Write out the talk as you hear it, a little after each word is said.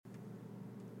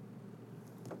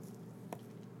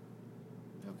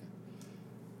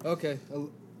Okay,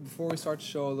 before we start the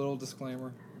show, a little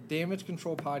disclaimer. Damage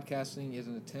Control Podcasting is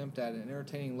an attempt at an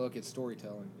entertaining look at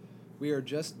storytelling. We are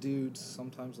just dudes,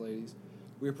 sometimes ladies.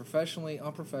 We are professionally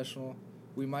unprofessional.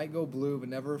 We might go blue, but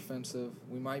never offensive.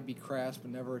 We might be crass,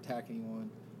 but never attack anyone.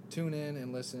 Tune in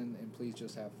and listen, and please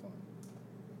just have fun.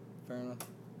 Fair enough?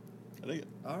 I think it.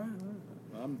 All right.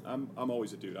 I'm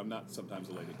always a dude. I'm not sometimes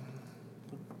a lady.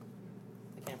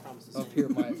 I can't promise the Up same.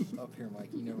 here, Mike.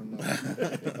 You never know.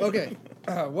 Okay,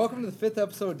 welcome to the 5th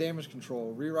episode of Damage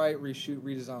Control. Rewrite, reshoot,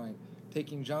 redesign.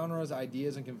 Taking genres,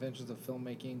 ideas, and conventions of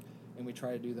filmmaking, and we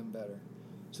try to do them better.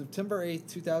 September 8th,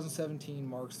 2017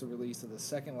 marks the release of the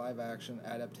second live-action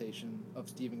adaptation of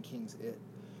Stephen King's It,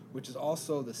 which is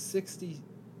also the 62nd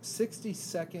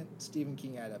Stephen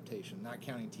King adaptation, not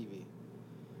counting TV,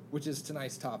 which is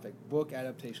tonight's topic, book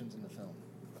adaptations into film.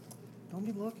 Don't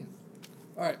be looking.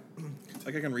 All right. It's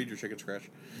like I can read your chicken scratch.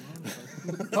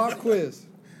 Pop quiz.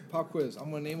 I'm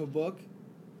going to name a book.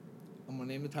 I'm going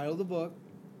to name the title of the book.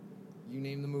 You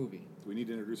name the movie. Do we need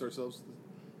to introduce ourselves?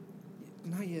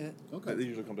 Not yet. Okay. It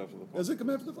usually comes after the Does it come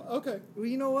after the... Okay. Well,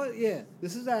 you know what? Yeah.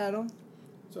 This is Adam.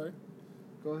 Sorry.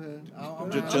 Go ahead. I'm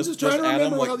Ju- Adam. I'm just- just trying to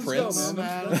Adam remember like how these Prince? go,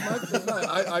 man. That's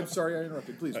fine. I'm sorry I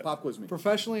interrupted. Please, pop quiz me.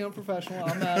 Professionally unprofessional.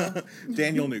 I'm Adam.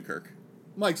 Daniel Newkirk.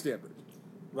 Mike Stanford.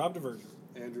 Rob Diversion.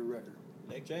 Andrew Recker.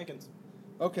 Nick Jenkins.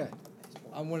 Okay.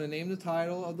 I'm going to name the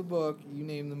title of the book. You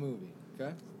name the movie.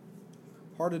 Okay?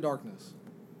 Heart of Darkness.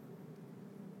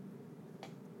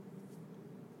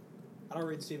 I don't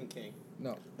read Stephen King.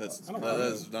 No. That's I don't that know.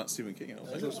 is not Stephen King. I don't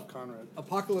think. Joseph Conrad.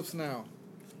 Apocalypse Now.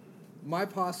 My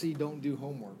posse don't do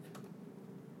homework.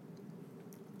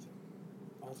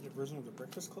 Alternate version of The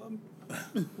Breakfast Club?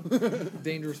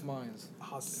 Dangerous Minds.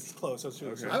 Oh, it's close.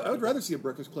 Okay. I would rather see a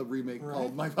Breakfast Club remake Right.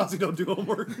 called My Posse Don't Do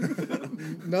Homework.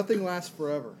 Nothing Lasts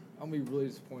Forever. I'm going to be really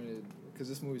disappointed because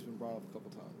this movie's been brought up a couple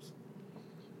times.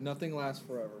 Nothing Lasts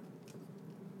Forever.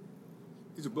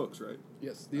 These are books, right?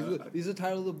 Yes, these are the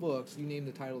title of the books. You name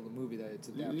the title of the movie that it's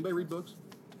adapted. Anybody read books?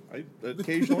 I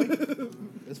occasionally.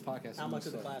 This podcast. How is much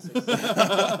of the suck.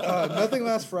 classics? Nothing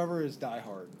Lasts Forever is Die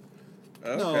Hard.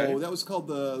 Okay. No, that was called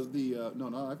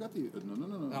no. I've got the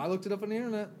no. I looked it up on the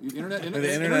internet. Internet The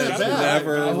internet's bad.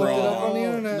 never I looked it up wrong. on the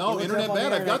internet. No, You looked internet up on the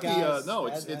bad. I've got internet, the guys. no.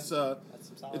 That's It's some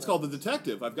solid it's called The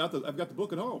Detective. I've got the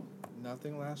book at home.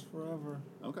 Nothing Lasts Forever.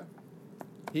 Okay.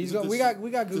 He's Is it got. the We se- got. We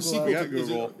got The Google. sequel up. We got to, is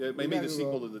it- Google. it may We be got the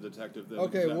sequel Google. to The Detective. Then,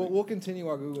 Okay, because we'll continue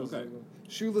while Google's Okay. Google.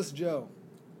 Shoeless Joe.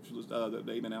 the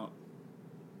Amen Out.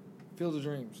 Field of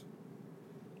Dreams.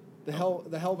 The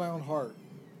Hellbound Heart.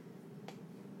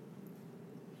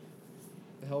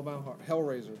 The Hellbound Heart.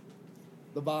 Hellraiser.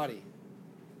 The Body.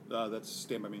 That's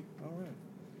Stand By Me. All right.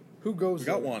 Who goes We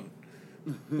there? got one.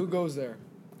 Who goes there?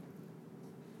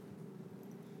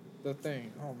 The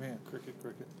Thing. Oh man. Cricket.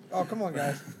 Oh come on,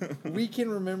 guys. We can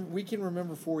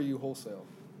remember for you wholesale.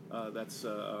 That's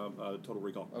Total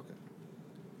Recall. Okay.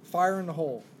 Fire in the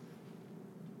Hole.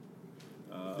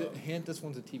 Uh, Hint: this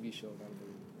one's a TV show, not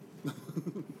a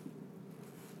movie.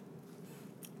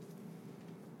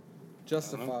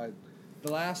 Justified.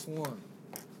 The last one.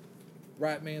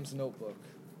 Ratman's Notebook.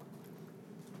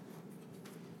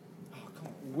 Oh come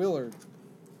on, Willard.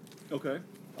 okay.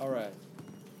 All right.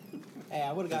 Hey,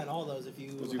 I would have gotten all those if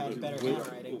you Was he, had better was,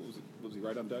 handwriting. was he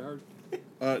right on Die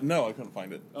Hard? No, I couldn't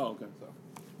find it. Oh, okay. So.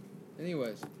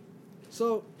 Anyways,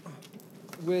 so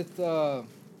with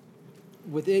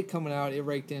it coming out, it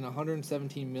raked in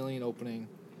 117 million opening,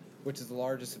 which is the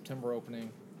largest September opening.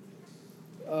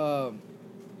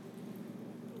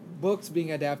 Books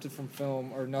being adapted from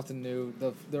film are nothing new.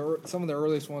 Some of the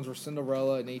earliest ones were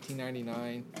Cinderella in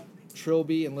 1899,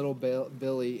 Trilby and Little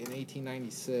Billy in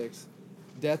 1896,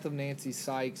 Death of Nancy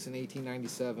Sykes in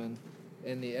 1897,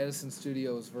 and the Edison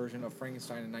Studios version of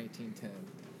Frankenstein in 1910.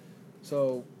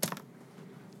 So,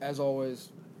 as always,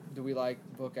 do we like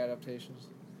book adaptations?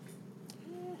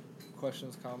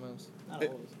 Questions, comments? Not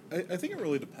always. I think it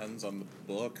really depends on the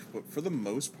book, but for the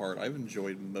most part, I've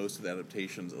enjoyed most of the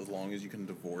adaptations as long as you can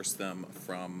divorce them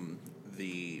from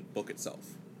the book itself.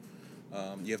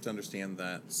 You have to understand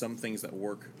that some things that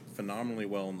work phenomenally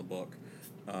well in the book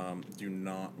do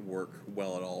not work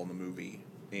well at all in the movie.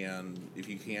 And if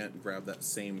you can't grab that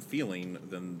same feeling,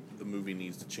 then the movie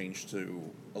needs to change to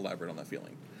elaborate on that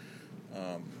feeling.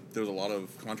 There was a lot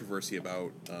of controversy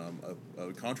about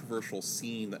a controversial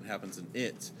scene that happens in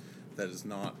It that is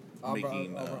not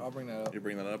making... I'll bring that up. You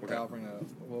bring that up? Okay. Yeah, I'll bring that up.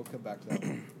 We'll come back to that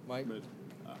one. Mike? But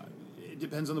it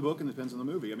depends on the book and it depends on the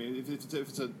movie. I mean, if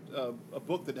it's a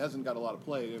book that hasn't got a lot of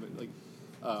play, I mean,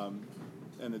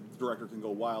 and the director can go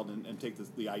wild and take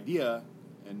the idea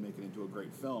and make it into a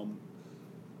great film,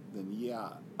 then yeah.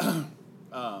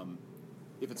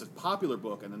 if it's a popular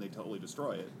book and then they totally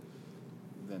destroy it,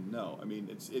 then no. I mean,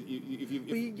 if you.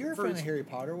 But you're a fan of Harry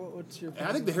Potter. What's your?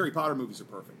 I think the Harry Potter movies are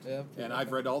perfect. Yeah. And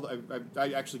I've read all.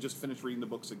 I actually just finished reading the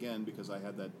books again because I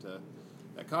had that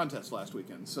contest last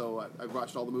weekend. So I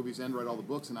watched all the movies and read all the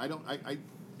books, and I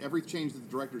every change that the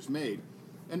director's made,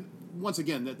 and once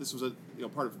again that this was a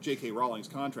part of J.K. Rowling's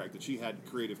contract that she had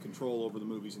creative control over the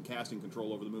movies and casting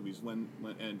control over the movies when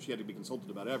and she had to be consulted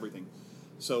about everything.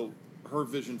 So her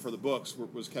vision for the books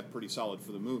was kept pretty solid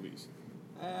for the movies.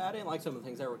 I didn't like some of the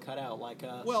things that were cut out, like.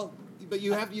 Well, but you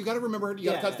got to remember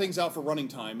you got to cut things out for running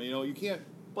time. You can't.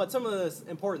 But some of the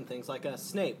important things, like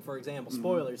Snape, for example,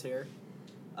 spoilers here.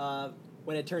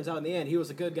 When it turns out in the end he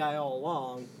was a good guy all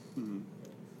along,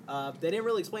 they didn't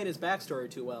really explain his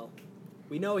backstory too well.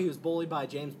 We know he was bullied by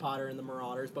James Potter and the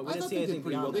Marauders, but we didn't see anything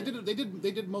pretty well. beyond that.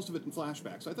 They did most of it in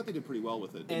flashbacks. So I thought they did pretty well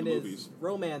with it in And the his movies.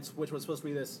 romance, which was supposed to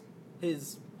be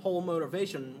his whole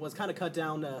motivation, was kind of cut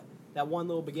down to that one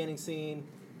little beginning scene.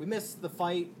 We missed the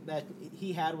fight that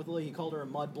he had with Lily. He called her a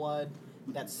mudblood.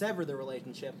 That severed the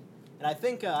relationship. And I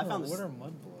think I found this. What are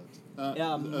mudbloods?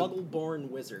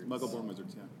 Muggle-born wizards. Muggle-born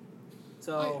wizards, yeah.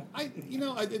 So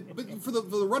but for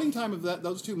the running time of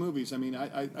those two movies, I mean,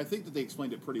 I think that they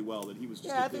explained it pretty well that he was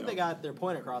just. I think they got their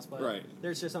point across, but Right.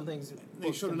 there's just some things.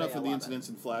 They showed enough of the incidents.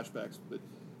 incidents and flashbacks, but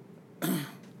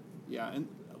yeah, and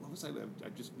what was I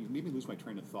just you made me lose my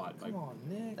train of thought. Come on,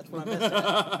 Nick. That's what I missed.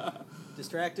 At.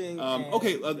 Distracting.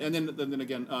 Okay, and then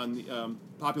again on the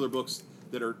popular books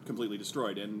that are completely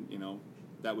destroyed, and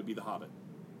that would be The Hobbit.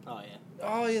 Oh yeah.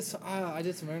 Oh yes, I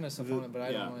did some internet stuff on it, but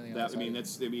I don't know anything else.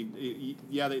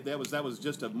 That was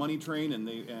just a money train,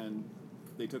 and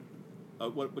they took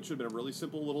what should have been a really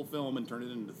simple little film and turned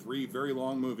it into 3 very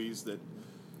long movies that.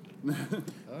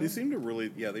 They seem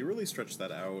to they really stretched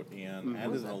that out and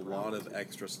added a lot of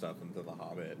extra stuff into The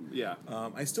Hobbit. Yeah.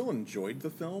 I still enjoyed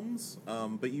the films,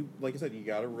 but like I said, you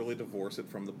got to really divorce it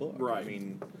from the book. Right. I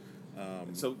mean,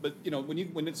 but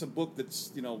when it's a book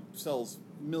that's sells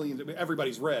millions,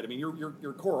 everybody's read. I mean,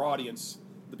 your core audience,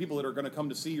 the people that are going to come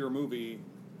to see your movie,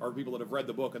 are people that have read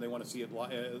the book and they want to see it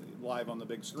live on the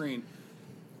big screen.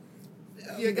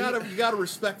 You gotta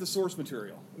respect the source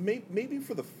material. Maybe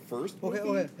for the first movie.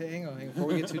 Okay, hey, hang on. Before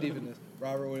we get too deep in this,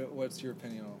 Robert, what's your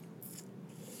opinion on?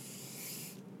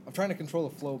 I'm trying to control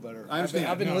the flow better. I understand.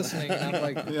 I've been listening, and I'm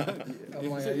like,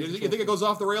 You think it goes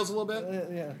off the rails a little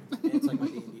bit? yeah. It's like my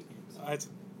D&D games.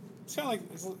 It's kind of like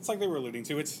it's like they were alluding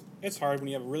to. It's hard when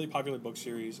you have a really popular book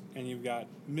series and you've got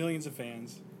millions of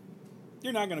fans.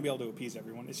 You're not going to be able to appease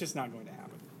everyone. It's just not going to happen.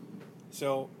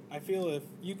 So I feel if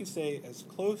you can stay as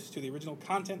close to the original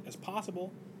content as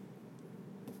possible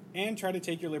and try to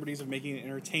take your liberties of making it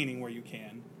entertaining where you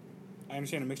can. I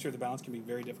understand a mixture of the balance can be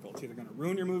very difficult. It's either going to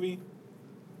ruin your movie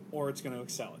or it's going to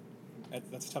excel it.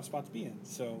 That's a tough spot to be in.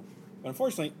 So, but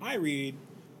unfortunately, I read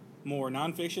more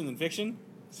nonfiction than fiction.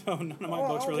 So none of my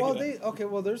books really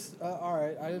get there's all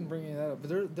right. I didn't bring any of that up,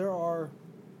 but there are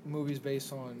movies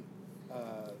based on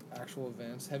actual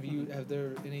events. Have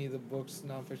there any of the books,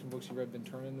 nonfiction books you read, been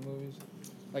turned into movies?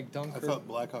 Like Dunkirk. I thought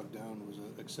Black Hawk Down was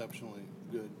exceptionally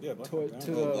good. Yeah, Black Hawk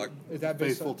Down. Is that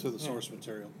based Faithful on, to the source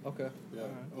material. Okay. Yeah. All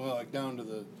right. Well, like down to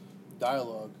the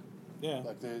dialogue. Yeah.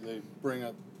 Like they bring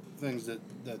up things that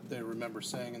they remember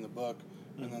saying in the book,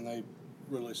 and then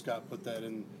Ridley Scott put that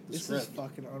in the This script. is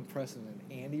fucking unprecedented.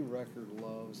 Andy Record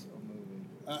loves a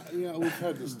movie. We've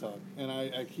had this talk, and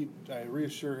I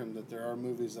reassure him that there are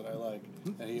movies that I like,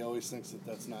 and he always thinks that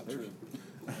that's not true.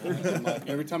 I'm like,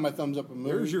 every time I thumbs up a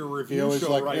movie, There's your he review always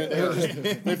show like, right there.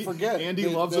 They forget. Andy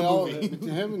They- loves they a all- movie.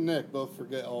 Him and Nick both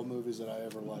forget all movies that I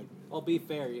ever liked. Well, be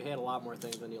fair. You had a lot more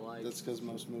things than you liked. That's because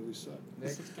most movies suck.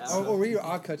 Nick? Oh,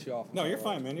 I'll cut you off. No, you're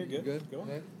fine, man. You're good. You good? Go on.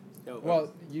 Nick? Go.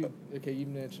 Well, you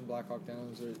mentioned Black Hawk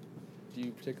Down. Do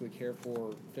you particularly care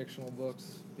for fictional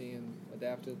books being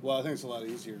adapted? Well, I think it's a lot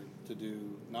easier to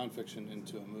do nonfiction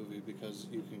into a movie because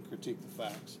you can critique the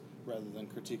facts rather than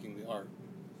critiquing the art.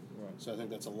 Right. So I think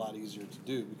that's a lot easier to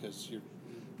do because you're.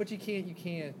 But you can't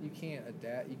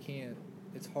adapt. You can't.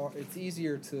 It's hard. It's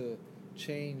easier to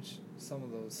change some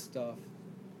of those stuff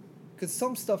because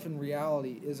some stuff in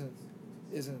reality isn't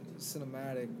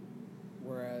cinematic,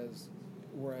 whereas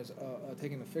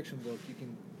taking a fiction book, you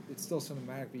can. It's still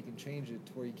cinematic, but you can change it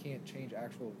to where you can't change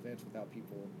actual events without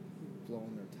people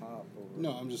blowing their top over.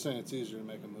 No, I'm just saying it's easier to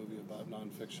make a movie about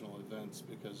non-fictional events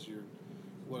because you're.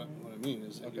 What I mean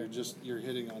is that you're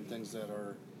hitting on things that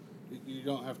are. You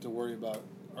don't have to worry about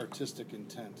artistic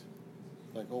intent.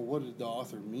 Like, oh, what did the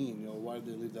author mean? Why did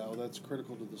they leave that? Oh, that's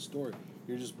critical to the story.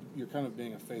 You're kind of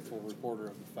being a faithful reporter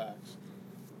of the facts.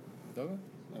 Okay.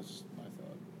 That's my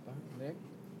thought. Nick,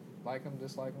 like them,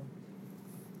 dislike them.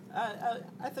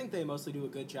 I think they mostly do a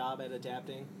good job at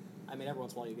adapting. I mean, every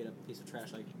once in a while you get a piece of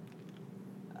trash like,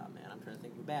 oh man, I'm trying to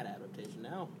think of a bad adaptation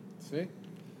now. See?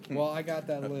 Well, I got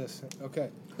that list. Okay.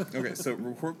 Okay, so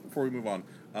before we move on,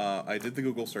 I did the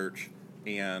Google search,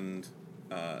 and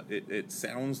it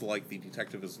sounds like the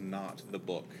detective is not the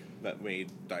book that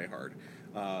made Die Hard.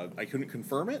 I couldn't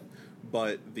confirm it,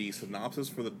 but the synopsis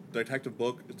for the detective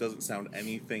book doesn't sound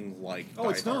anything like Die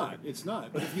it's Hard. not. It's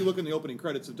not. But if you look in the opening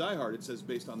credits of Die Hard, it says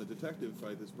based on the detective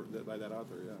by that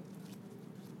author. Yeah.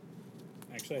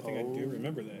 Actually, I think I do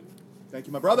remember that. Thank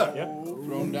you, my brother. Yep.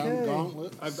 Thrown down Okay.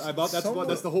 gauntlet. I bought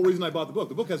that's the whole reason I bought the book.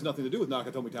 The book has nothing to do with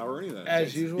Nakatomi Tower or any of that.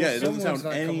 As usual, Yeah, it doesn't someone's sound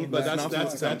not any. coming But back. that's-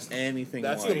 doesn't sound anything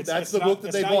That's like. the book that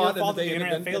it's they not your bought fault and that the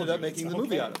internet failed ended up you. making It's the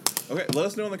movie okay. out of. Okay, let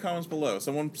us know in the comments below.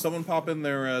 Someone pop in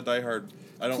their Die Hard.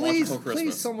 I don't watch Please, until Christmas.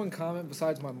 please, someone comment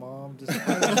besides my mom. Just,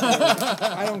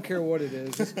 I don't care what it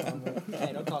is. Just comment.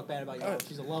 Hey, don't talk bad about your mom.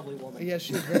 She's a lovely woman. Yeah,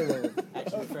 she's very low.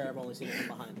 Actually, to be fair, I've only seen it from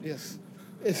behind. Yes.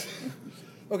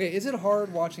 Okay, is it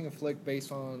hard watching a flick based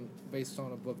on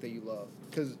a book that you love?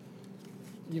 Because,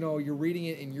 you're reading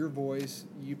it in your voice.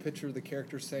 You picture the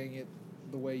character saying it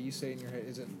the way you say it in your head.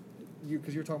 Is it you?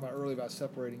 Because you're talking about earlier about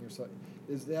separating yourself.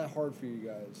 Is that hard for you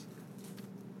guys?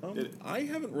 I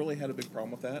haven't really had a big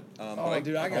problem with that. Oh,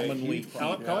 dude, I got a commonly. huge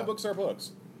problem. Comic books are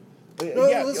books. No,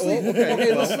 Yeah, let's oh, leave. okay,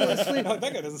 Okay, well. let's leave. That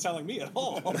guy doesn't sound like me at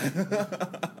all.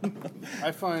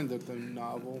 I find that the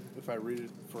novel, if I read it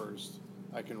first,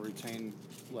 I can retain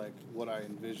like what I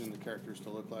envision the characters to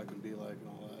look like and be like and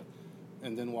all that,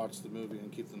 and then watch the movie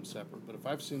and keep them separate. But if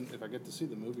I get to see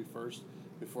the movie first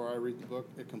before I read the book,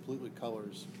 it completely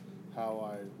colors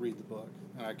how I read the book,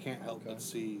 and I can't help but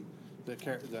see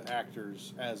the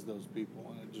actors as those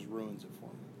people, and it just ruins it for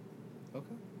me.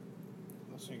 Okay.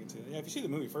 So you can see that. Yeah, if you see the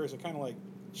movie first, it kind of like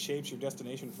shapes your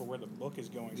destination for where the book is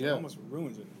going. So Yeah. it almost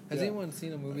ruins it. Has Yeah. anyone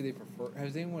seen a movie they prefer?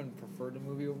 Has anyone preferred the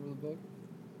movie over the book?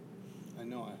 I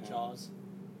know I have. Jaws.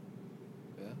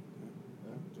 Yeah.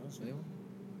 Jaws. Anyone?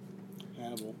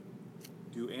 Hannibal.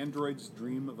 Do androids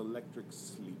dream of electric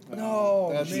sleep?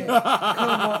 No, That's man. it. Come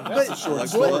on. That's But a short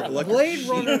story. Blade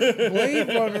Runner. Blade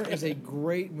Runner is a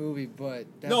great movie, but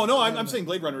I'm saying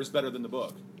Blade Runner is better than the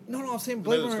book. No, I'm saying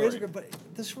Blade Better Runner is story. good,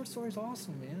 but the short story is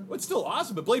awesome, man. Well, it's still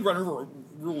awesome, but Blade Runner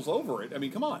rules over it. I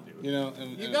mean, come on, dude. You know,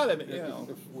 and You and gotta, if, you know.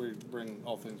 if we bring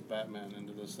all things Batman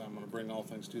into this, I'm going to bring all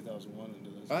things 2001 into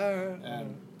this. Alright.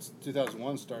 And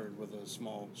 2001 started with a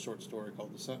small short story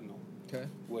called The Sentinel, Okay.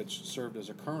 which served as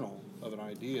a kernel of an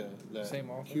idea that Same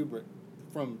author? Kubrick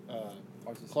from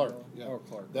Arthur Clark, Sandler? yeah, Oh,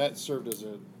 Clark. that served as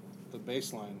the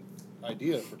baseline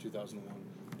idea for 2001.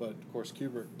 But of course,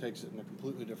 Kubrick takes it in a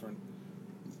completely different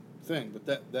thing. But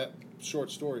that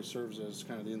short story serves as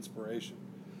kind of the inspiration.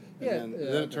 And Yeah, then, yeah, then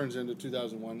it okay. turns into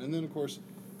 2001, and then of course,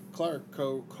 Clark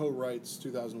co-writes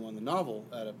 2001, the novel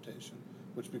adaptation,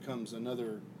 which becomes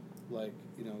another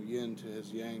yin to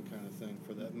his yang kind of thing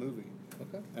for that movie.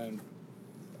 Okay. And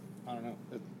I don't know.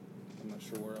 I'm not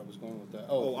sure where I was going with that.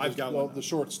 Oh, I've got well, one. the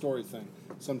short story thing.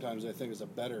 Sometimes I think is a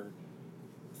better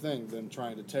thing than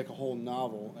trying to take a whole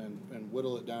novel and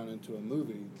whittle it down into a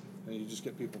movie, and you just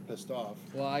get people pissed off.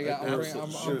 Well, I'm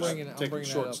bringing taking that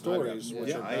short up. stories, Yeah.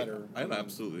 which are I better.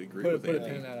 absolutely agree Put with a Andy.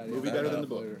 pin in that idea. Movie Back better it than up the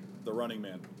book. later. The Running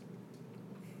Man.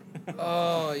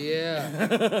 Oh yeah.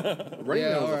 Running,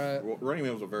 Yeah, Man was alright. Running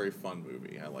Man was a very fun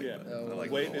movie. I liked it. I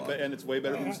liked it a lot. And it's way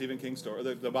better than the Stephen King story,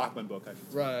 the Bachman book. I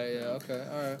should say. Right. Yeah. Okay.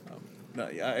 All right. No,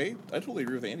 yeah, I totally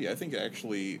agree with Andy. I think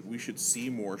actually we should see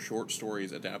more short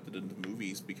stories adapted into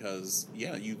movies because,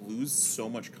 yeah, you lose so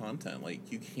much content. Like,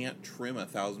 you can't trim a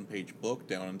 1,000-page book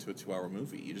down into a 2-hour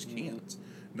movie. You just can't.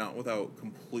 Not without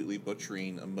completely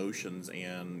butchering emotions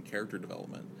and character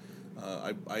development.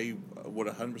 I would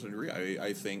 100% agree.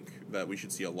 I think that we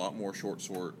should see a lot more short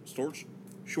stories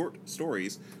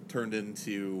turned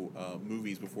into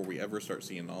movies before we ever start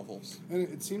seeing novels. And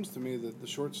it seems to me that the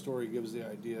short story gives the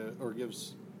idea, or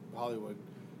gives Hollywood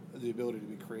the ability to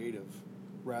be creative,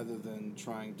 rather than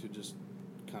trying to just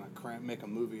kind of make a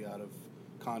movie out of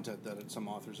content that some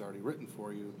author's already written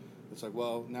for you. It's like,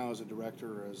 well, now as a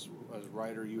director or as a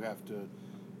writer, you have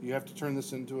to turn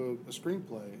this into a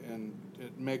screenplay, and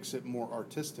it makes it more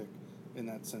artistic in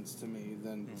that sense to me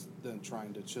than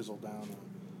trying to chisel down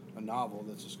a novel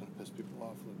that's just going to piss people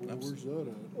off. Like, well, where's that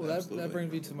at? Well, Absolutely. that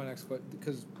brings me to my next question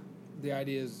because the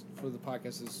idea is for the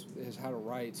podcast is how to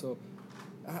write. So,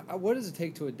 what does it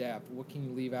take to adapt? What can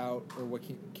you leave out, or what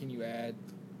can you add?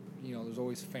 There's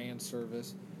always fan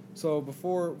service. So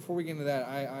before we get into that,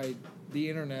 I the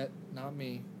internet, not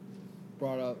me,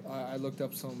 brought up. I looked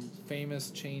up some famous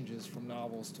changes from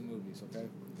novels to movies. Okay,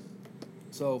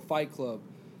 so Fight Club,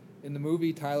 in the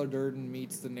movie, Tyler Durden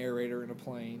meets the narrator in a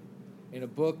plane. In a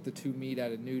book, the two meet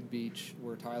at a nude beach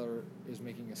where Tyler is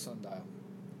making a sundial,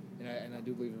 and I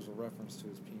do believe there's a reference to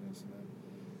his penis in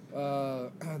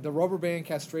that. The rubber band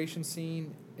castration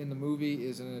scene in the movie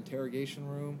is in an interrogation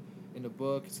room. In the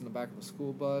book, it's in the back of a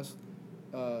school bus.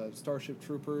 Starship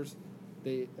Troopers,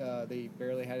 they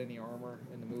barely had any armor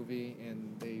in the movie,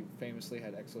 and they famously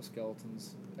had exoskeleton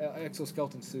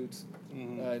suits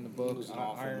in the book. It was an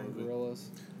awful Iron movie.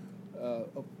 Gorillas.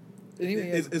 Anyway,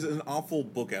 It's an awful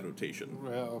book adaptation.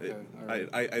 Yeah, okay.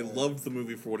 I loved the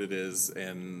movie for what it is,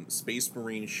 and Space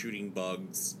Marine shooting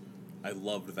bugs. I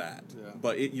loved that. Yeah.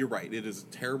 But you're right. It is a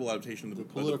terrible adaptation of The the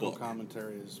political book.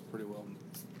 commentary is pretty well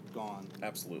gone.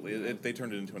 Absolutely. They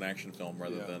turned it into an action film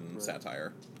rather Yeah, than right.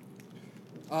 satire.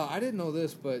 I didn't know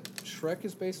this, but Shrek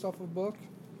is based off of a book.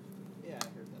 Yeah, I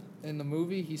heard that. In the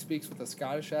movie, he speaks with a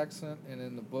Scottish accent, and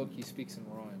in the book, he speaks in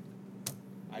rhyme.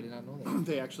 I did not know that.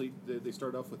 They actually they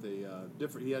started off with a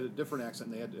different. He had a different accent.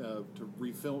 And they had to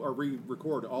refilm or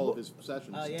re-record all of his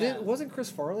sessions. Yeah. Wasn't Chris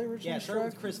Farley originally Yeah, it started Shrek?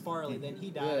 with Chris Farley. Then he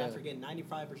died Yeah. after getting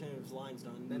 95% of his lines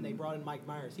done. Then they brought in Mike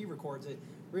Myers. He records it,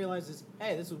 realizes,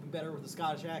 hey, this would be better with a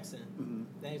Scottish accent. Mhm.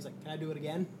 Then he's like, can I do it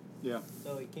again? Yeah,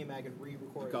 So he came back and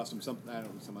re-recorded it cost him some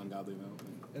ungodly amount.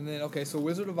 And then, okay, so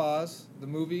Wizard of Oz, the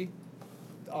movie,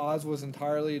 Oz was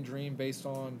entirely a dream based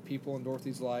on people in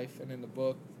Dorothy's life, and in the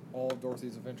book, all of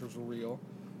Dorothy's adventures were real.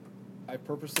 I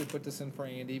purposely put this in for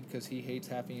Andy because he hates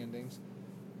happy endings.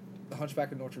 The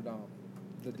Hunchback of Notre Dame,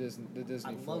 the Disney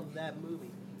I film. love that movie.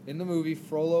 In the movie,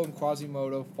 Frollo and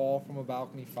Quasimodo fall from a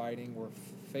balcony fighting where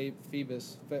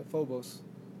Phobos,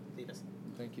 Phoebus.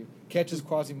 thank you, catches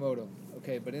Quasimodo.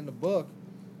 Okay, but in the book,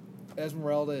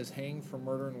 Esmeralda is hanged for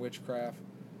murder and witchcraft.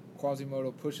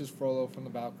 Quasimodo pushes Frollo from the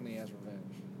balcony as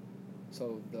revenge.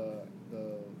 So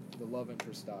the love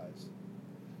interest dies.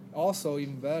 Also,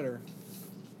 even better,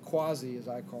 Quasi, as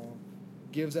I call him,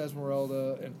 gives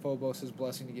Esmeralda and Phobos his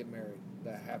blessing to get married.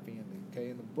 That happy ending. Okay,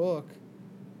 in the book,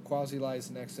 Quasi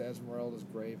lies next to Esmeralda's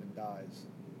grave and dies.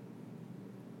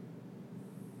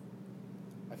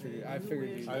 I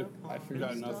figured I've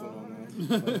got nothing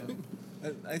on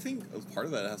that. I think part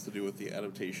of that has to do with the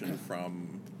adaptation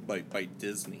from by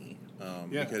Disney,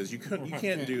 Yeah. because you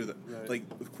can't do that. Right.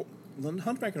 Like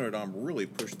Hunchback of Notre Dame really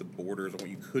pushed the borders of what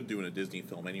you could do in a Disney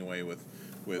film anyway, with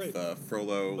Right.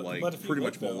 Frollo But if you pretty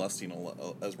look, much though- molesting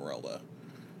Esmeralda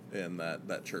in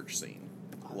that church scene,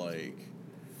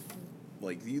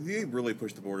 like they really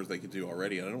pushed the borders they could do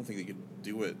already, and I don't think they could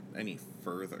do it any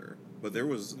further. But there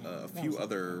was a few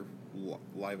other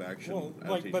live action. Well,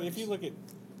 but if you look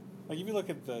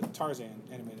at the Tarzan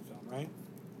animated film, right?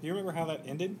 Do you remember how that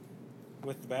ended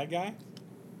with the bad guy?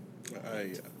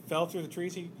 Fell through the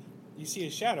trees. You see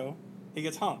his shadow. He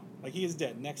gets hung. Like he is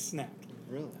dead. Neck snapped.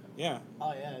 Really? Yeah.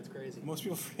 Oh, yeah, it's crazy. Most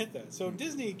people forget that. So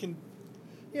Disney can.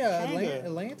 Yeah, Kinda.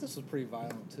 Atlantis was pretty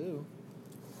violent too.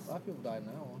 A lot of people died in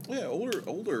that one. Yeah,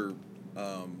 older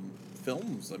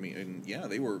films. I mean, and yeah,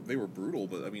 they were brutal,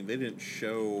 but I mean, they didn't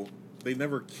show. They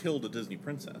never killed a Disney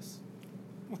princess,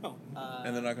 Well,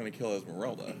 and they're not going to kill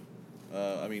Esmeralda.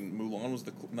 I mean, Mulan was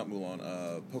not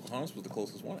Mulan. Pocahontas was the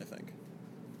closest one, I think.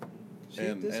 She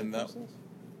a Disney and that princess?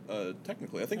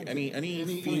 technically, I think any Any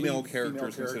female character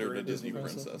is female considered character a in Disney Disney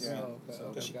princess. Yeah. Oh, okay. So-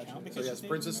 Okay, Does she gotcha. count So because yes, she's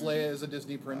Princess named Leia is a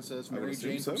Disney princess. I would Mary assume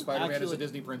Jane so. from Spider-Man is a Actually-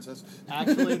 Disney princess.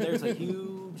 Actually, there's a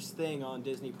huge thing on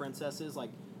Disney princesses,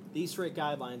 like these strict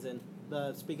guidelines. And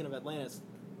speaking of Atlantis,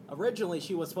 originally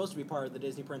she was supposed to be part of the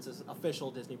Disney princess official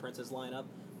Disney princess lineup,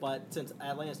 but since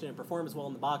Atlantis didn't perform as well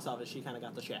in the box office, she kind of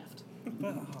got the shaft. Oh,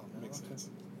 man, makes okay. sense.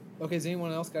 Okay, has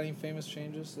anyone else got any famous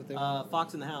changes that they want?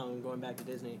 Fox and the Hound, going back to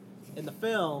Disney. In the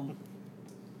film,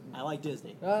 I like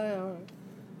Disney. Oh, yeah,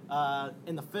 all right.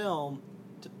 In the film,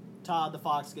 Todd the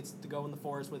fox gets to go in the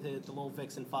forest with the little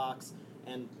vixen fox,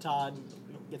 and Todd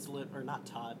gets to live, or not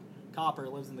Todd, Copper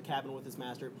lives in the cabin with his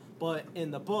master. But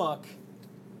in the book,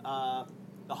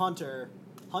 the hunter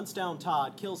hunts down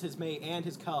Todd, kills his mate and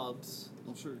his cubs,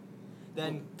 Oh, sure.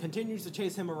 then continues to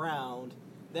chase him around.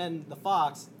 Then the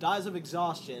fox dies of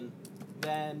exhaustion.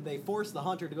 Then they force the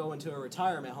hunter to go into a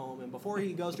retirement home, and before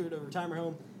he goes to the retirement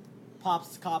home,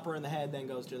 pops Copper in the head, then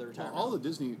goes to the Well, retirement all home. the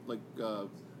Disney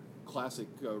classic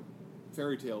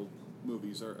fairy tale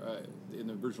movies are in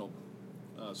the original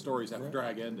stories have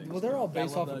drag endings. Well, they're all Yeah, I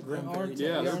based love off the of Grimm, Grimm aren't fairy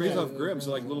yeah, they're aren't based they? off Grimm.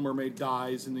 So like Little Mermaid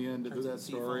dies in the end of Prince that of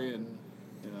Sea story, Fall. and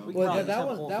you know We Well, probably that just have a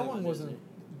one whole that thing one on wasn't.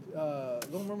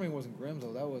 Little Mermaid wasn't Grimm's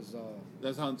though. That was.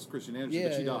 that's Hans Christian Andersen, Yeah,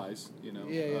 but she yeah. dies. You know.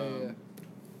 Yeah.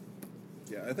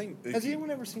 Yeah, I think. Has anyone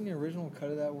ever seen the original cut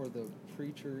of that where the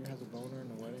preacher has a boner in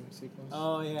the wedding sequence?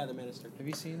 Oh yeah, the minister. Have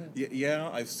you seen it? Yeah,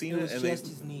 I've seen It it, was and just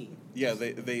his knee. yeah,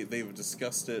 they've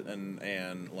discussed it,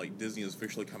 and like Disney has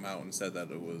officially come out and said that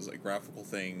it was a graphical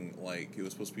thing. Like it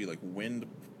was supposed to be like wind,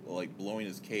 like blowing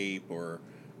his cape or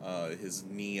his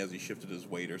knee as he shifted his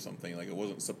weight or something. Like it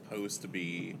wasn't supposed to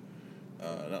be.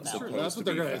 Not That's supposed That's to what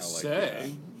they're be gonna like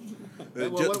say.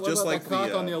 that. What Just about like the cock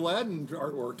the on the Aladdin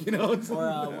artwork, you know?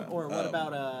 Or what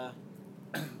about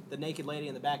the naked lady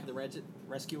in the back of the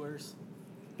rescuers?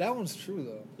 That one's true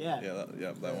though. Yeah.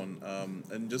 that one.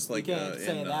 And just like you can't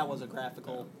say in, that was a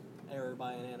graphical error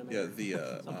by an animator. Yeah,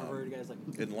 the Some perverted guys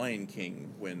like. in Lion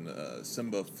King, when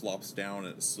Simba flops down,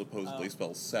 it supposedly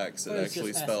spells sex. It Oh, it's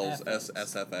actually just spells SFX.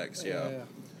 SFX. Yeah.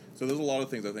 So there's a lot of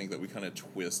things I think that we kind of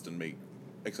twist and make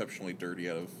exceptionally dirty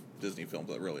out of Disney films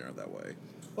that really aren't that way.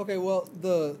 Okay, well,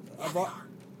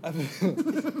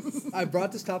 I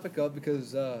brought this topic up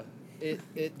because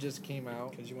it just came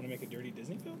out. Because you want to make a dirty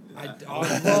Disney film? I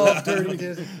love dirty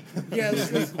Disney. Yeah,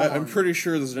 this is I'm pretty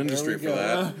sure there's an industry we for go.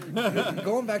 that.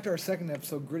 Going back to our second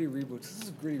episode, Gritty Reboots. This is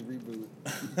a Gritty Reboot.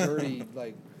 Dirty,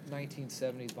 like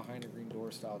 1970s behind the green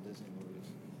door style Disney movies.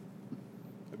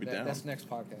 I'd be down. That's next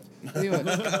podcast.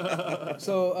 Anyway,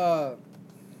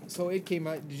 so it came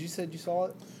out. Did you said you saw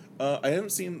it? I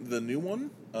haven't seen the new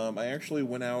one. I actually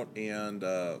went out and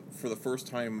for the first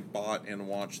time bought and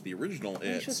watched the original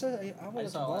You It. should say, I I wanted to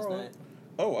saw it last borrow night. it.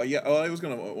 Oh, yeah. Oh, I was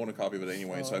going to own a copy of it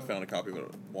anyway, so I Oh. found a copy of it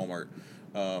at Walmart.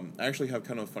 I actually have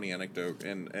kind of a funny anecdote,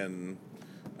 and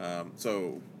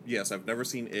so, yes, I've never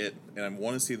seen it, and I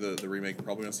want to see the remake.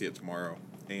 Probably going to see it tomorrow.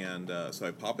 And so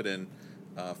I pop it in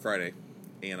Friday,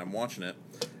 and I'm watching it.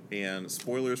 And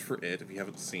spoilers for it, if you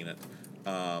haven't seen it.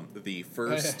 The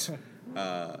first,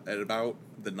 at about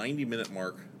the 90-minute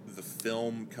mark, the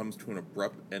film comes to an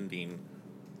abrupt ending,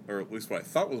 or at least what I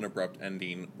thought was an abrupt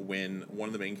ending, when one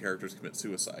of the main characters commits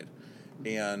suicide.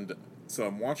 And so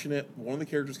I'm watching it, one of the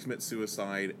characters commits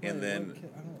suicide, and then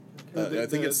I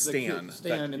think it's Stan.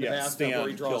 Stan in the Yeah, bathtub Stan where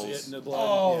he draws kills. it in the blood.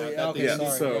 Oh, yeah, yeah, that okay, thing- Yeah,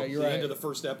 sorry. so- yeah, you're the right. end of the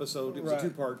first episode. It was Right. a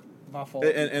two-part. My fault.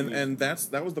 And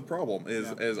that was the problem, is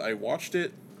Yeah. as I watched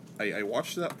it, I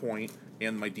watched to that point,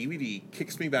 and my DVD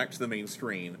kicks me back to the main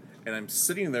screen, and I'm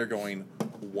sitting there going,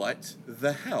 what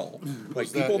the hell? Like,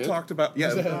 that people it? talked about,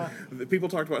 the people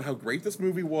talked about how great this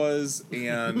movie was,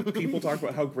 and people talked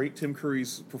about how great Tim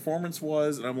Curry's performance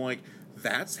was, and I'm like,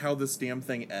 that's how this damn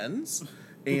thing ends?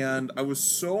 And I was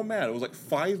so mad. It was like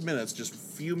 5 minutes just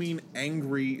fuming,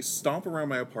 angry, stomp around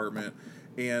my apartment.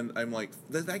 And I'm like,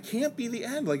 that can't be the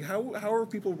end. Like, how are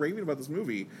people raving about this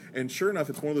movie? And sure enough,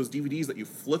 it's one of those DVDs that you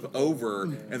flip over,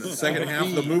 and the second half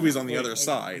of the movie's on the other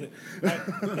side.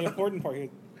 The important part here,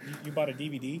 you bought a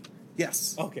DVD?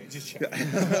 Yes. Okay, just check.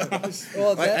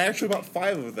 Well, I that, actually bought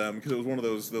 5 of them because it was one of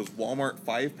those Walmart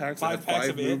 5-packs that had 5 packs 5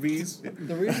 of it. movies.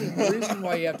 the reason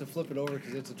why you have to flip it over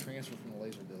because it's a transfer from the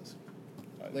Laserdisc.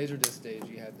 Laserdisc stage,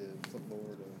 you had to flip it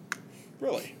over to.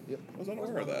 Really? Yep. I was Was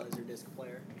unaware one of a that. Laserdisc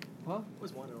player. Huh?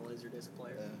 Was one a Laserdisc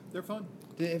player. Yeah. They're fun.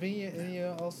 Did any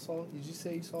else saw it? Did you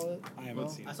say you saw it? I haven't No?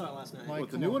 seen I it. saw it last night. Mike, What,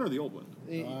 the come new on. one or the old one?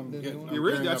 The I'm new getting- one? The I'm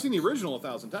ori- gearing I've up- seen the original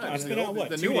 1,000 times. It's The been out, old- what,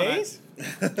 the 2 new one, days?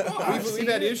 I've We've seen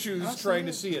had it. issues I've trying seen to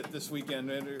it. see it this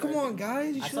weekend. Come on,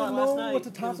 guys! You I should saw have it last known night. what the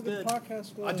It topic was of the good.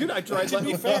 podcast was. Dude, I tried. To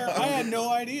be fair, I had no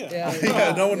idea. Yeah,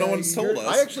 Yeah, no yeah, one's told you're-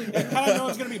 us. I actually, Had I known it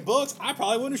was going to be books, I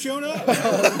probably wouldn't have shown up.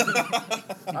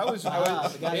 I was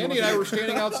the guy Andy who and I was- were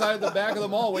standing outside the back of the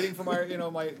mall waiting for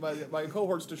my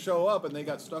cohorts to show up, and they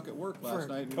got stuck at work last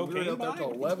night. And we were cocaine out there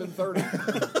buying? till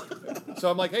 11:30. So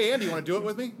I'm like, "Hey, Andy, you want to do it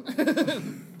with me?"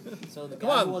 So the Come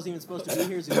guy on. who wasn't even supposed to be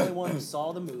here is the only one who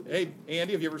saw the movie. Hey,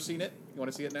 Andy, have you ever seen it? You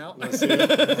want to see it now? Let's see it.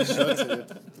 Should see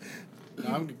it. No,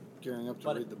 I'm gearing up to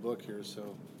But- read the book here,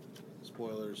 so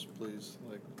spoilers, please.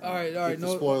 Like, All right, get the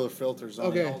no- spoiler filters on.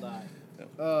 Okay. All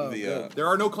die. There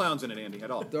are no clowns in it, Andy,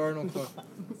 at all. There are no clones.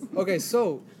 Okay,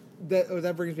 so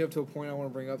that brings me up to a point I want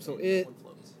to bring up. So One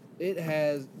floats. it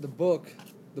has the book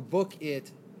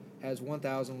it has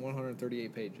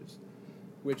 1,138 pages,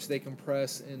 which they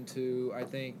compress into, I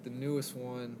think the newest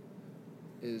one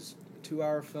is a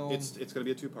 2-hour film. It's going to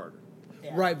be a two-parter.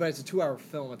 Yeah. Right, but it's a 2-hour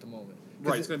film at the moment.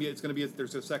 'Cause Right, it's going to be.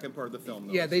 There's a second part of the film.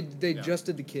 Though. Yeah, they Yeah. just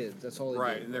did the kids. That's all they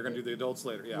Right, did. and they're going to do the adults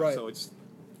later. Yeah, Right. so it's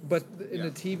But in Yeah.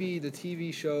 the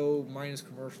TV show minus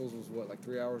commercials was what, like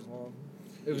 3 hours long.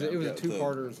 It was Yeah. a Yeah,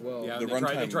 2-parter as well. yeah. The They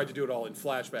tried runtime- to do it all in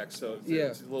flashbacks, so it's, Yeah.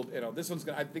 it's a little. This one's.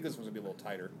 I think this one's going to be a little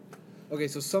tighter. Okay,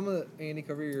 so some of the Andy,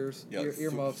 cover your ears, Yeah.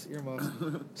 earmuffs.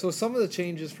 So some of the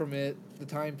changes from it, the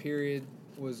time period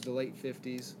was the late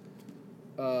 50s.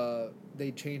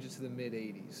 They changed it to the mid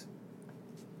 80s,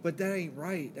 but that ain't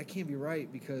right. That can't be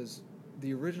right because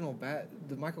the original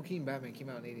the Michael Keaton Batman came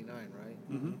out in '89,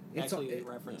 right? Mm-hmm. It's Actually, on,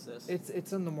 reference this.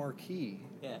 It's on the marquee,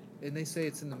 Yeah. and they say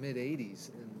it's in the mid '80s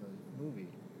in the movie.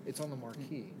 It's on the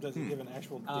marquee. Does it give an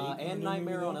actual date? And in the new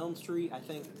Nightmare movie, on though? Elm Street, I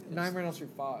think. Nightmare on Elm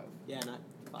Street 5. Yeah, not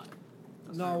 5.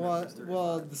 No,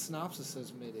 well, the synopsis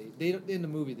says mid '80s. They in the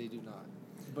movie they do not,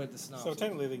 but the synopsis. So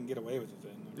technically, they can get away with it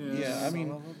then. Yeah, I mean,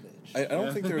 Son of a bitch. I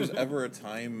don't think there was ever a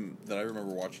time that I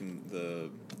remember watching the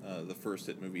first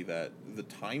It movie that the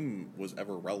time was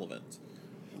ever relevant.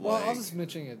 Well, I Like- was just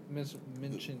mentioning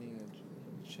a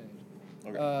change.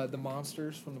 Okay. The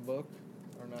monsters from the book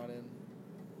are not in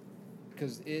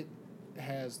because it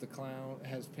has the clown, it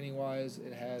has Pennywise,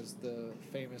 it has the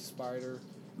famous spider,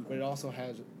 but it also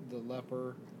has the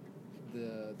leper,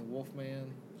 the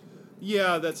Wolfman.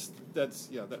 Yeah, that's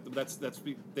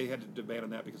they had to debate on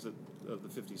that because of the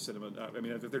 '50s cinema. I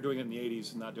mean, if they're doing it in the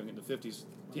 '80s and not doing it in the '50s,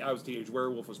 I Was Teenage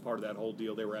Werewolf was part of that whole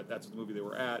deal. That's the movie they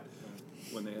were at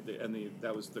when they had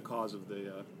that was the cause of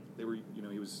he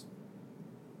was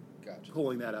Gotcha.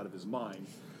 pulling that out of his mind.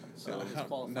 So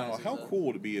how cool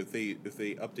would it be if they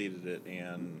updated it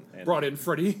and brought in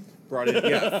Freddy.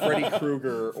 Freddy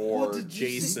Krueger or Well, did you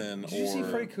Jason Did you see or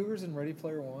Freddy Krueger's in Ready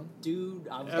Player One? Dude,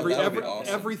 I was that would be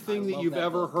awesome. Everything I that love you've that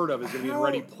ever book. heard of is going to be in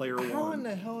Ready Player One. How in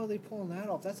the hell are they pulling that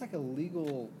off? That's like a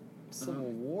legal civil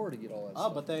war to get all that Oh,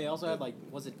 stuff. but they also had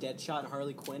was it Deadshot and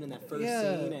Harley Quinn in that first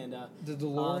Yeah, scene, and the the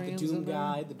DeLoreans Doom in there?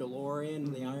 guy, the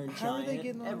DeLorean, the Iron How are Giant, they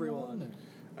getting all that on everyone. there?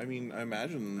 I mean, I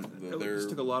imagine that It they're just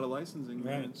took a lot of licensing.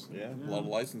 Right. rights. a lot of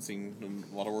licensing and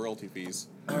a lot of royalty fees.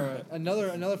 All right,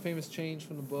 another famous change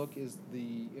from the book is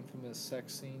the infamous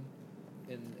sex scene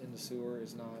in the sewer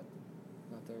is not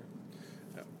there.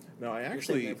 No, I You're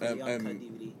actually saving it for the uncut am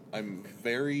DVD. I'm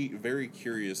very, very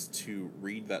curious to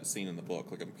read that scene in the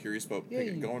book. Like, I'm curious about Yeah,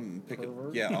 you going and pick it.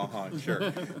 pervert. Yeah, sure.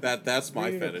 That's my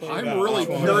Read it fetish. for I'm Yeah. really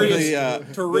Yeah.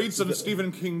 curious to read some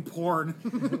Stephen King porn.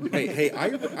 Hey,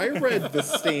 I read The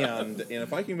Stand, and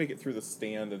if I can make it through The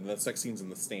Stand and the sex scenes in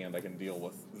The Stand, I can deal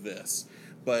with this.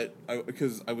 But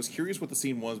because I was curious what the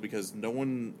scene was, because no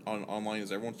one online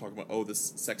is everyone's talking about, oh,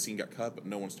 this sex scene got cut, but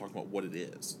no one's talking about what it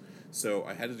is. So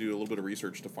I had to do a little bit of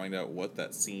research to find out what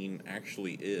that scene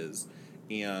actually is.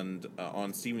 And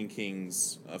on Stephen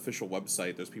King's official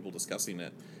website, there's people discussing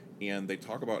it, and they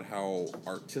talk about how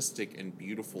artistic and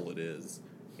beautiful it is.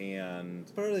 And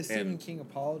But are they Stephen and King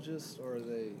apologists or are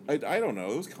they? I don't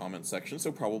know. It was comment section,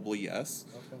 so probably yes.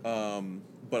 Okay.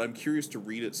 But I'm curious to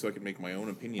read it so I can make my own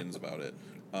opinions about it.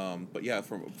 But yeah,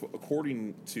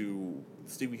 according to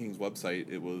Stephen King's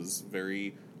website, it was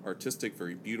very artistic,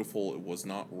 very beautiful. It was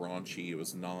not raunchy. It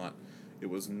was not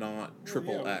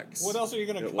triple X. What else are you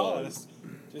going to It call was.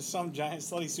 it? Just some giant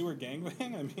slutty sewer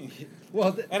gangbang? I mean,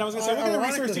 Well, and I was going to say, what kind of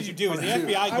research did you do? Is the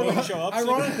FBI going to show up?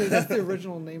 Ironically, that's the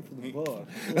original name for the book.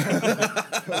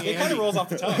 It kind of rolls off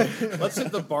the tongue. Let's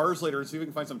hit the bars later and see if we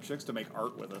can find some chicks to make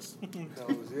art with us.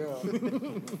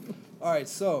 All right,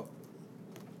 so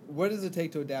what does it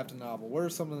take to adapt a novel? What are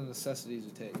some of the necessities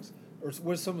it takes? Or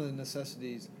what are some of the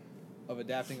necessities of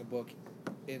adapting a book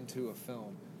into a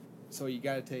film? So you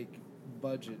got to take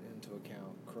budget into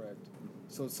account, correct?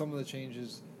 So some of the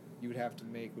changes you would have to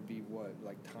make would be what,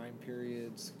 like time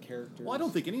periods, characters? Well, I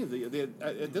don't think any of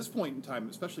at this point in time,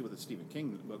 especially with the Stephen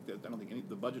King book, I don't think any of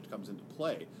the budget comes into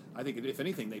play. I think if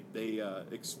anything, they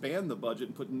expand the budget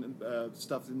and put in,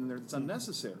 stuff in there that's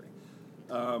unnecessary.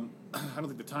 I don't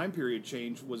think the time period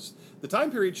change was the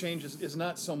time period change is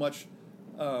not so much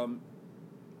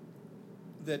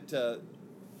that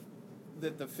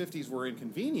that the 50s were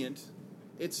inconvenient.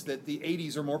 It's that the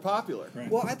 80s are more popular. Right.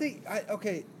 Well, I think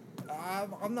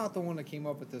I'm not the one that came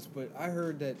up with this, but I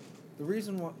heard that the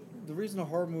reason the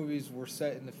horror movies were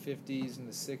set in the 50s and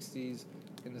the 60s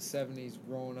and the 70s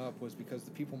growing up was because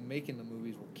the people making the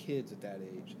movies were kids at that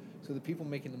age. So the people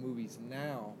making the movies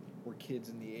now were kids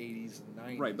in the 80s and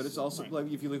 90s. Right, but it's also Right.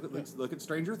 like if you look at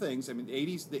Stranger Things. I mean, the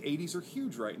 80s are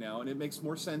huge right now, and it makes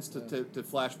more sense to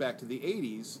flash back to the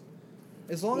 80s.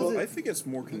 as long Well, as I think it's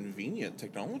more convenient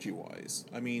technology-wise.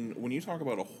 I mean, when you talk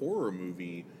about a horror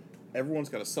movie, everyone's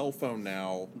got a cell phone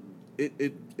now.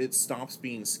 It stops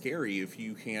being scary if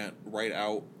you can't write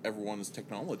out everyone's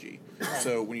technology.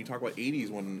 So when you talk about 80s,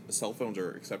 when cell phones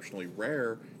are exceptionally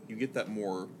rare, you get that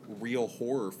more real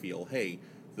horror feel. Hey,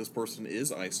 this person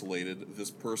is isolated. This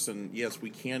person, yes, we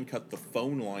can cut the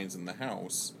phone lines in the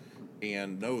house,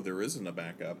 and no, there isn't a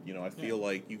backup. You know, I feel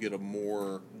like you get a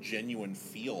more genuine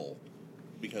feel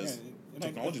because Yeah, and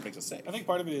technology makes it safe. I think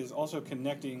part of it is also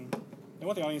connecting. I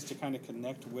want the audience to kind of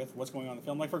connect with what's going on in the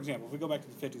film. Like, for example, if we go back to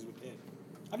the 50s with It,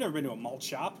 I've never been to a malt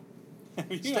shop,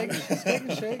 Steak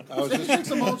and Shake. I was Steak and just,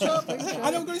 Shake's a malt shop.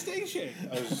 I don't go to Steak and Shake.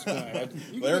 I was just gonna,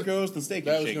 There goes the steak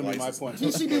that and was shake going to be my license. point.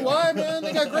 TCBY, man,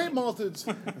 they got great malteds.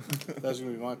 That was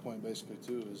going to be my point, basically,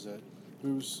 too, is that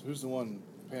who's the one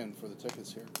paying for the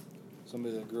tickets here?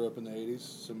 Somebody that grew up in the 80s?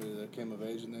 Somebody that came of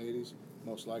age in the 80s?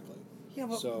 Most likely. Yeah,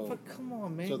 but, So- but come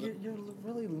on, man. so You're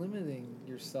really limiting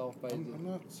yourself by. I'm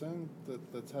not saying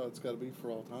that that's how it's got to be for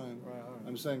all time. Right, all right.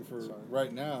 I'm saying for Sorry.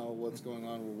 right now, what's going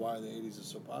on with why the 80s is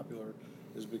so popular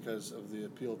is because of the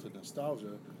appeal to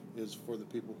nostalgia is for the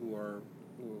people who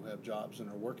have jobs and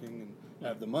are working and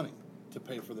have the money to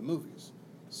pay for the movies.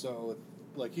 So,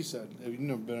 like he said, you've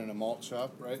never been in a malt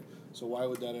shop, right? So why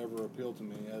would that ever appeal to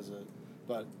me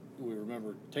but we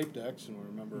remember tape decks and we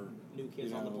remember New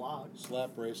Kids on the Block.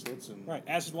 slap bracelets and Right,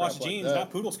 acid wash crap like jeans, that.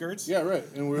 not poodle skirts. Yeah, right.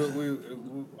 And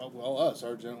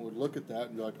our gent would look at that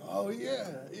and be like, "Oh yeah,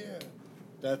 yeah."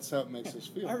 That's how it makes us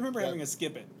feel. I remember having a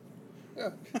skip it. Yeah.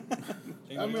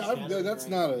 I mean, that's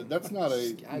not a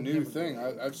I've new never thing.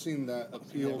 done I've seen that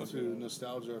appeal never to done that.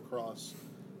 nostalgia across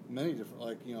many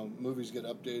different, movies get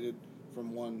updated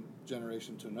from one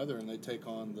generation to another, and they take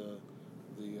on the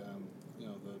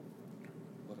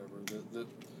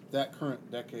that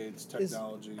current decade's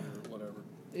technology or whatever.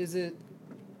 Is it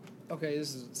okay?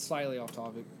 This is slightly off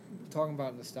topic. Talking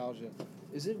about nostalgia,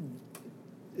 is it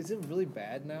really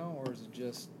bad now, or is it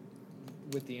just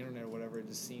with the internet or whatever? It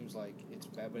just seems like it's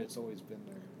bad, but it's always been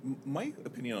there. My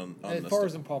opinion on As far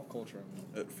as in pop culture,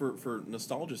 I mean. for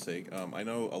nostalgia's sake, I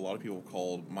know a lot of people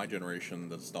called my generation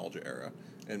the nostalgia era,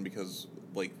 and because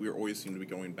we always seem to be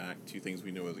going back to things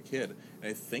we knew as a kid, and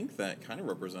I think that kind of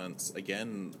represents,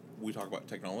 again, we talk about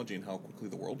technology and how quickly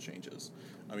the world changes.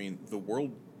 I mean, the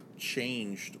world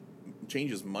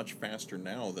changes much faster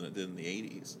now than it did in the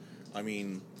 80s. I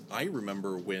mean, I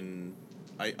remember when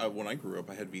I grew up,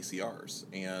 I had VCRs,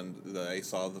 and I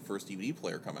saw the first DVD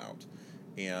player come out.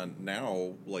 And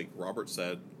now, like Robert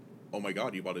said, oh my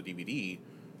God, you bought a DVD.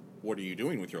 What are you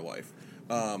doing with your life?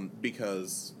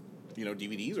 Because,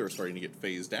 DVDs are starting to get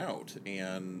phased out,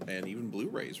 and even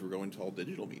Blu-rays, we're going to all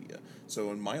digital media.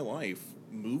 So in my life,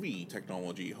 home movie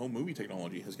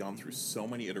technology has gone through so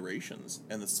many iterations,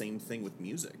 and the same thing with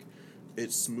music.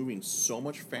 It's moving so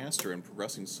much faster and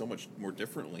progressing so much more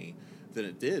differently than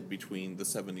it did between the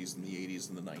 70s and the 80s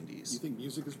and the 90s. You think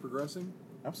music is progressing?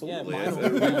 Absolutely. Yeah,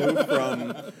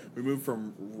 We moved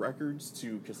from records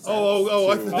to cassettes.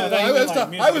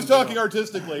 I was talking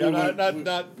artistically. I'm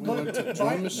not. We went to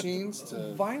drum machines to.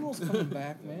 Vinyl's coming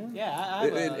back, man. Yeah, I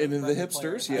have a And the record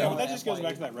player. hipsters, I yeah. Yeah, have but a that just goes FYE.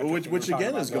 back to that retro. Which thing we were talking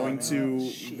again is about going going to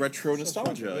Shit. retro So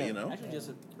nostalgia, fucking you know? I actually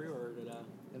just pre-ordered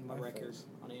In a my record face.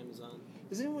 on Amazon.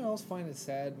 Does anyone else find it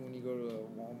sad when you go to a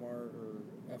Walmart or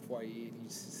FYE and you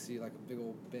see like a big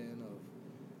old bin of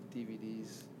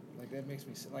DVDs? Like that makes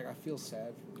me I feel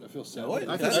sad. I feel sad. What?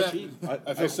 I That's- think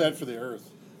I feel sad for the earth.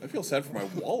 I feel sad for my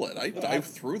wallet. I dive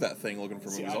through that thing looking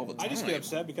for See, movies all the time. I just get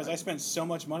upset because I spent so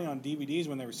much money on DVDs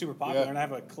when they were super popular, Yeah. and I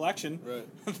have a collection. Right.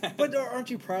 But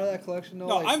aren't you proud of that collection? Though?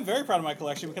 No, Like, I'm very proud of my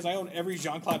collection because I own every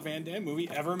Jean-Claude Van Damme movie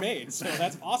ever made. So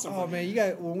that's awesome. Oh man, you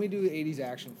got when we do 80s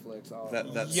action flicks. Oh,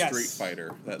 That Yes. Street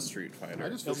Fighter. That Street Fighter. I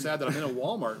just feel sad that I'm in a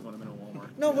Walmart when I'm in a Walmart.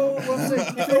 no, but what I'm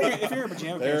saying. if you're a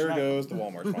pajama pants, There you're not- goes the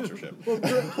Walmart sponsorship.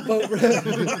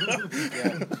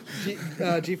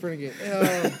 G for Renegade.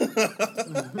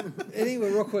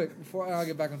 Anyway, real quick before I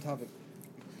get back on topic.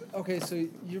 Okay, so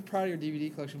you're proud of your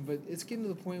DVD collection, but it's getting to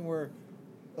the point where,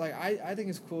 like, I think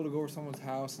it's cool to go over someone's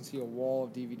house and see a wall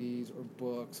of DVDs or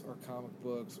books or comic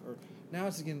books, or now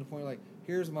it's getting to the point like,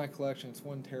 here's my collection. It's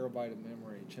 1 terabyte of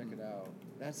memory. Check it out.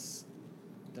 That's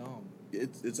dumb.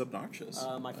 It's obnoxious.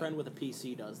 My friend with a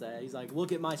PC does that. He's like,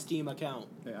 look at my Steam account.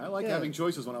 Yeah, I like Yeah. having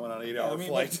choices when I went on an 8-hour I mean,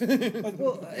 flight.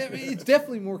 Well, I mean, it's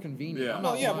definitely more convenient. Yeah. I'm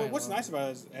Well, not yeah, lying, but what's like- nice about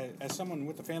it is, as someone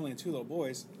with a family and 2 little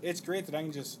boys, it's great that I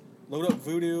can just load up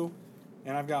Vudu,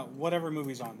 and I've got whatever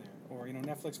movies on there, or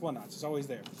Netflix whatnots. It's always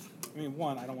there. I mean,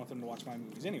 1, I don't want them to watch my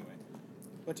movies anyway,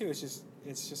 but 2, it's just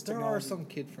There are technology. some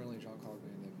kid-friendly Jean-Claude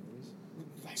Van Damme movies.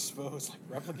 I suppose like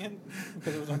Replicant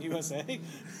because it was on USA.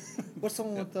 What's the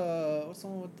one with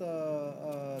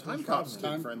Time Dennis Cop's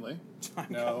Rodman? kid friendly. Time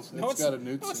No, Cops. it's got a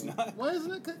nude no, it's scene. not. Why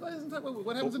isn't it? Why isn't that?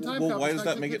 What happens in Time well, Cop? why It's does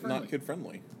not that make it kid-friendly? not kid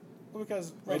friendly? Well,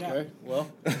 because right Okay, well,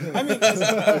 now, I mean,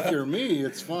 if you're me,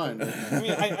 it's fine.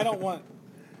 I don't want.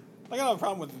 Like, I don't have a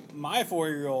problem with my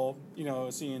 4-year-old,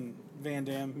 seeing Van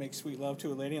Damme make sweet love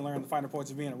to a lady and learn the finer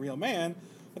points of being a real man.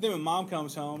 But then when Mom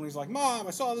comes home and he's like, "Mom,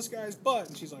 I saw this guy's butt,"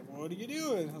 and she's like, "What are you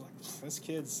doing?" And I was like, "This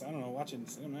kid's, I don't know, watching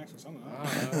Cinemax or something."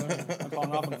 I don't know. I'm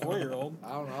calling off on a 4-year-old. I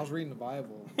don't know. I was reading the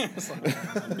Bible. It's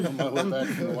like, On my way back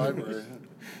from the library.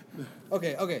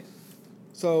 Okay.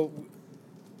 So,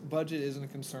 budget isn't a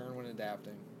concern when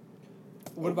adapting.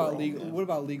 What about overall, legal? yeah. What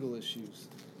about legal issues?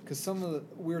 Because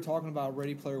we were talking about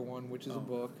Ready Player One, which is a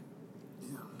book.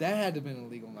 That had to have been a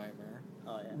legal nightmare.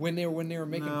 Oh yeah. When they were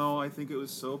making. No, I think it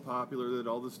was so popular that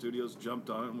all the studios jumped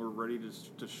on it and were ready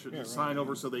to sign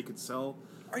over so they could sell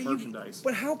merchandise.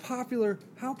 But how popular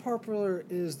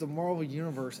is the Marvel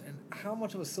universe, and how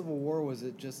much of a civil war was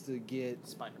it just to get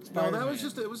Spider-Man. No, that Spider-Man?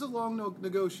 was it was a long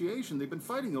negotiation. They've been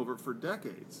fighting over it for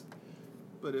decades.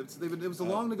 But it was a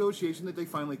long negotiation that they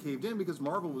finally caved in because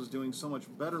Marvel was doing so much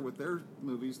better with their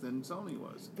movies than Sony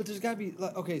was. But there's got to be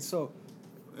okay. So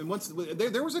And once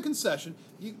there was a concession,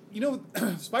 you know,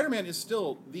 Spider-Man is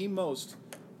still the most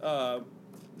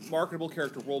marketable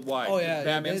character worldwide. oh yeah,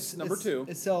 Batman's number 2.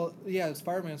 It sells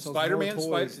Spider-Man sells Spider-Man,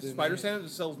 more toys than Spider-Man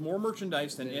sells more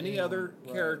merchandise than any other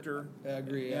right. character. I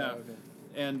agree. Yeah. Okay.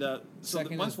 And so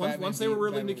Second once is Batman once they were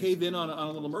willing to Batman cave in on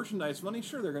a little merchandise money,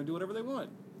 sure, they're going to do whatever they want.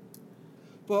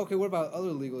 Well, okay. What about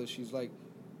other legal issues like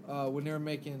when they were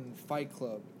making Fight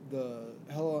Club? The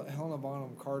Helena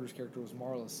Bonham Carter's character was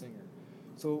Marla Singer.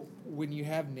 So when you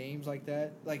have names like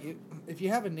that, like if you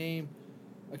have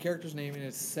a character's name and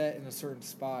it's set in a certain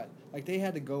spot, like they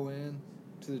had to go in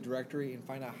to the directory and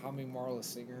find out how many Marla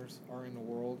Singers are in the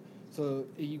world. So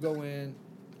you go in,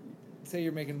 say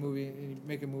you're making a movie and you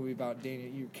make a movie about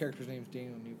Daniel, your character's name is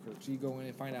Daniel Newkirk. So you go in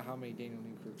and find out how many Daniel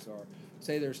Newkirks are.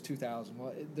 Say there's 2,000.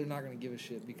 Well, they're not going to give a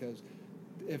shit because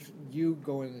if you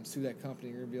go in and sue that company,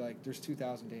 you're going to be like, there's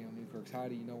 2,000 Daniel Newkirks. How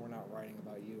do you know we're not writing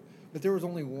about you? But there was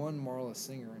only one Marla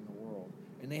Singer in the world,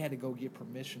 and they had to go get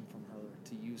permission from her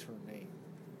to use her name,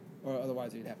 or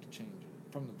otherwise they'd have to change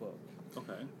it from the book.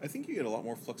 Okay. I think you get a lot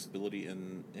more flexibility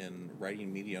in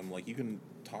writing medium. Like you can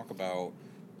talk about,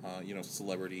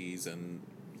 celebrities and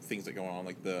things that go on,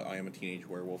 like the I Am a Teenage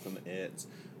Werewolf in It,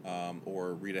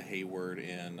 or Rita Hayworth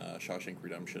in Shawshank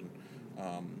Redemption.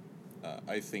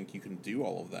 I think you can do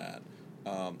all of that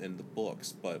in the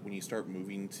books, but when you start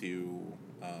moving to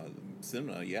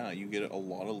cinema, you get a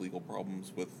lot of legal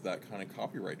problems with that kind of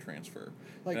copyright transfer.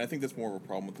 Like, and I think that's more of a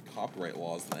problem with the copyright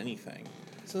laws than anything.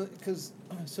 So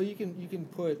you can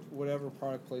put whatever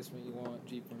product placement you want,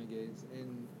 Jeep Renegades,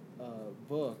 in a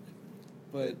book,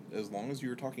 but As long as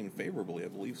you're talking favorably, I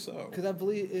believe so. because I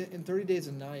believe in 30 Days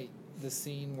a Night, the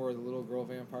scene where the little girl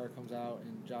vampire comes out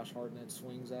and Josh Hartnett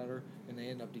swings at her and they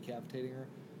end up decapitating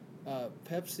her.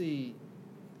 Pepsi,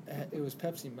 it was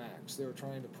Pepsi Max. They were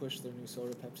trying to push their new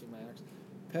soda, Pepsi Max.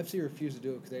 Pepsi refused to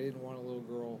do it because they didn't want a little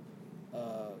girl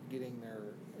getting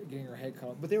her head cut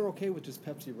off. But they were okay with just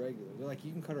Pepsi regular. They're like,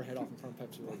 you can cut her head off in front of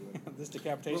Pepsi regular. This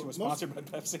decapitation was Most-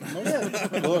 sponsored by Pepsi.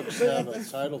 Most books have a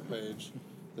title page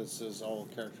that says all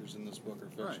characters in this book are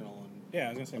fictional. And Yeah, I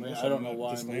was gonna say. most I of don't them know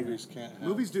why disclaimer. movies can't have.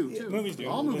 Movies do too. Movies do.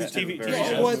 All movies Yeah, do. TV Very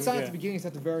Yeah, Yeah. well, it's not Yeah. at the beginning; it's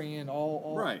at the very end.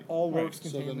 All Right. works So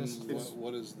contain then, this.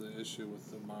 what is the issue with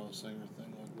the Marla Singer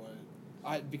thing? Like,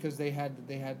 why? Because they had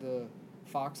to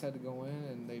Fox had to go in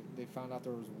and they found out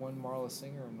there was one Marla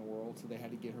Singer in the world, so they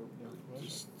had to get her It permission.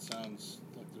 just sounds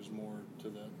like there's more to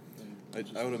that than.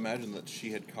 just- I would imagine that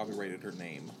she had copyrighted her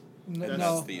name. No, And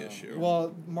no. that's the issue.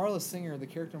 Well, Marla Singer, the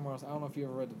character Marla, I don't know if you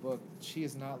ever read the book. She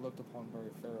is not looked upon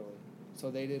very fairly, so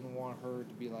they didn't want her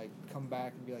to be like come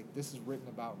back and be like, this is written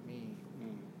about me.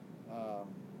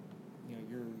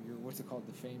 You're what's it called,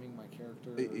 defaming my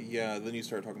character. Then you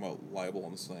start talking about libel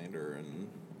and slander,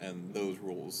 and those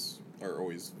rules are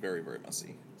always very, very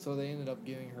messy. So they ended up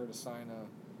getting her to sign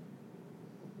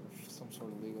some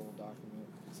sort of legal document.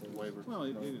 that says- Waiver. Well,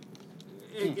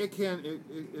 it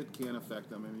can affect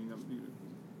them. I mean, you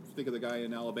think of the guy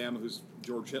in Alabama who's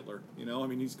George Hitler. You know, I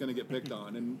mean, he's going to get picked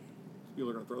on, and people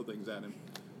are going to throw things at him.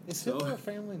 Is So- Hitler a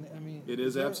family? I mean, It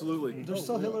is absolutely. There's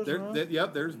still Hitlers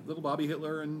around. There's little Bobby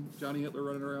Hitler and Johnny Hitler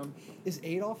running around. Is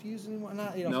Adolf used anymore?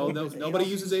 Not Adolf. No, Hitler, is nobody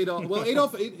Adolf uses used? Adolf. Well,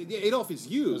 Adolf is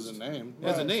used As a name.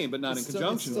 as a Right. name, but not It's in still-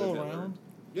 conjunction it's still with Hitler. around?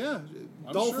 Yeah,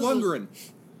 I'm Dolph sure Lundgren.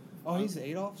 Oh, he's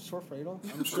Adolf, short for Adolf.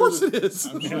 I'm Of sure course that- it is.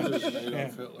 I'm sure there's an Yeah.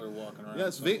 Adolf Hitler walking around.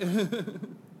 Yes, somewhere.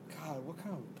 God, what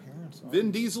kind of parents are Vin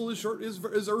they? Diesel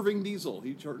is Irving Diesel.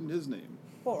 He shortened his name.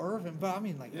 Well, Irvin, but I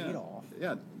mean like Yeah. Adolf.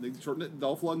 Yeah, they shortened it.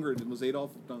 Dolph Lundgren was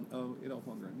Adolf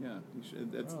Lundgren. Yeah,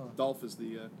 that's Oh. Dolph is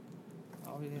the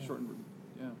Oh, yeah. shortened.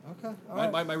 Yeah, Okay. All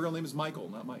right. my real name is Michael,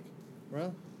 not Mike.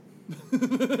 Really?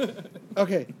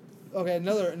 Okay. Okay.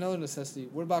 Another necessity.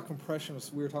 What about compression?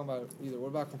 We were talking about either. What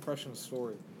about compression of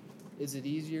story? Is it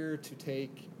easier to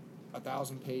take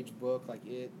 1,000-page book like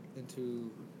it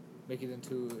make it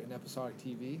into an episodic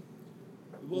TV?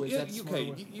 Well, Or is yeah, that the smarter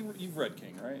okay, way? you've read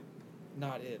King, right?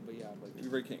 Not it, but yeah. But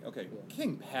You've read King. Okay, Yeah.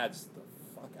 King pads the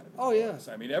fuck out of it. Oh, yeah.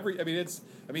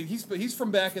 I mean, he's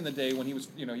from back in the day when he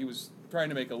was trying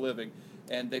to make a living,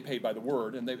 and they paid by the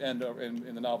word, and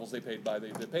in the novels they paid by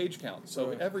the page count. So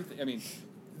Right. everything, I mean,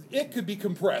 it could be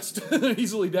compressed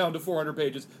easily down to 400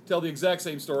 pages, tell the exact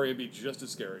same story, and be just as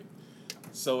scary.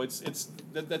 So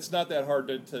that's not that hard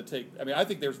to take. I mean, I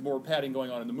think there's more padding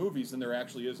going on in the movies than there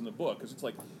actually is in the book, because it's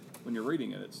like when you're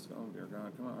reading it, it's, oh dear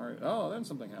God, come on, all right, oh, then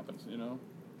something happens, you know.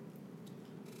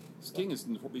 King he's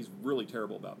really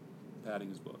terrible about padding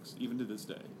his books, even to this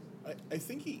day. I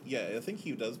think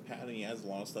he does pad, and he has a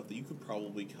lot of stuff that you could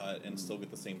probably cut and still get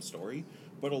the same story.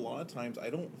 But a lot of times, I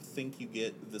don't think you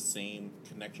get the same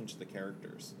connection to the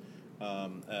characters.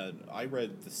 I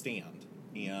read The Stand,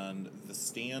 and The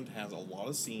Stand has a lot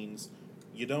of scenes.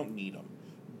 You don't need them,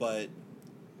 but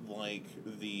like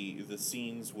the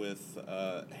scenes with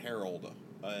Harold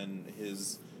and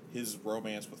his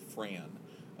romance with Fran.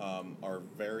 Are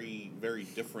very, very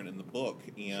different in the book,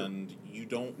 and you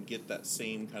don't get that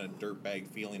same kind of dirtbag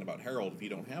feeling about Harold if you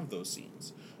don't have those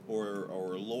scenes, or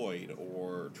Lloyd,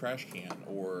 or Trash Can,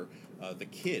 or the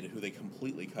kid who they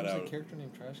completely cut out. Was a character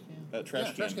named Trash Can?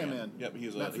 Trash Can Man. Yep,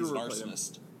 he's an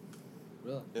arsonist.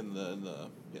 Really? In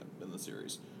the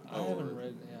series. I haven't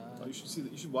read. Yeah. Oh, you should see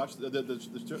that. You should watch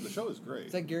the show. Is great.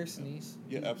 Is that Gary Sinise?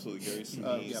 Yeah, absolutely, Gary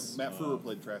Sinise. Matt Frewer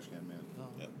played Trash Can Man. Oh.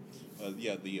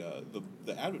 Yeah.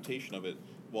 The adaptation of it,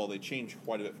 while they changed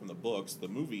quite a bit from the books, the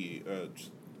movie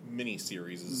mini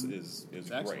series is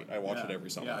great. I watch it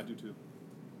every summer. Yeah, I do too.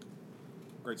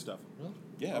 Great stuff. Really?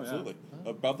 Yeah, absolutely.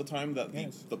 About the time that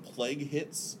the plague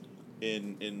hits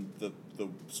in the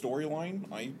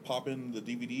storyline, I pop in the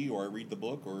DVD or I read the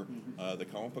book or the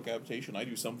comic book adaptation. I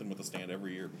do something with The Stand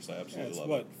every year because I absolutely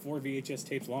love it. 4 VHS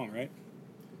tapes long, right?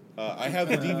 I have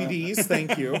the DVDs.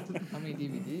 Thank you. How many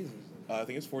DVDs is it? I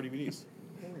think it's 4 DVDs.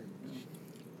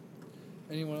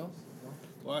 Anyone else?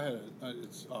 Well, I had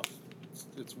it's off.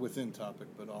 It's within topic,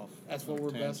 but off. That's what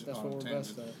we're best. That's what we're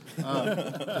best at.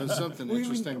 There's something What do you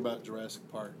interesting mean? about Jurassic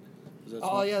Park.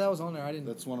 Oh yeah, that was on there. I didn't.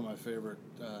 That's one of my favorite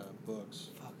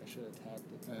books. Fuck, I should have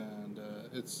tagged it.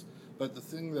 And but the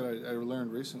thing that I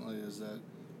learned recently is that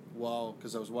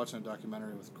because I was watching a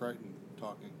documentary with Crichton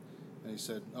talking, and he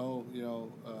said,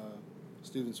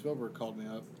 Steven Spielberg called me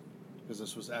up because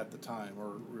this was at the time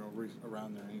or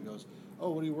around there, and he goes,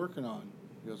 "Oh, what are you working on?"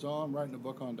 He goes, "Oh, I'm writing a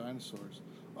book on dinosaurs."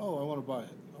 "Oh, I want to buy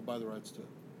it. I'll buy the rights to it."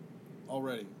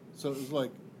 Already. So it was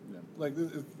like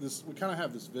this. We kind of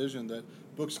have this vision that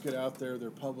books get out there, they're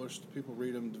published, people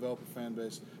read them, develop a fan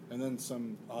base, and then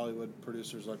some Hollywood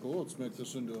producer's like, "Oh, let's make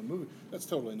this into a movie." That's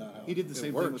totally not how he did the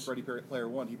same works. thing with Ready Player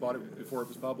One. He bought it before it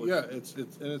was published. Yeah,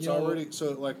 it's already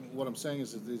so. Like what I'm saying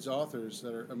is that these authors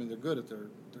that are, they're good at their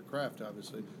craft.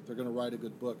 Obviously, they're going to write a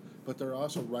good book, but they're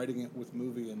also writing it with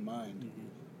movie in mind,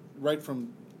 right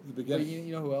from the beginning. But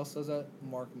you know who else does that?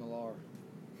 Mark Millar.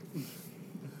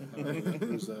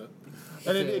 Who's that?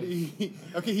 And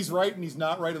he's right and he's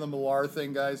not right on the Millar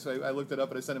thing, guys. So I looked it up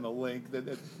and I sent him a link.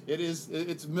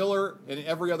 It's Miller and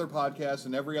every other podcast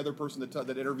and every other person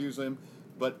that interviews him,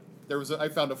 but. I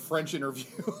found a French interview.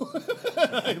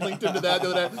 I linked him to that.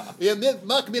 Yeah,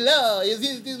 Mark Millar.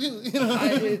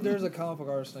 There's a comic book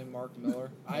artist named Mark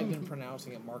Miller. I've been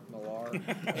pronouncing it Mark Millar,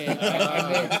 and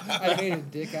I made a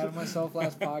dick out of myself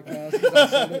last podcast. 'Cause I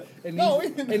said it,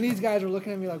 and these guys are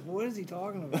looking at me like, "What is he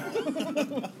talking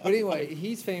about?" But anyway,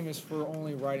 he's famous for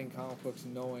only writing comic books,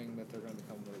 knowing that they're going to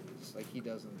become movies. Like he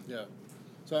doesn't. Yeah.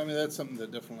 So that's something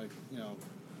that definitely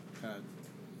kind of.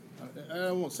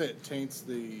 I won't say it taints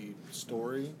the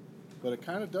story, but it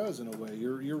kind of does in a way.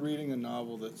 You're reading a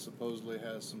novel that supposedly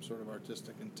has some sort of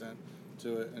artistic intent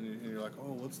to it, and you're like,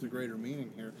 oh, what's the greater meaning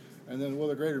here? And then,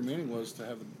 the greater meaning was to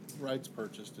have the rights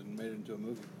purchased and made it into a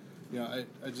movie.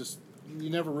 You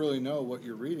never really know what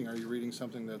you're reading. Are you reading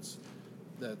something that's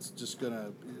just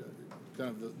gonna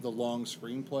kind of the long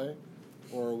screenplay,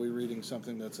 or are we reading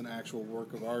something that's an actual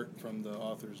work of art from the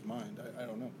author's mind? I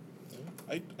don't know.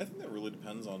 I think that really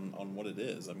depends on what it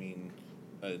is. I mean,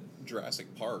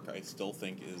 Jurassic Park, I still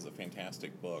think is a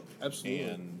fantastic book.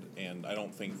 Absolutely. And I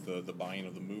don't think the buying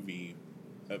of the movie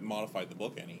modified the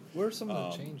book any. What are some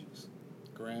of the changes?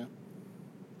 Grant.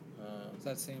 Is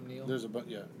that Sam Neill? There's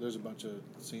a bunch of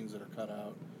scenes that are cut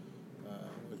out,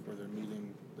 where they're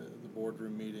meeting, the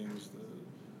boardroom meetings,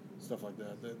 the stuff like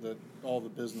that. That all the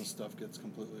business stuff gets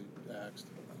completely axed.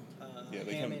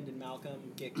 Hammond and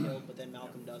Malcolm get killed, but then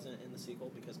Malcolm doesn't in the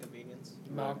sequel because convenience.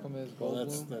 Malcolm is Well,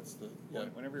 Goldblum. that's the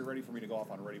Whenever you're ready for me to go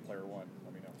off on Ready Player One,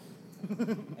 let me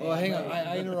know. Well, hang on.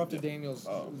 I interrupted Daniel's.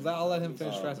 I'll let him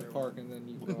finish Jurassic Park, and then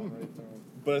you can go on right there.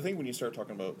 But I think when you start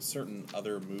talking about certain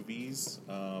other movies,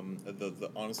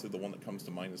 honestly, the one that comes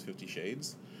to mind is 50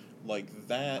 Shades. Like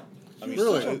that, I mean,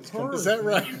 Really? it's Is that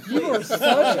right? You are such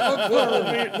a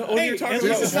pervert. No, when you're talking Hey,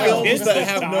 about this is films kids that this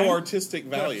have time. no artistic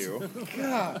value.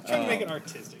 God. Trying to make it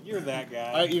artistic. You're that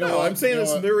guy. You know No, what? I'm saying You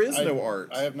know what? there is no art.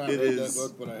 I have not It read is- that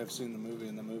book, but I have seen the movie,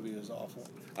 and the movie is awful.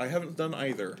 I haven't done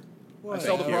either.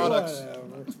 sell the products.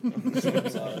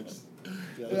 Whatever.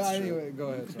 Yeah, Yeah, that's true. anyway, go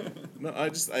ahead. Sorry. No,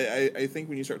 I think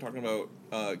when you start talking about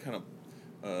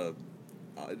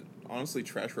honestly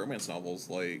trash romance novels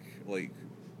like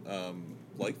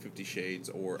 50 Shades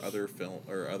or other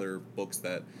other books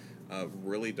that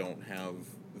really don't have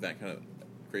that kind of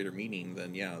greater meaning,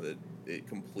 then yeah, that it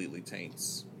completely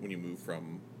taints when you move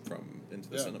from into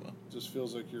the cinema. It just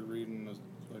feels like you're reading,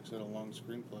 like I said, a long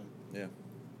screenplay. Yeah.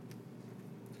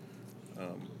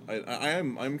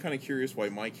 I'm kind of curious why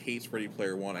Mike hates Ready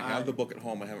Player One. I have the book at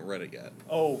home. I haven't read it yet.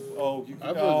 I've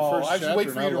read the first I should wait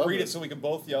chapter for and you I to love read it. it so we can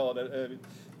both yell at it. Ready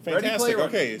Fantastic. Player One.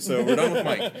 Okay, so we're done with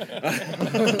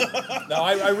Mike. No,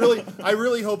 I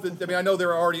really hope that. I mean, I know there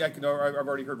are already. I've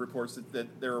already heard reports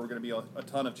that there are going to be a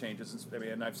ton of changes. I mean,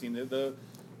 and I've seen the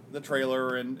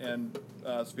trailer, and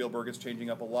Spielberg is changing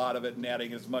up a lot of it and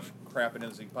adding as much crap in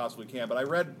it as he possibly can. But I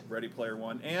read Ready Player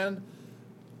One, and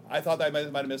I thought that I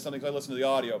might have missed something because I listened to the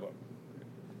audiobook.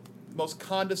 Most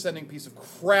condescending piece of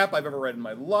crap I've ever read in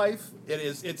my life.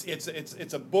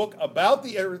 It's a book about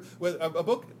a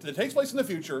book that takes place in the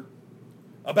future,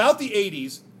 about the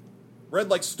 80s, read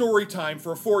like story time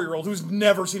for a 4-year-old who's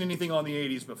never seen anything on the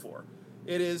 80s before.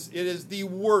 It is the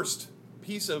worst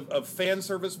piece of fan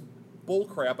service bull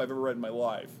crap I've ever read in my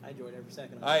life. I enjoyed every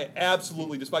second of it. I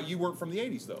absolutely despise. You weren't from the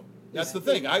 80s though. That's Yeah. the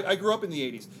thing. I grew up in the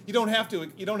 80s. You don't have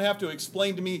to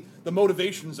explain to me the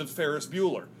motivations of Ferris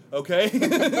Bueller. Okay,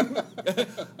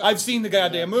 I've seen the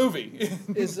goddamn movie.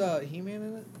 Is He-Man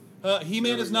in it?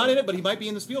 He-Man is not in it, but he might be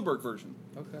in the Spielberg version.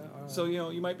 Okay. All right. So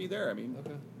you might be there. I mean,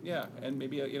 Okay. yeah, and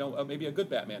maybe maybe a good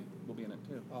Batman will be in it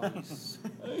too.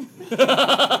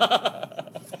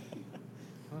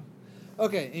 Oh,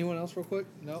 okay. Anyone else, real quick?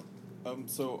 No.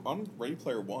 So on Ready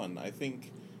Player One, I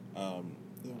think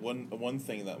one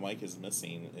thing that Mike is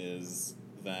missing is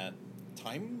that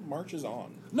time marches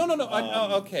on. No.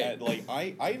 Okay.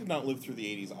 I did not live through the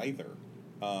 80s either.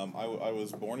 I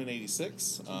was born in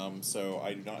 86, so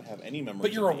I do not have any memories.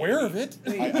 But you're of the aware 80s. of it.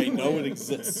 I know it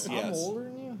exists. Yes. I'm older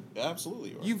than you.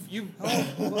 Absolutely. You are. You've.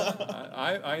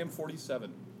 I am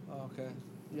 47. Oh, okay.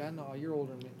 Yeah, I know. You're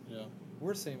older than me. Yeah.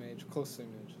 We're the same age, close to the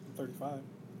same age. 35.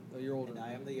 Oh, you're older. And than I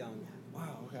me. am the young.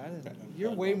 Wow. Okay. I didn't.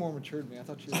 You're way more mature than me. I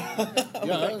thought you were.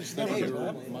 Yeah, I was thinking Hey, you were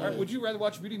man. my All right, age. would you rather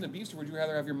watch Beauty and the Beast, or would you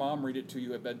rather have your mom read it to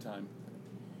you at bedtime?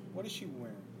 What is she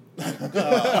wearing?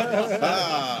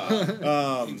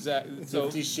 Exactly. So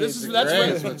 50 this Shades is of that's Grey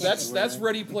ready, is what that's she's that's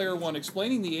wearing. Ready Player One,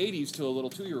 explaining the '80s to a little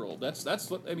 2-year-old. That's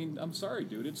what I mean. I'm sorry,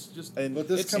 dude. It's just And- But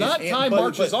this it's comes- not and- time but-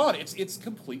 marches but- on. It's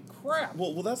complete crap.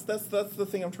 Well, that's the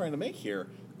thing I'm trying to make here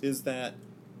is that.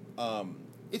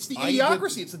 It's the I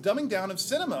idiocracy. did- It's the dumbing down of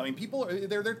cinema. I mean, people are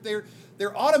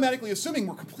they're automatically assuming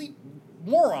we're complete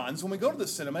morons when we go to the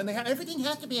cinema, and everything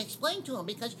has to be explained to them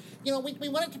because we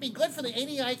want it to be good for the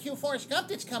 80 IQ Forrest Gump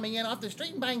that's coming in off the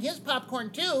street and buying his popcorn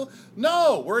too.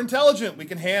 No, we're intelligent. We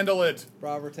can handle it.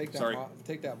 Robert, take that. Sorry.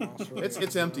 Take that monster.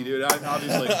 It's empty, dude.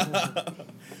 Obviously.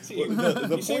 See, the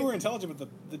you say point- we're intelligent, but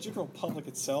the general public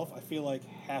itself, I feel like,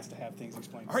 has to have things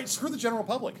explained. All right, screw the general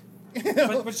public. But you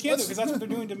can't because that's what they're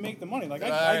doing to make the money. Like I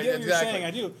Right, get what you're exactly. saying,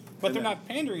 I do, but And they're that- not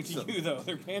pandering to so- you though.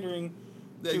 They're pandering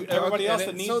to Okay, everybody else and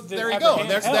that needs so to there you have go, their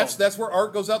and hand held. that's where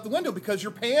art goes out the window because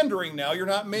you're pandering now. You're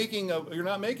not making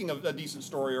a decent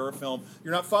story or a film.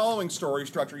 You're not following story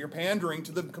structure. You're pandering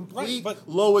to the complete but-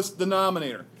 lowest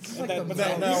denominator. This is And like that- the, but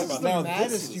that- this now- is the now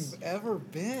maddest this is- you've ever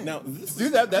been. Now, this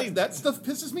Dude, that stuff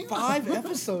pisses me off. 5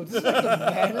 episodes. This is like the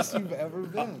maddest you've ever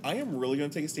been. I am really going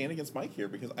to take a stand against Mike here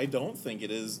because I don't think it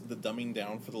is the dumbing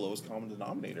down for the lowest common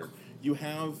denominator. You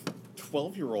have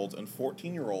 12-year-olds and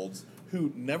 14-year-olds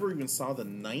who never even saw the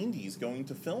 90s going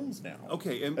to films now.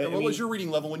 Okay, and I what mean- was your reading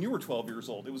level when you were 12 years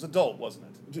old? It was adult, wasn't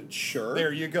it? Sure.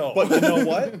 There you go. But you know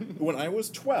what? When I was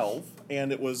 12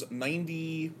 and it was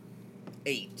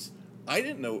 98, I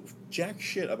didn't know jack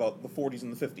shit about the 40s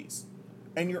and the 50s.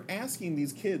 And you're asking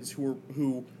these kids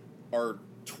who are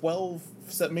 12,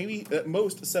 maybe at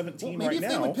most 17 Well, maybe right if now.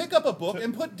 they would pick up a book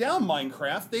and put down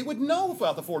Minecraft, they would know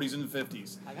about the 40s and the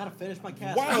 50s. I gotta finish my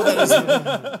cast. Wow,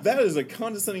 that is a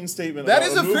condescending statement. That about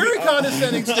is a movie. very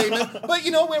condescending statement.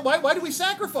 But why do we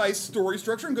sacrifice story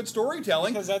structure and good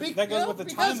storytelling? Because that goes with the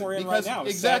time we're in right now. As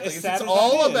Exactly. sad It's as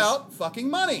all that is, about fucking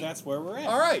money. That's where we're at.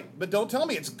 All right, but don't tell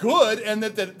me it's good and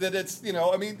that it's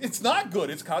it's not good.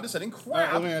 It's condescending All right,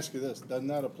 crap. let me ask you this: doesn't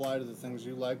that apply to the things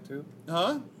you like too?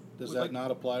 Huh? Does Like- that not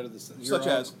apply to the Such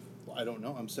as? Well, I don't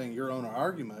know. I'm saying your own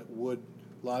argument would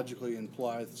logically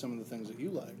imply some of the things that you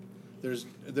like.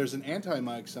 There's an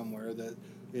anti-Mike somewhere that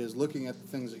is looking at the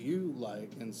things that you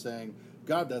like and saying,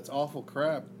 God, that's awful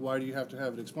crap. Why do you have to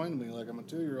have it explained to me like I'm a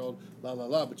 2-year-old, la la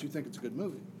la, but you think it's a good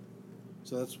movie.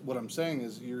 So that's what I'm saying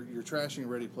is you're trashing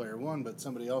Ready Player One, but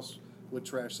somebody else would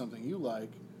trash something you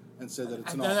like and say that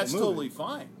it's an awful movie. That's totally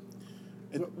fine.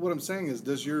 What I'm saying is,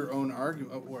 does your own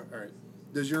argument, all right,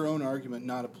 does your own argument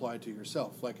not apply to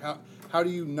yourself? Like how do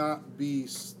you not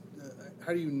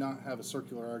have a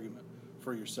circular argument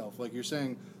for yourself? Like you're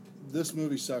saying, this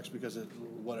movie sucks because it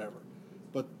whatever,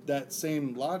 but that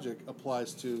same logic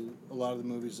applies to a lot of the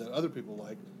movies that other people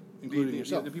like, including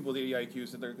yourself. The people, the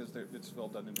EIQs, because it's well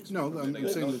done. No, I'm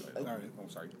saying that, all right. Oh,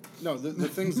 sorry. No, the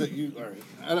things that you, all right,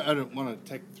 I don't want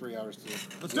to take 3 hours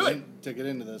to get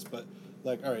into this, but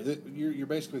like, all right, you're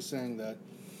basically saying that,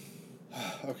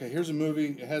 okay, here's a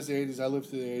movie, it has the 80s, I lived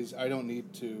through the 80s, I don't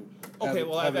need to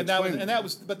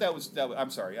that was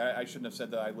I'm sorry, I shouldn't have said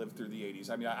that I lived through the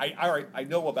 80s. I mean, I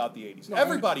know about the 80s.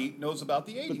 Everybody knows about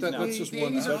the 80s now. That's just the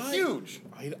one 80s are huge.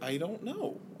 I don't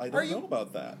know. I don't know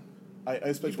about that.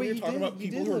 Especially when you're talking about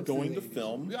people who are going to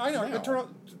film. Yeah, I know. now.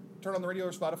 Turn on the radio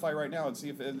or Spotify right now and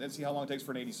see how long it takes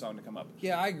for an 80s song to come up.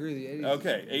 Yeah, I agree. The 80s.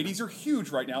 Okay, 80s are huge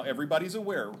right now. Everybody's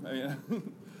aware. I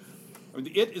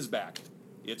mean, It is back.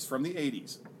 It's from the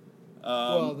 80s.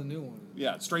 Well, the new one.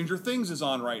 Yeah, Stranger Things is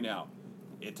on right now.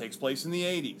 It takes place in the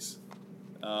 80s.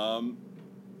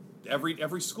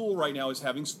 Every school right now is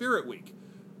having Spirit Week.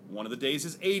 One of the days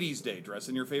is 80s Day. Dress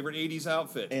in your favorite 80s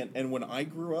outfit. And when I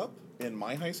grew up in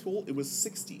my high school, it was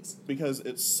 60s because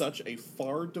it's such a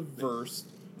far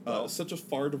divorced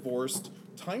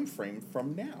time frame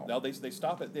from now. Now they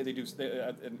stop it. They do. You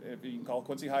can call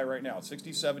Quincy High right now.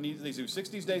 60s, 70s. They do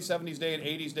 60s Day, 70s Day, and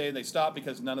 80s Day, and they stop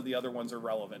because none of the other ones are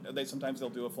relevant. Sometimes they'll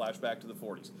do a flashback to the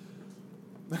 40s.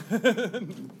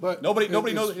 But nobody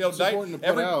knows. It's important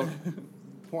to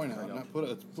point out, I know. not put out.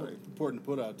 It's Sorry. important to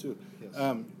put out too.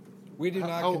 Yes. We do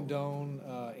not How- condone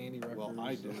anti-records. Well,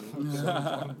 I do.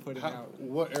 on putting out.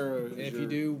 What era? And Is if your, you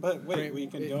do, But wait, print- we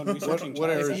condone What researching era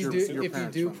child is if you your, do- your if you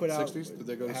parents do from? put out 60s? Did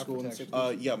they go to half school in the protection.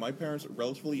 60s? Yeah, my parents were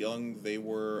relatively young. They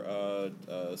were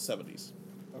 70s.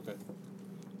 Okay.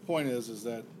 Point is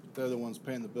that they're the ones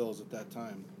paying the bills at that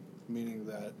time, meaning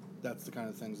that that's the kind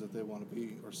of things that they want to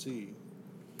be or see.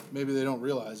 Maybe they don't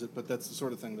realize it, but that's the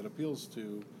sort of thing that appeals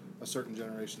to a certain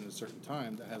generation at a certain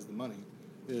time that has the money,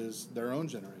 is their own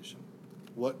generation.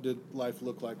 What did life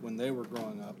look like when they were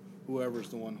growing up? Whoever's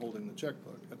the one holding the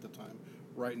checkbook at the time.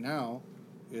 Right now,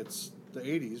 it's the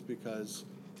 80s because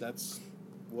that's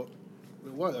what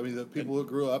it was. I mean, the people who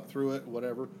grew up through it,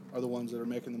 whatever, are the ones that are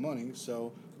making the money,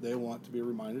 so they want to be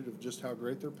reminded of just how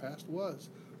great their past was.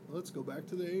 Well, let's go back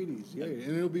to the 80s. Yeah,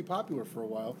 and it'll be popular for a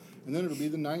while, and then it'll be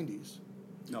the 90s.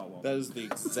 No, well, That is the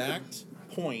exact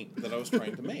point that I was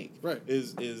trying to make. Right.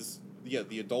 Is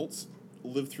the adults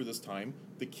lived through this time,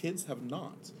 the kids have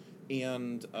not.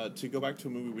 And to go back to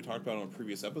a movie we talked about on a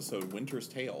previous episode, Winter's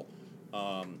Tale,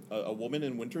 a woman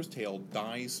in Winter's Tale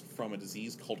dies from a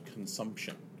disease called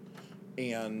consumption.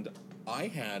 And I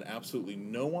had absolutely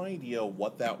no idea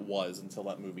what that was until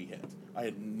that movie hit. I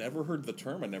had never heard the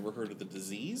term, I never heard of the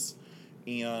disease,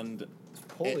 and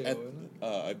Polio, isn't it?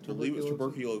 I believe it was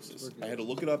tuberculosis. I had to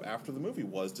look it up after the movie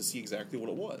was to see exactly what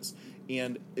it was.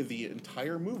 And the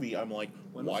entire movie, I'm like,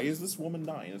 why is this woman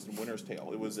dying? It's in Winter's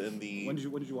Tale. It was in the... when did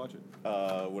you watch it?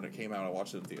 when it came out, I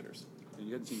watched it in theaters. And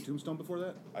you hadn't seen Tombstone before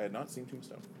that? I had not seen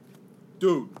Tombstone.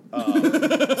 Dude.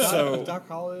 So... Doc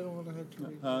Holliday don't want to have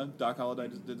to. Doc Holliday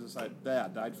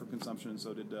died from consumption, and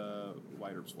so did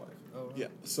Wyatt Earp's wife. Oh, right. Yeah,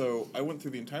 so I went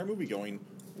through the entire movie going,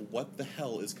 what the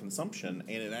hell is consumption?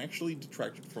 And it actually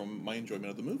detracted from my enjoyment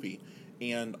of the movie.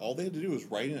 And all they had to do was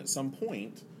write in at some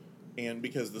point, and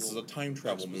because this is a time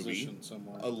travel movie, Exposition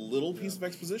somewhere. a little piece of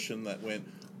exposition that went,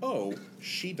 oh,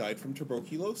 she died from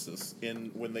tuberculosis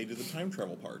when they did the time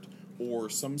travel part. Or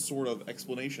some sort of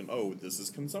explanation, oh, this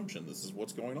is consumption, this is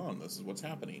what's going on, this is what's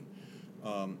happening.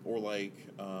 Or like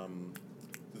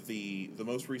the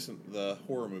most recent, the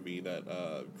horror movie,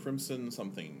 that Crimson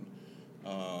something.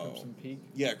 Crimson Peak?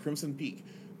 Yeah, Crimson Peak.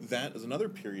 That is another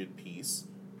period piece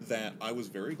that I was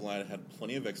very glad had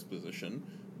plenty of exposition,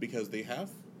 because they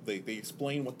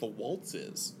explain what the waltz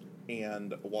is.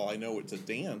 And while I know it's a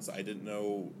dance, I didn't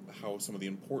know how some of the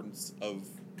importance of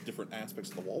different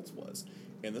aspects of the waltz was.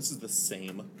 And this is the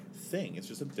same thing. It's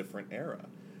just a different era.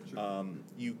 Sure.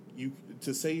 You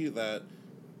to say that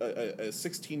a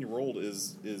 16-year-old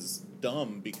is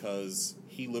dumb because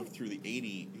he lived through the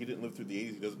 80s. He didn't live through the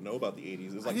 80s. He doesn't know about the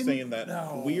 80s. It's like saying that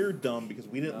we're dumb because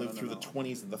we didn't live through the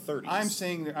 20s and the 30s. I'm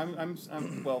saying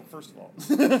I'm well. First of all,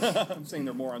 I'm saying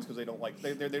they're morons because they don't like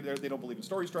they don't believe in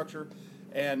story structure,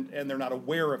 and they're not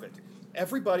aware of it.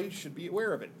 Everybody should be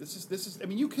aware of it. This is. I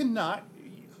mean, you cannot.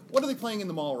 What are they playing in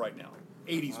the mall right now?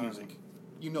 80s music.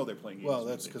 You know they're playing 80s Well,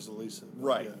 that's music. because of Lisa.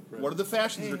 Right. Yeah, right. What are the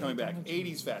fashions that are coming back?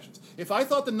 80s fashions. If I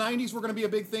thought the 90s were going to be a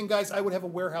big thing, guys, I would have a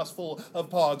warehouse full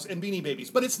of Pogs and Beanie Babies.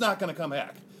 But it's not going to come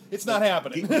back. It's not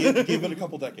happening. Give it a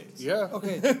couple decades. Yeah.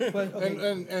 Okay, but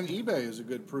okay. And eBay is a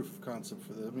good proof of concept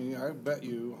for this. I mean, I bet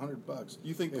you $100.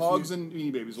 You think if Pogs and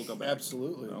Beanie Babies will come back?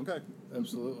 Absolutely. Okay.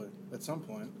 Absolutely. At some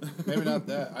point. Maybe not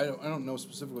that. I don't know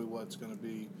specifically what's going to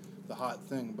be the hot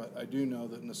thing, but I do know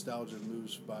that nostalgia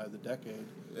moves by the decade.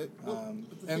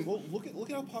 Look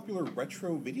at how popular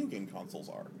retro video game consoles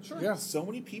are. Sure. Yeah. So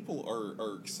many people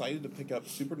are excited to pick up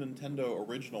Super Nintendo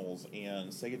originals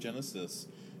and Sega Genesis.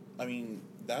 I mean,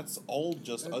 that's all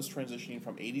just us transitioning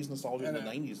from 80s nostalgia to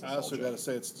 90s nostalgia. I also got to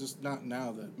say, it's just not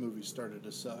now that movies started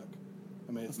to suck.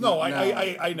 I mean, it's No, not now.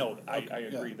 I know. I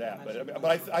agree that,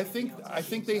 but I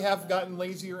think they have gotten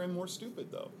lazier and more stupid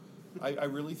though. I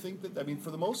really think that. I mean,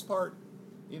 for the most part,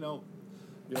 you know,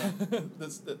 Yeah.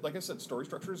 like I said, story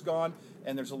structure is gone,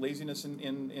 and there's a laziness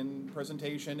in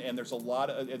presentation, and there's a lot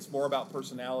of. It's more about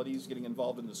personalities getting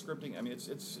involved in the scripting. I mean,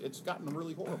 it's gotten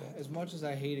really horrible. As much as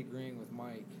I hate agreeing with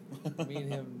Mike, me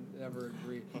and him never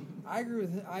agree. I agree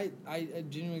with him. I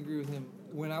genuinely agree with him.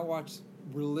 When I watch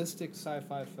realistic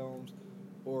sci-fi films,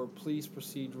 or police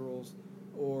procedurals,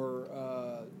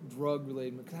 or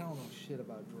drug-related, because I don't know shit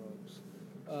about drugs.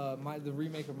 The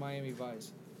remake of Miami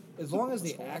Vice. As long as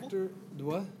the actor,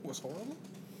 what? It was horrible.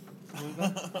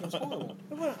 It was horrible.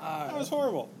 That was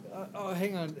horrible.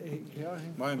 Hang on. Hang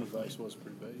on. Miami Vice was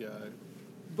pretty bad. Yeah.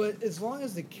 But as long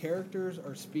as the characters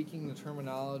are speaking the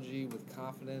terminology with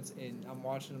confidence, and I'm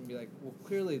watching them be like, well,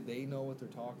 clearly they know what they're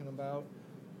talking about.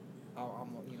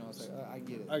 It's like I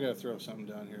get it. I got to throw something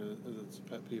down here that's a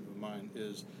pet peeve of mine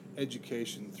is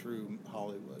education through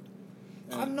Hollywood.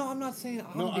 I'm not saying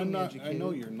I'm No, being I'm not. educated. I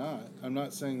know you're not. I'm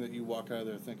not saying that you walk out of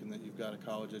there thinking that you've got a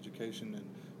college education in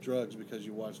drugs because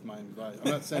you watched Miami Vice.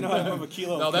 I'm not I saying know I that. have a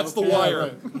kilo. No, of that's the coke.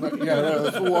 Wire. Right. Yeah,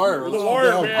 that's the Wire. The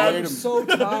Wire, man. I'm so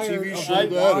tired TV of show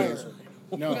The that Wire. is.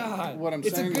 No, God, what I'm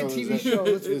it's saying a good though TV is show.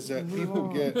 that, Let's that move people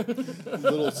on.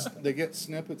 get they get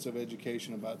snippets of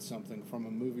education about something from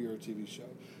a movie or a TV show.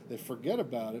 They forget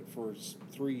about it for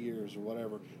 3 years or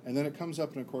whatever, and then it comes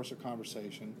up in the course of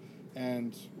conversation,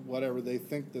 and whatever they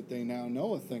think that they now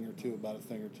know a thing or two about a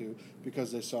thing or two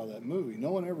because they saw that movie.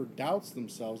 No one ever doubts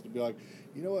themselves to be like,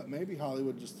 you know what, maybe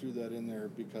Hollywood just threw that in there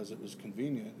because it was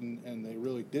convenient, and they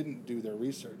really didn't do their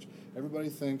research. Everybody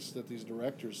thinks that these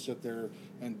directors sit there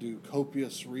and do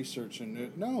copious research,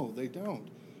 and no, they don't.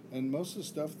 And most of the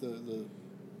stuff, the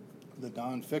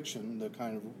nonfiction, the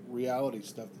kind of reality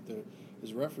stuff that they're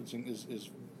is referencing is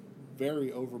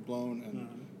very overblown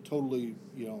and totally,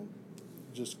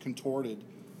 just contorted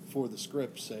for the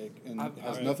script's sake, and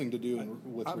has nothing to do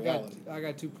with reality. I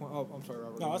got 2 points. Oh, I'm sorry,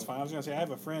 Robert. No, that's fine. I was going to say, I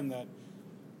have a friend that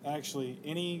actually,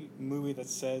 any movie that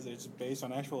says it's based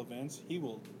on actual events, he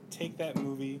will take that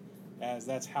movie as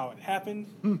that's how it happened,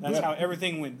 that's how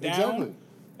everything went down, Exactly.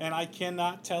 and I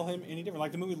cannot tell him any different.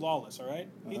 Like the movie Lawless, all right?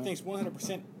 He thinks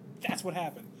 100% that's what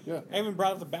happened. Yeah. I even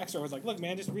brought up the backstory. I was like, look,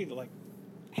 man, just read it. Like,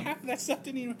 half of that stuff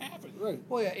didn't even happen. Right.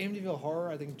 Well, yeah, Amityville Horror.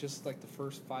 I think just like the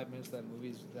first 5 minutes of that movie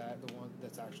is the one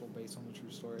that's actual based on the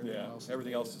true story.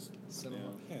 Everything else is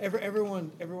cinema. Yeah.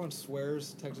 Everyone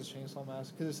swears Texas Chainsaw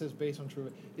Massacre because it says based on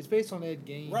true. It's based on Ed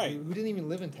Gein, Right. who didn't even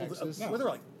live in Texas. Well, they're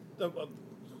like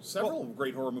several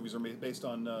great horror movies are based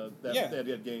on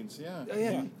Ed Gaines. Yeah.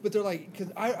 Yeah, but they're like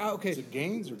because okay. Is it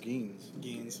Gaines or Geens?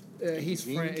 Gaines. He's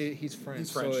French. Genes? He's French.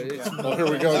 He's French. So it's Oh, here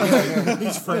we go.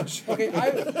 He's French.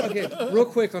 okay. Real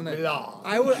quick on that.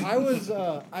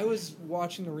 I was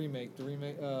watching the remake.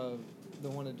 The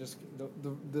one that just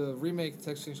the remake of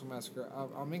Texas Chainsaw Massacre.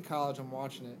 I'm in college. I'm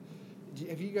watching it.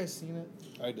 Have you guys seen it?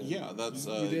 I did. Yeah, that's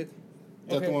You did. Is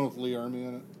that Okay. the one with Lee Ermey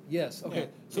in it? Yes. Okay. Yeah.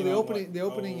 So Came the out,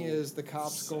 opening what, is the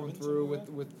cops going 07, through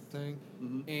something with the thing,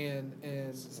 and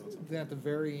then at the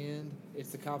very end,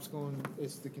 it's the cops going.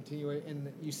 It's the continuation,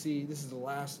 and you see this is the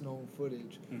last known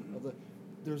footage of the.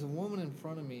 There's a woman in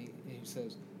front of me, and he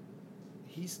says,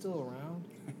 "He's still around."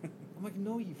 I'm like,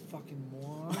 "No, you fucking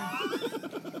moron!"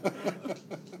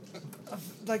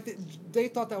 Like they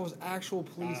thought that was actual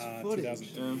police footage.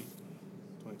 2003.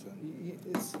 2010.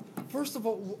 It's first of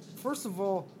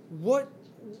all,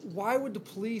 why would the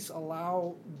police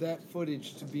allow that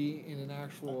footage to be in an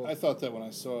actual? I thought that when I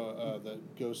saw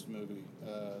that ghost movie,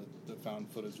 the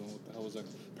found footage one. What the hell was that?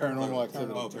 Paranormal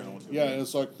Activity. Oh, Paranormal Activity. Yeah, and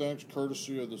it's like, thanks,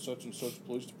 courtesy of the such and such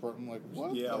police department. I'm like,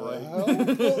 what? Yeah, the right.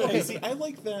 hell? Hey, see, I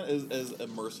like that as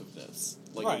immersiveness.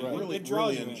 Like, Right, I right. really, It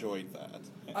draws really you in. enjoyed that.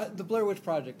 The Blair Witch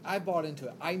Project, I bought into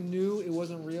it. I knew it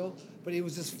wasn't real, but it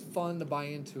was just fun to buy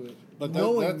into it. But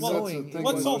knowing that's the knowing thing it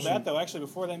What was- sold that though? Actually,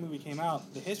 before that movie came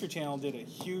out, the History Channel did a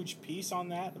huge piece on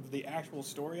that of the actual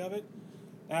story of it.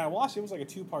 And I watched it. It was like a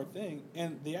 2-part thing,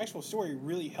 and the actual story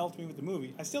really helped me with the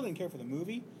movie. I still didn't care for the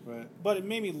movie, Right. but it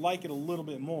made me like it a little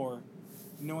bit more,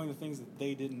 knowing the things that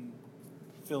they didn't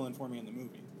fill in for me in the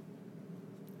movie.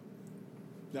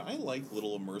 Now, I like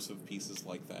little immersive pieces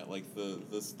like that, like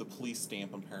the police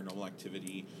stamp on Paranormal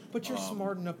Activity. But you're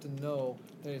smart enough to know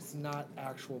that it's not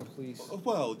actual police.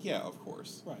 Well, yeah, of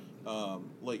course. Right.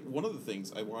 Like, one of the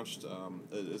things I watched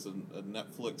is a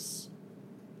Netflix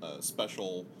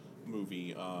special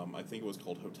movie. I think it was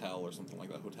called Hotel or something like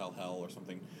that, Hotel Hell or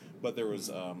something. But there was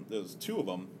 2 of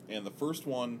them, and the first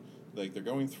one, like, they're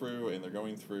going through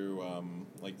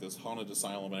like this haunted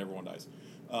asylum, and everyone dies.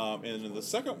 And in the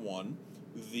second one,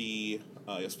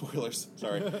 spoilers,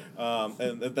 sorry,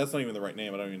 and that's not even the right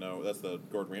name. I don't even know. That's the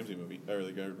Gordon Ramsay movie or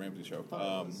the Gordon Ramsay show.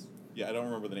 Yeah, I don't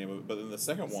remember the name of it. But in the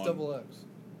second It's one, Double X.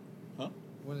 Huh?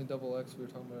 When in Double X, we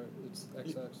were talking about it's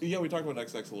XX. Yeah, we talked about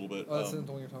XX a little bit. Oh, that's not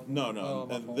the one you're talking No, about? no. Oh,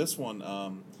 my And fault. this one,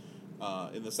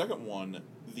 in the second one,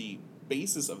 the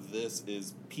basis of this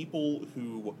is people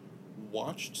who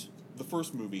watched the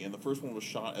first movie, and the first one was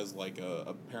shot as like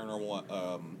a paranormal,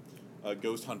 a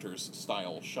Ghost Hunters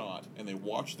style shot, and they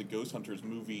watched the Ghost Hunters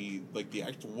movie, like the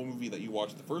actual movie that you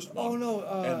watched the first one. Oh, no,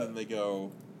 and then they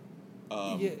go.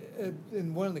 Yeah,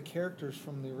 and one of the characters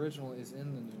from the original is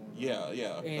in the new one. Yeah,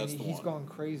 yeah, And that's the he's one. gone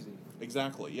crazy.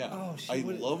 Exactly, yeah. Oh, shit, I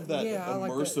what- love that yeah, I like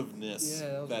that. immersiveness. Yeah,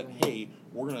 that was that really hey,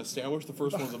 we're gonna establish the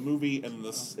first one as a movie, and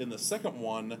in the second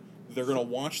one, they're gonna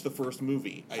watch the first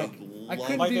movie. I love couldn't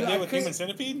Like be- they I did with couldn't- Human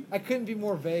Centipede? I couldn't be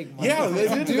more vague. Mike. Yeah, they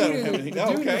The did do dude that with in him. the- And he- the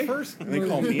dude in the okay. first And they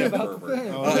call movie me a about the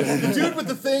pervert. thing. The dude with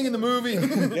the thing in the movie. Yeah, it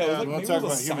was like, We'll maybe it talk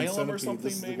was about Human Asylum or Centipede. something.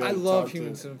 This is the Maybe. guy I to love talk to.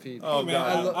 Human Centipede. Oh, Hey,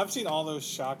 man, God. I've seen all those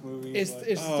shock movies. Is like-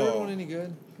 the third Oh. one any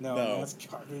good? no, No. that's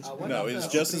garbage. What No, about it's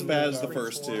the just as opening bad of as the Prince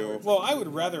first two. Forward? Well, I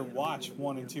would rather watch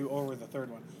 1 and 2 over the third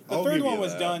one. The I'll third give one you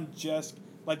was that. done just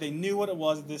like they knew what it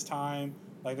was at this time.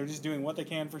 Like they're just doing what they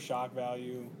can for shock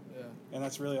value, Yeah. and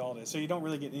that's really all it is. So you don't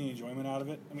really get any enjoyment out of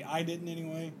it. I mean, I didn't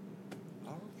anyway.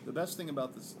 The best thing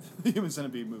about this the Human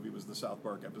Centipede movie was the South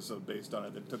Park episode based on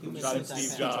it that took the Human shot at Centipede.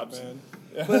 Steve Not Jobs.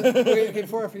 bad. But wait, okay,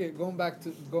 before I forget, going back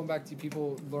to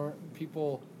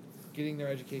people getting their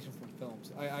education from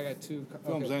films. I got 2.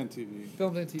 Films okay. and TV.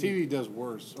 Films and TV. TV does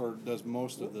worse, or does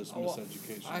most of this Well,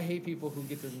 miseducation. I hate people who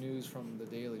get their news from The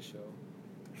Daily Show,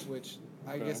 which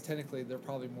I Okay. guess technically they're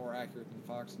probably more accurate than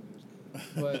Fox News.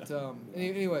 But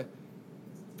anyway,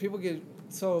 people get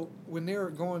so when they were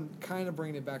going, kind of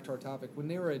bringing it back to our topic, when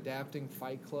they were adapting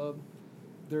Fight Club,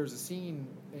 there's a scene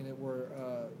in it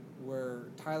where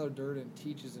Tyler Durden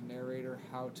teaches a narrator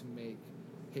how to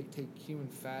take human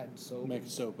fat and soap, Make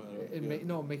soap out of it. and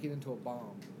yeah. make it into a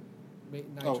bomb.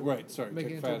 Oh, right. Sorry. make it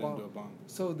Take into fat a bomb. into a bomb.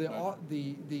 So the Right.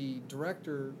 the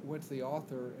director went to the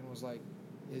author and was like,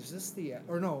 "Is this the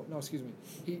or no excuse me?"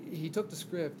 He took the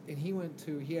script and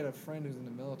he had a friend who's in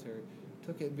the military,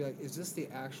 took it and be like, "Is this the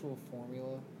actual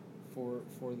formula for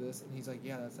this?" And he's like,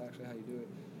 "Yeah, that's actually how you do it."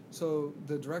 So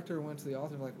the director went to the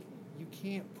author and was like, "You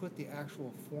can't put the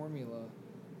actual formula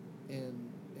in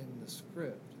the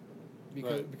script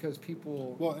Right. because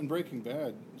people." Well, in Breaking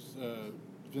Bad,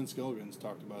 Vince Gilligan's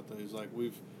talked about that. He's like,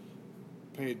 we've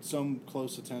paid some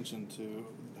close attention to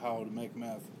how to make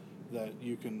meth that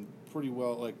you can pretty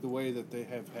well, like the way that they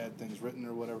have had things written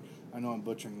or whatever. I know I'm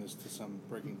butchering this to some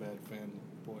Breaking Bad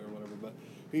fanboy or whatever, but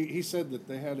he said that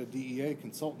they had a DEA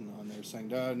consultant on there saying,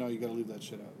 no, you got to leave that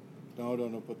shit out.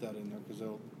 No, put that in there because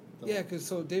they'll Yeah, because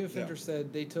so David Fincher Yeah.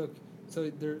 said they took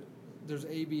there's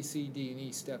A, B, C, D, and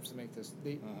E steps to make this.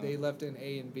 They left in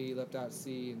A and B, left out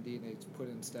C and D, and they put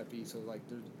in step E. So like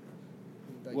there's.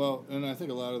 Like, Well, and I think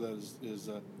a lot of that is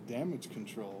damage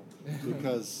control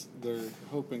because they're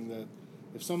hoping that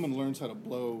if someone learns how to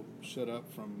blow shit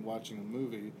up from watching a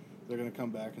movie, they're going to come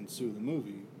back and sue the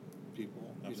movie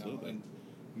people. Absolutely. And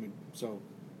I mean, so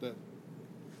that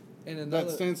and another.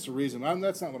 that stands to reason.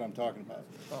 That's not what I'm talking about.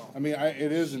 Oh. I mean,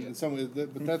 it is in Shit. some way,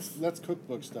 but that's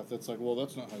cookbook stuff. That's like, well,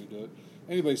 that's not how you do it.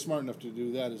 Anybody smart enough to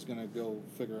do that is going to go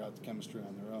figure out the chemistry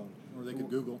on their own. Or they could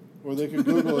Google. Or they could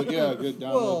Google it. Yeah, good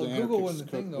download Well, the Google Anarchist wasn't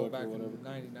a thing though Cookbook back or whatever. in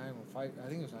 '99 when Fight. I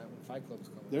think it was when Fight Club was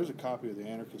coming. There's a copy of the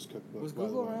Anarchist Cookbook. Was by the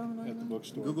Google way, around in at the 99?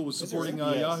 bookstore? Google was Is supporting there?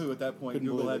 Yes. Yahoo at that point. Couldn't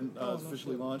Google believe hadn't it. Oh, no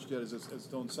officially shit. launched yet as its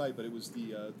own site, but it was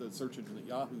the search engine that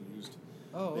Yahoo used.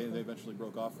 Oh, okay. They eventually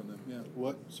broke off from them. Yeah.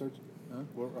 What search? Huh?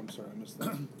 What, I'm sorry, I missed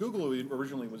that. Google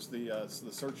originally was the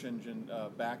search engine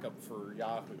backup for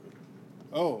Yahoo,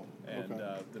 Oh, and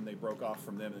okay. then they broke off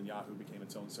from them, and Yahoo became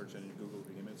its own search engine. Google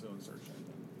became its own search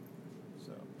engine.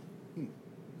 So. Yeah.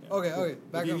 Okay.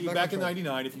 Back If on you- back back on in track.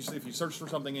 '99, if you searched for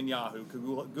something in Yahoo,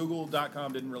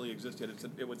 Google.com didn't really exist yet.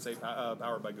 It would say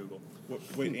powered by Google.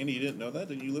 Wait, Andy, you didn't know that?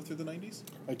 Did you live through the 90s?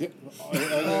 I did.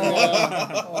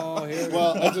 Oh, here.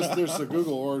 Well, there's the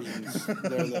Google origins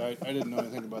there that I didn't know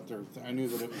anything about their. I knew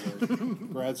that it was a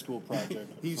grad school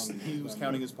project. He from was them.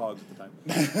 counting his pogs at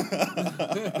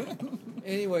the time.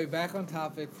 Anyway, back on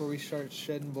topic before we start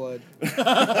shedding blood.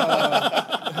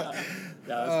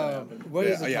 Yeah, that's gonna happen. What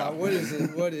is the Yeah. top? What is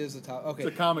it? What is the top? Okay.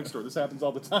 It's a comic store. This happens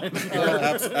all the time.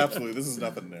 Absolutely, this is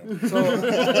nothing new. So,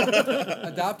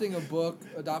 adopting a book.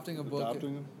 Adopting them?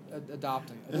 Adopting. I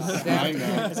Adapting.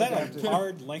 know. Is that a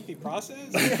hard, lengthy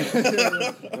process? Do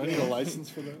I need a license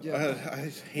for that? Yeah. I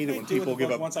hate it when What do with people the give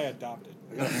book up. once I adopt it.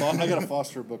 I got to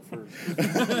foster a book first.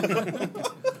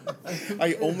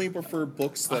 I only prefer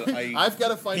books that I I've got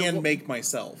to find a can wo- make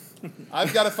myself.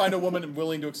 I've got to find a woman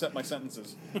willing to accept my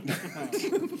sentences.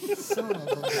 Son of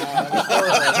a-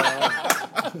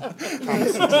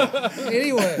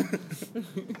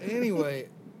 anyway,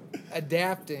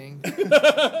 adapting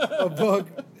a book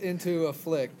into a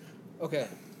flick. Okay.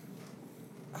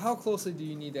 How closely do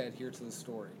you need to adhere to the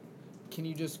story? Can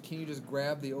you just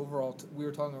grab the overall? We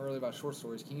were talking earlier about short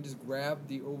stories. Can you just grab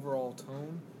the overall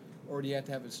tone, or do you have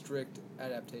to have a strict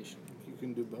adaptation? You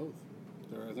can do both.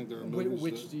 I think there are Which, movies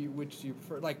which do you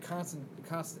prefer? Like Constant.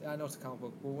 I know it's a comic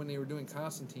book, but when they were doing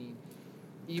Constantine,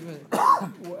 even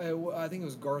I think it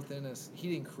was Garth Ennis. He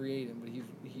didn't create him, but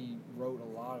he wrote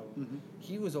a lot of them. Mhm.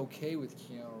 He was okay with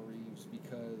Keanu Reeves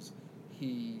because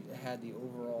he had the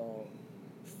overall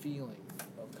feeling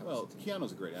of Well, Constantine.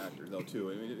 Keanu's a great actor, though,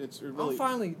 too. I mean, it's really. I'm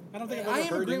finally. I don't think I've I ever am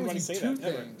heard agreeing with anybody you say two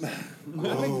that,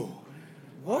 ever. things.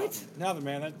 What? Now,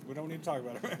 man, we don't need to talk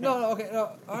about it. No, okay.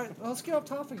 No, all right, let's get off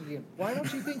topic again. Why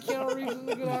don't you think Keanu Reeves is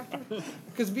a good actor?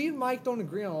 Because me and Mike don't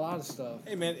agree on a lot of stuff.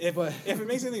 Hey, man, if it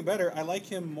makes anything better, I like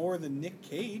him more than Nick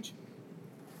Cage.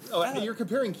 Oh, and you're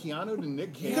comparing Keanu to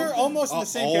Nick Cage? They're almost in the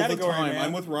same all category, the time. man.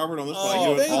 I'm with Robert on this Oh, one. I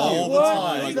do it thank you. all the What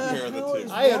time. I the compare the hell two.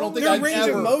 is I don't think Their I've range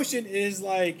ever. of motion is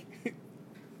like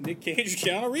Nick Cage or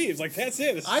Keanu Reeves. Like, that's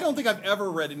it. I don't think I've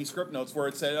ever read any script notes where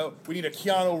it said, "Oh, we need a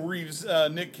Keanu Reeves,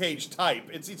 Nick Cage type."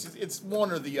 It's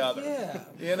one or the other. Yeah.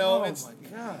 You know, Oh it's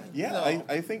my god. Yeah, No.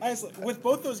 I think Honestly, with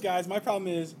both those guys, my problem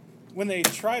is when they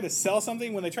try to sell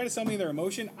something, when they try to sell me their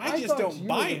emotion, I just thought don't you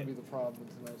buy were gonna it. Be the problem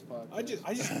with tonight's podcast.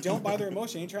 I just don't buy their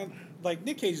emotion. Like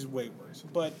Nick Cage is way worse,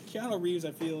 but Keanu Reeves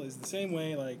I feel is the same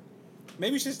way. Like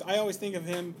maybe it's just I always think of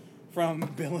him from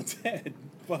Bill and Ted,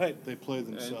 but they play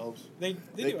themselves. they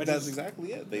They- do. I that's just-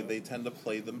 exactly it. They tend to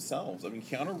play themselves. I mean,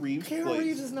 Keanu Reeves Keanu plays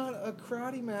Reeves is not a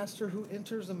karate master who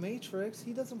enters the Matrix.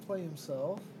 He doesn't play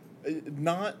himself.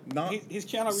 not He's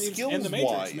Keanu Reeves skills in the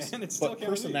Matrix, wise, man. It's still but Keanu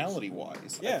Reeves. personality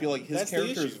wise. I Yeah, feel like his that's the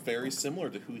character is issue. very similar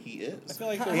to who he is. I feel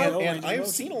like How- there's how- no range and of I've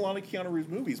emotion. seen a lot of Keanu Reeves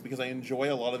movies because I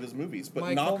enjoy a lot of his movies, but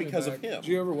Mike, not call me because back. of him. Did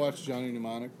you ever watch Johnny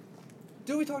Mnemonic?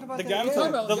 Dude, we talked about The that. guy yeah. talking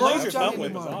about the Yeah, laser Johnny stuff was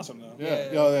Mnemonic. awesome though. Yeah,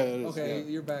 Yeah, it is. Okay, yeah.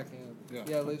 you're back in.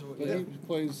 Yeah, laser. But Yeah. he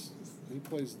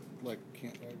plays like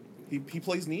He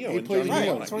plays Neo He in plays Johnny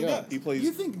Neo, Mnemonic. that's what he yeah. does. He plays.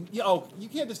 You think? You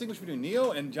can't distinguish between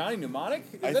Neo and Johnny Mnemonic?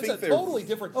 I That's think a they're- totally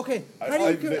different. Okay, I, how do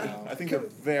you? I think they're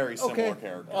very similar okay.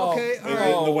 characters. Okay, In- all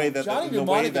right. in the way that Johnny the way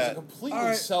Mnemonic is that a completely All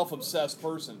right. self-obsessed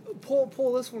person.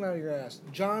 Pull this one out of your ass.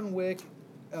 John Wick,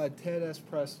 Ted S.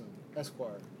 Preston,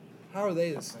 Esquire. How are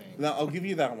they the same? Now I'll give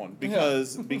you that one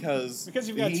because Because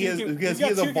you've got he two, has you've because got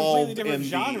he has two completely evolved different in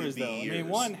genres, the though. I years. mean,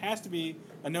 one has to be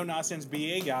a no-nonsense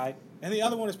BA guy, and the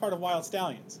other one is part of Wild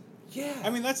Stallions. Yeah. I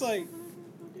mean, that's like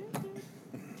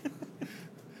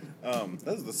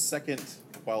That is the second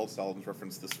Wild Stallions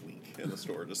reference this week in the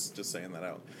store. Just saying that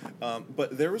out.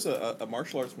 But there was a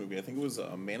martial arts movie. I think it was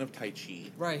a Man of Tai Chi.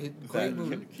 right. Great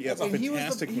movie. Yeah, it's a And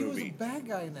fantastic he was movie. a bad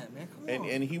guy in that, man. Come on.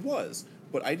 And he was,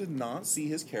 but I did not see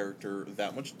his character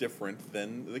that much different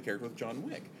than the character with John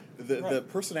Wick. The Right.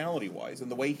 personality wise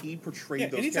and the way he portrayed yeah.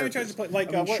 those Anytime he characters. tries to play, like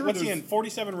I mean, what's he there's- in?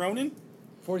 47 Ronin.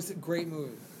 46, great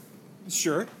movie.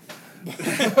 Sure.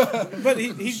 But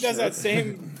he does that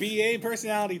same BA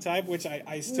personality type, which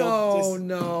I still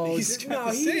he's got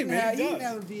the he same, didn't man. have, He he didn't does.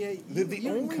 have a VA. The You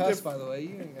didn't only cuss, diff- by the way. You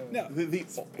didn't have No.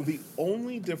 The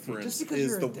only difference Just because is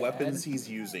you're a the dad. weapons he's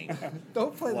using.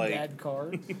 Don't play like- the dad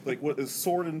card. Like what is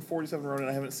Sword in 47 Ronin?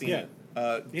 I haven't seen Yeah.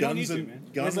 it. You don't need Guns to, and man.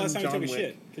 Guns When's the last and time you John took a Wick.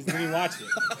 shit? Because then you watched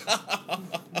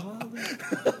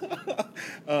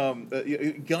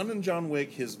it. Gun and John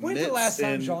Wick. His When's mitts the last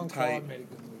time and Jean tight. Claude made a good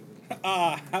movie?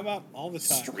 How about all the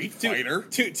time? Street Fighter.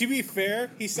 To be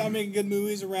fair, he stopped making good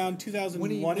movies around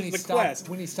 2001. When he The stopped, Quest.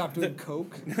 when he stopped doing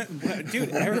coke. Dude,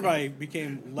 everybody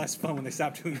became less fun when they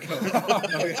stopped doing coke.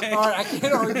 Okay? All right, I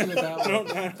can't argue with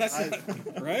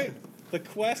that one. Right? The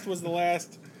Quest was the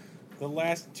last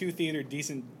 2 theater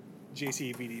decent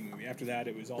JCVD movie. After that,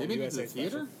 it was all They made it to USA the theater?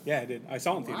 special. Yeah, I did. I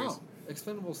saw it in theaters. Wow.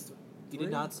 Expendables. You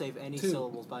did not save any 2.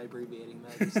 syllables by abbreviating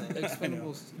that. Just saying.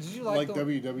 Expendables. Did you Like like the?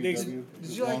 WWW. Did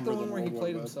you like the one where he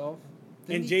played himself?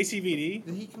 In JCVD,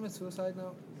 Did he commit suicide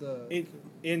now?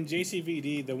 in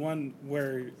JCVD, the one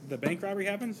where the bank robbery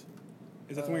happens,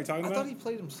 is that the one you're talking I about? thought he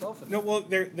played himself in No, it. well,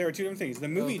 there are two different things. The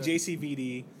movie Okay.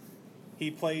 JCVD,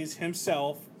 he plays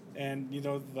himself, and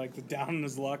like the down on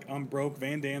his luck, I'm broke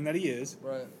Van Damme that he is.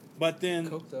 Right. But then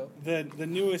Coked up. the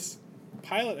newest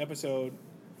pilot episode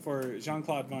for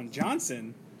Jean-Claude Van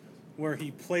Johnson, where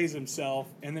he plays himself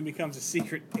and then becomes a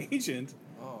secret agent,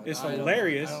 Oh, is I don't-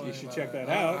 hilarious. I don't You know should about check that.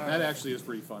 that out. That actually is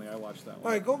pretty funny. I watched that All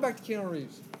one. right, going back to Keanu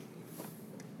Reeves.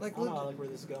 Like, I don't know, I look, like where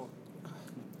this is going.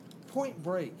 Point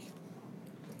Break.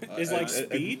 Is like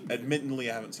Speed. Admittedly,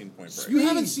 I haven't seen Point Break. You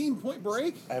haven't seen Point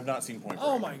Break? I have not seen Point Break.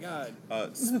 Oh my god.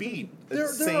 Speed.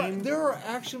 There are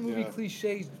action movie Yeah.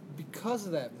 cliches because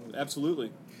of that movie.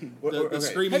 Absolutely. What- The okay.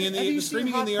 screaming Have in you the seen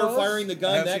screaming in Hot the air, Fuzz? firing the I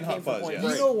gun. have That seen came Hot from Fuzz, Point yes. Do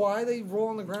you Break. know why they roll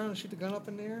on the ground and shoot the gun up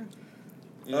in the air?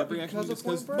 Because of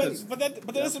Point Break. But that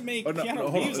doesn't make Oh, no, Keanu no,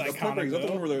 hold on. Reeves The Point Break, iconic. is that the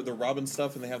though. one where they're robbing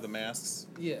stuff and they have the masks?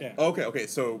 Yeah. Yeah. Okay,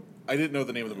 so I didn't know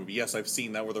the name of the movie. Yes, I've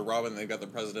seen that where they're robbing and they've got the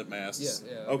president masks.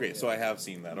 Yeah, Okay, yeah. so I have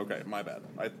seen that. Okay, my bad.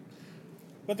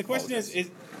 But the question is,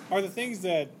 are the things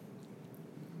that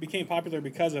became popular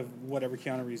because of whatever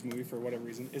Keanu Reeves movie for whatever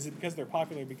reason, is it because they're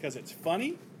popular because it's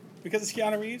funny? Because it's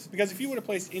Keanu Reeves? Because if you would have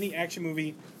placed any action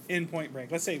movie in Point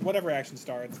Break, let's say whatever action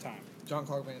star at the time,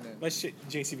 Jean-Claude Van Damme. let's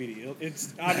JCVD.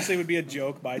 It's obviously would be a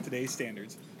joke by today's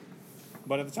standards.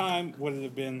 But at the time, would it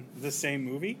have been the same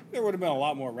movie? There would have been a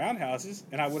lot more roundhouses,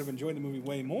 and I would have enjoyed the movie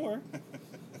way more.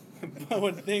 But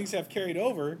when things have carried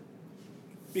over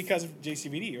because of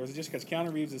JCVD, or is it just because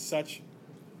Keanu Reeves is such?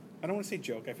 I don't want to say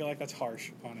joke. I feel like that's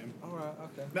harsh on him. All right,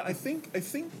 okay. Now, I think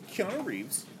Keanu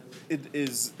Reeves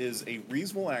is a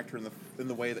reasonable actor in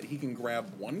the way that he can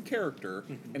grab one character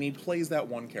and he plays that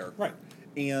one character. Right.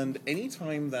 And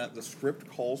anytime that the script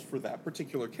calls for that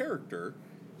particular character,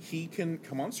 he can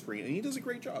come on screen and he does a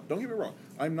great job. Don't get me wrong.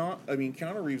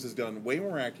 Keanu Reeves has done way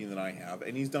more acting than I have,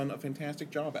 and he's done a fantastic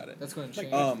job at it. That's going to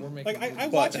change. um, We're making Like I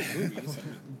movies. watch his movies.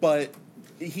 But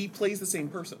he plays the same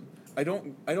person. I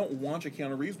don't watch a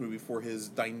Keanu Reeves movie for his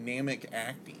dynamic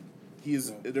acting.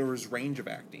 There is range of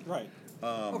acting. Right.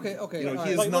 Okay, He is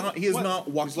alright. Like, He is what- not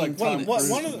Joaquin like Phoenix.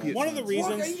 One of the Look,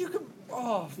 reasons. you can.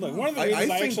 Oh, Look, one of the I reasons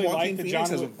I think actually like Joaquin the Phoenix John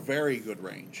has a Wick. very good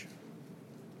range.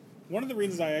 One of the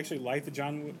reasons I actually like the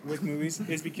John Wick movies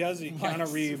is because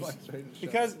Keanu Reeves, Mike's ready to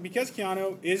shut because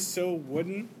Keanu is so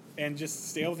wooden and just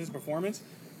stale with his performance.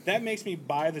 That makes me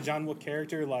buy the John Wick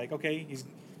character. Like, okay, he's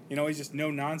just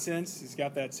no nonsense. He's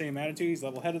got that same attitude. He's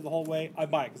level headed the whole way. I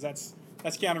buy it because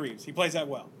that's Keanu Reeves. He plays that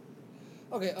well.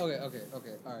 Okay. All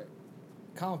right.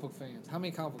 Comic book fans. How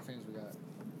many comic book fans we got?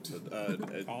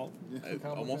 All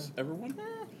Almost everyone.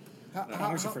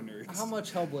 comics are for nerds. How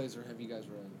much Hellblazer have you guys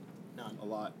read? None. A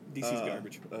lot. DC's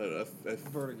garbage.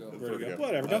 Vertigo. Vertigo.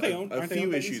 Whatever. Don't they own? A Aren't they few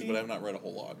owned by issues, DC? but I've not read a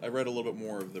whole lot. I read a little bit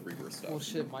more of the Rebirth stuff. Well,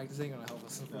 shit, Mike, this ain't gonna help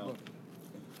us. No.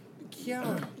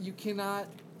 Keanu, you cannot.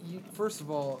 First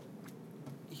of all,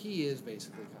 he is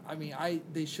basically.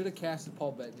 They should have casted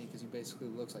Paul Bettany because he basically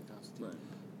looks like Constantine. Right.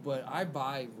 But I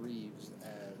buy Reeves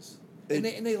as, and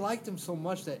they liked him so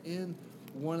much that in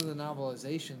one of the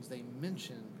novelizations they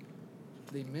mentioned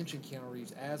Keanu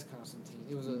Reeves as Constantine.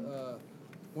 It was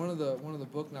one of the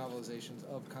book novelizations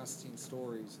of Constantine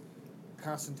stories.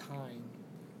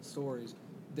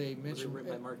 They Was it mentioned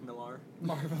written by Mark Millar?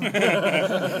 Marvel.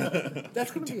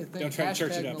 That's going to be a thing. Don't try to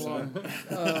church it up, Hashtag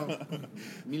Millar.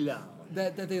 Milan.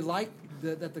 That they liked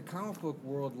that the comic book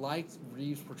world liked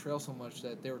Reeves' portrayal so much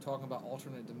that they were talking about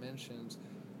alternate dimensions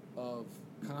of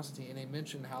Constantine, and they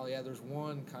mentioned how there's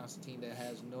one Constantine that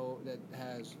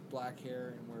has black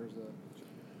hair and wears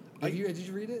Did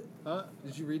you read it? Huh?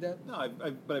 Did you read that? No,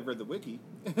 but I've read the wiki.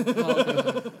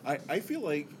 I feel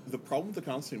like the problem with the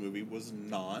Constantine movie was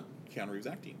not Keanu Reeves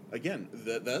acting. Again,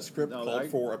 that script called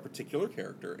for a particular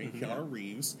character, and Keanu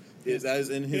Reeves is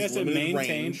in He has his to limited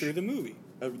maintain range. through the movie.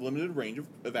 A limited range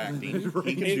of acting.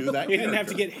 He can do that. He didn't have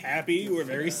to character. get happy or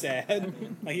very sad.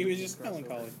 Like he was just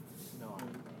melancholy. No,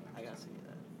 I gotta see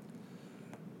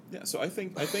that. Yeah, so I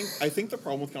think the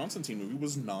problem with Constantine movie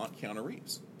was not Keanu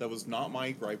Reeves. That was not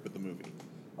my gripe with the movie.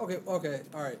 Okay,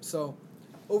 all right. So,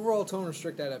 overall tone or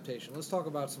strict adaptation. Let's talk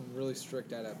about some really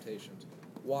strict adaptations.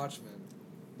 Watchmen,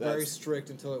 very That's strict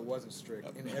until it wasn't strict,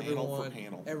 and panel for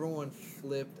panel. everyone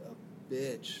flipped a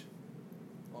bitch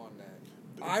on that.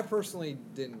 I personally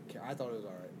didn't care. I thought it was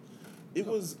all right. It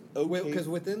was okay. Because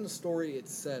within the story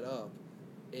it's set up,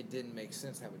 it didn't make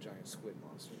sense to have a giant squid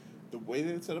monster. The way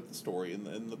they set up the story and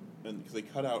because they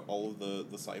cut out all of the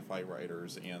sci-fi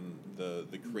writers and the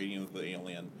creating of the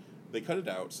alien, they cut it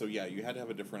out. So yeah, you had to have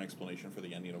a different explanation for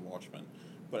the ending of Watchmen.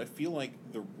 But I feel like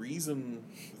the reason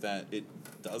that it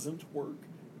doesn't work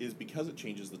is because it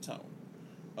changes the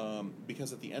tone.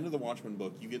 Because at the end of the Watchmen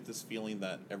book, you get this feeling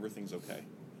that everything's okay,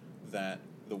 that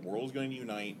the world's going to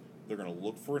unite. They're going to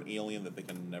look for an alien that they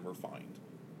can never find,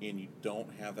 and you don't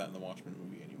have that in the Watchmen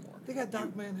movie anymore. They got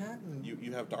Doc Manhattan.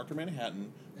 You have Dr.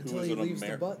 Manhattan, Until he leaves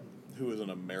the button. who is an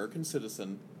American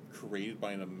citizen created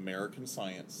by an American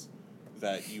science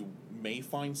that you may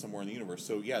find somewhere in the universe.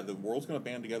 So yeah, the world's going to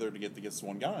band together to get this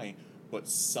one guy, but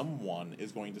someone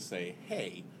is going to say,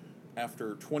 hey,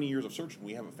 after 20 years of searching,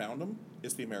 we haven't found him.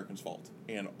 It's the Americans' fault.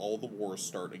 And all the wars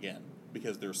start again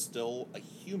because there's still a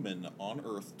human on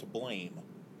Earth to blame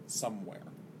somewhere.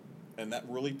 And that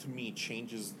really, to me,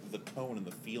 changes the tone and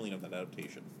the feeling of that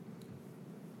adaptation.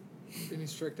 Any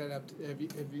strict Have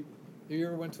you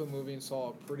ever went to a movie and saw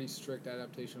a pretty strict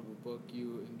adaptation of a book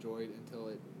you enjoyed until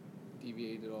it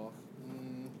deviated off?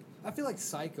 I feel like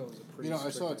Psycho is a pretty. I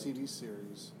saw a strict TV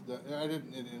series that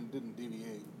it didn't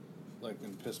deviate,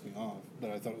 and piss me off, but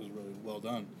I thought it was really well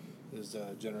done. Is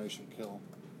Generation Kill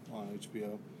on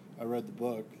HBO. I read the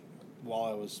book while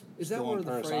I was Is that still where on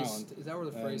the Paris phrase? Island. Is that where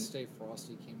the and- phrase "Stay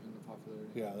Frosty" came into popularity?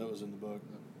 Yeah, that was in the book.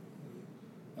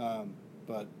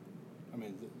 But I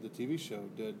mean, the TV show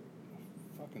did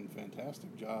a fucking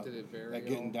fantastic job Did it vary at at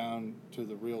getting all? down to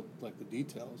the real, the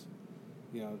details.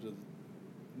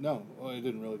 No, it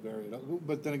didn't really vary at all.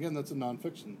 But then again, that's a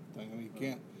nonfiction thing. I mean, you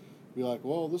can't be like,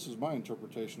 well, this is my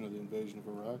interpretation of the invasion of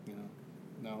Iraq.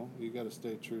 No, you got to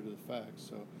stay true to the facts.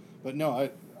 So, but no,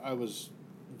 I was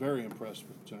very impressed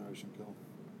with Generation Kill.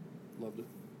 Loved it.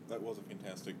 That was a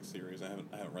fantastic series. I haven't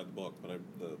read the book, but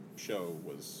the show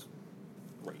was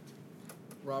great.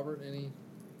 Robert, any?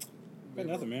 But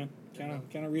nothing, man.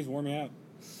 Keanu Reeves wore me out.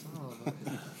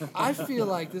 I feel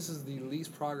like this is the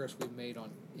least progress we've made on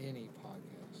any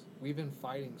podcast. We've been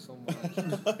fighting so much.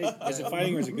 Is it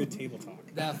fighting or is it good table talk?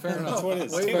 Yeah, fair enough. That's what it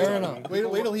is. Fair enough. Wait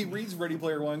till he reads Ready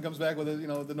Player One, comes back with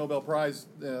the Nobel Prize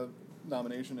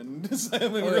nomination, and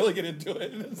we really get into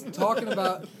it. Talking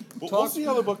about We'll see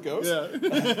how the book goes.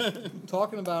 Yeah.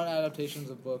 talking about adaptations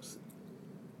of books.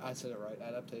 I said it right.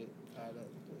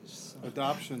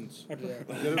 Adoptions. I, Yeah. Get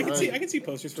it I can right. see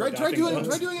posters for Try adopting doing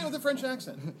books. it with a French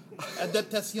accent.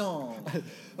 Adaptation.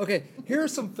 Okay, here are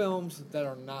some films that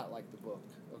are not like the book.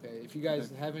 Okay, if you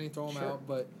guys have any, throw them Sure. out.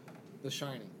 But The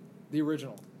Shining, the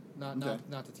original, not Okay.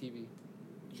 not the TV.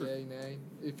 Sure. Yay, nay.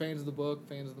 Fans of the book,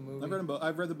 fans of the movie.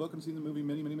 I've read the book and seen the movie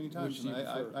many, many, many times. Which do you And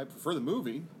prefer? I prefer the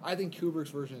movie. I think Kubrick's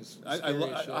version is. I scary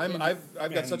as shit. And- I've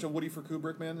got Man. such a Woody for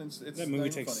Kubrick, man. It's That movie not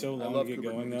even takes funny. so I long love to get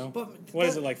Kubrick going, movies. though. But What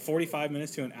is it, like 45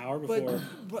 minutes to an hour before?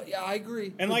 But yeah, I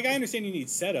agree. And like I understand you need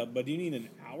setup, but do you need an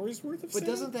hour's worth of But setup?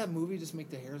 doesn't that movie just make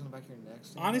the hairs on the back of your neck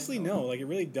stand Honestly, up? no. Like it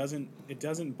really doesn't. It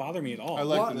doesn't bother me at all. I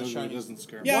like What? the The movie. Shining. It doesn't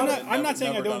scare me. Yeah, Never- I'm not never-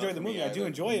 saying I never don't done it enjoy the for movie. me I do either.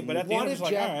 enjoy it, but at the What end, I'm if just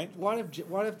like, Jack? all right.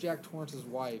 What if Jack Torrance's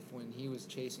wife, when he was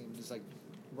chasing him, just like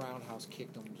roundhouse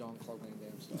kicked him, John Clark Van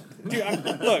Damme stuff?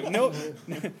 Dude, look,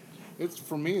 no, It's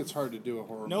for me. It's hard to do a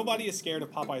horror. nobody movie. is scared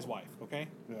of Popeye's wife. Okay.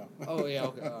 Yeah. Oh yeah,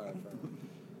 okay, all right, fair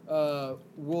enough.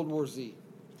 World War Z.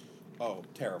 Oh,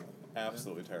 terrible.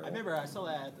 Absolutely terrible. I remember I saw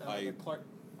that at I- the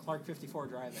Clark 54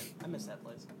 drive-in. I miss that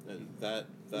place. That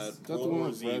that the World one War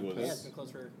with Z Brad was. Pitt? Yeah, it's been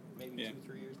closed for maybe Yeah.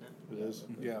 2-3 years now. It is.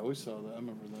 Yeah, we saw that. I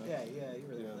remember that. Yeah, you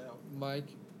really Yeah. put that out. Mike,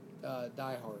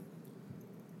 Die Hard.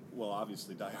 Well,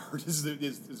 obviously, Die Hard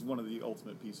is one of the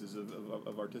ultimate pieces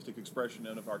of artistic expression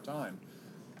and of our time.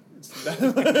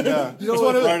 Yeah, You know It's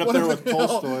one of the- right up one there of with the-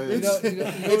 Tolstoy.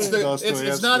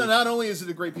 It's not Dostoevsky. only is it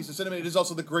a great piece of cinema, it is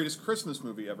also the greatest Christmas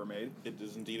movie ever made. It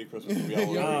is indeed a Christmas movie. I'll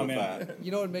agree Oh, with man. that.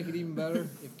 You know what would make it even better?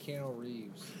 If Keanu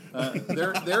Reeves.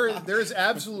 There is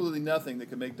absolutely nothing that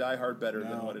can make Die Hard better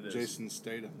than what it is. Jason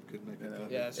Statham could make it better.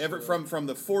 Yeah, that's Ever, true. from the And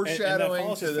that foreshadowing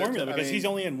follows to his the formula I because mean, he's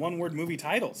only in one-word movie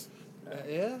titles,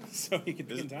 Yeah. so he could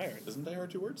be tired. Isn't Die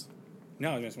Hard 2 words?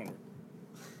 No, just one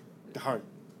word. Hard.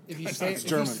 If you say It's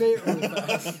if you German. say it really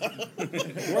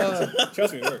fast.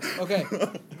 Trust me, it works. Okay,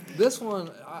 this one.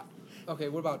 Okay,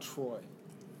 what about Troy?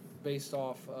 Based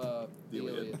off the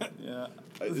Iliad. yeah.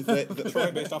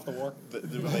 Troy based off the war.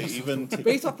 They even.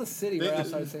 Based off the city right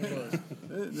outside St.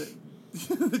 Louis.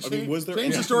 Was there change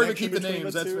any the story to connection keep the between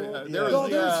names. the That's two? there was, No,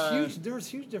 yeah. there was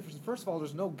huge difference. First of all,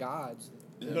 there's no gods.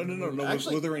 No.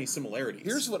 Actually, were there any similarities?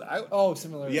 Here's what I. Oh,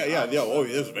 similar. Yeah. Oh,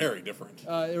 it was very different.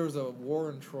 There was a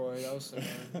war in Troy. That was similar.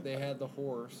 They had the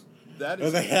horse. That Oh,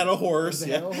 is they had a horse. They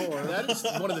Yeah. had a horse. that is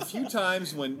one of the few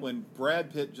times when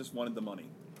Brad Pitt just wanted the money.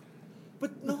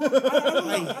 But no,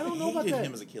 I don't know about hated that.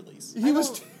 him as Achilles. He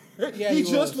was. don't- Yeah, he he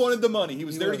just was. wanted the money. He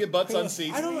was He there to was. get butts on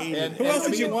seats. I don't know. And, Who else I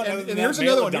did you mean, want other and than here's that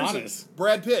another male one. Here's Adonis?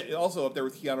 Brad Pitt, also up there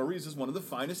with Keanu Reeves, is one of the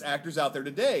finest actors out there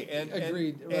today. And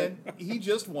Agreed, And he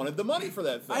just wanted the money for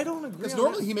that film. I don't agree Because on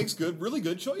normally that. he makes really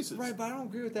good choices. Right, but I don't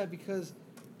agree with that because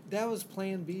that was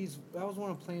Plan B's. That was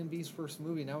one of Plan B's first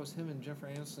movie, and that was him and Jennifer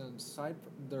Aniston's side.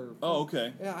 Their. Oh,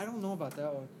 okay. Yeah, I don't know about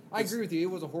that one. I agree with you.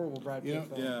 It was a horrible Brad Pitt You know,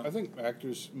 film. Yeah. I think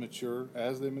actors mature.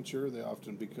 As they mature, they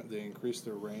often they increase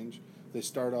their range. They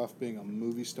start off being a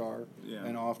movie star, Yeah.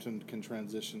 and often can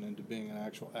transition into being an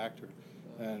actual actor.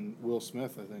 And Will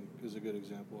Smith, I think, is a good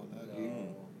example of that.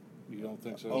 No. You don't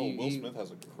think so? Oh, He- Will he- Smith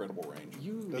has a credible range.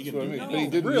 You. That's can what I do mean. that. But he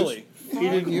didn't Really? He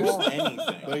didn't use off. Anything.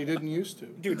 But he didn't used to.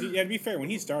 Dude, yeah, to be fair, when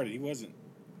he started, he wasn't.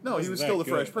 No, he Wasn't was that still the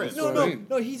good. Fresh Prince. That's No, what I no, mean.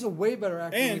 no. He's a way better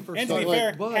actor than he And first to be started.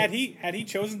 fair, But had he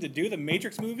chosen to do the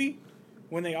Matrix movie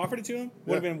when they offered it to him,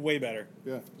 would have Yeah. been way better.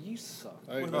 Yeah. you suck.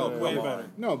 I, Way better.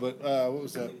 No, but what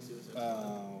was that?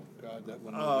 Oh God, that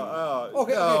one.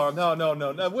 Okay,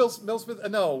 No. Will Smith.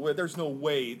 No, there's no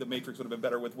way the Matrix would have been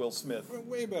better with Will Smith.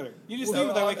 Way better. You just think of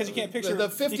it that way because you can't picture the you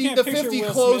 50 can't the picture 50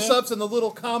 Will close-ups Smith. and the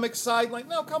little comic side. Like,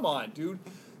 no, come on, dude.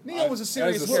 Neo was a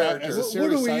serious as a character. as a What are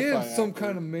serious we in? sci-fi Some actor.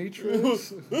 kind of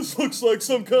Matrix? This looks like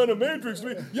some kind of Matrix.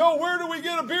 Yo, where do we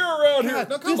get a beer around here? God,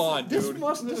 No, come on, this dude.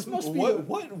 This must be.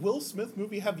 What Will Smith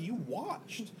movie have you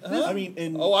watched? I mean,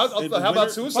 in Oh, how about Winter-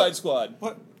 Suicide Squad?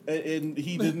 What? And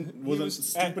he didn't wasn't was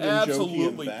stupid and jokey in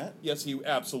Absolutely. that. Yes, he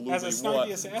absolutely As a snarky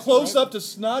was. assassin, Close right? up to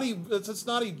snotty. It's a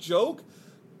snotty joke.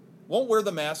 Won't wear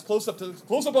the mask. Close up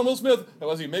on Will Smith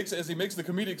as he makes the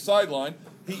comedic sideline.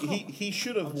 He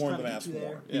should have worn the trying to mask get you more.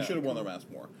 there. He Yeah. should have worn the mask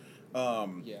more.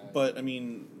 Yeah. But I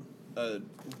mean,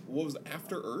 what was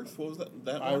After Earth? What was that?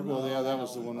 That one? Well, yeah, that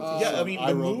was the one. With the Yeah, I son, mean, the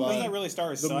iRobot. movie- Doesn't that really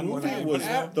star his The son? more movie than was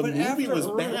anybody else? But movie was After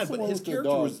Earth, bad, that's the but one his with the character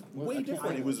dog. was What- way I can't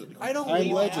different. It was I don't. I'm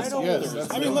I Legends, don't. yes, there was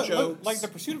that's I mean, no look, jokes. like the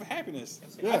Pursuit of Happiness.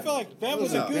 Yeah. I feel like that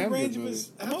was Yeah. a good Damn range good of his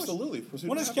movie. emotions. Absolutely. Pursuit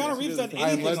When of has Happiness Keanu Reeves did done a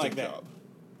anything fantastic like that? job.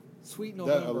 Sweet That,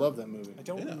 November. I love that movie. I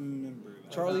don't Yeah. remember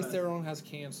that. Charlize Theron has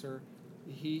cancer.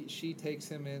 She takes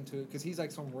him into it because he's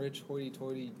like some rich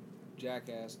hoity-toity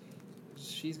jackass.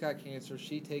 She's got cancer.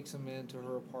 She takes him into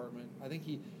her apartment. I think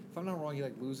if I'm not wrong, he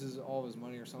like loses all of his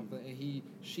money or something, and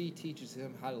she teaches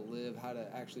him how to live, how to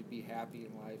actually be happy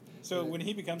in life. So And when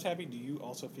he becomes happy, do you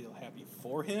also feel happy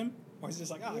for him? Or is it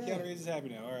just like, oh, Yeah. Keanu Reeves is happy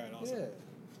now. All right, awesome. yeah,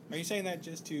 Are you saying that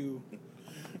just to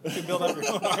build up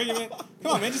your own argument?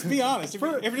 Come on, man, just be honest. If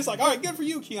you're just like, all right, good for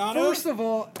you, Keanu. first of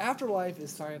all, Afterlife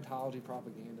is Scientology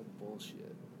propaganda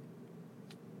bullshit.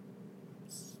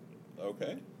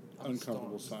 Okay. I'm just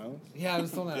Uncomfortable throwing- silence. Yeah, I'm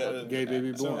just throwing that out there. Gay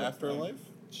baby So born. Afterlife.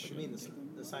 I mean,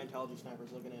 the Scientology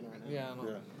sniper's looking in right now. Yeah, I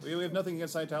know. Yeah. We have nothing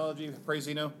against Scientology. Praise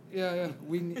Zeno. Yeah.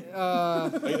 We. Isn't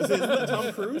that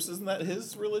Tom Cruise? Isn't that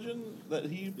his religion that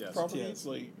he Yes. propagates?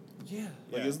 Like, Yeah.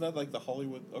 like isn't that like the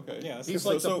Hollywood? Okay. Yeah, that's He's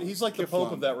So- like so- he's like the Kiflon.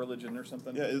 pope of that religion or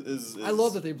something. Yeah. Is I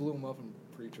love that they blew him up in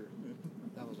Preacher.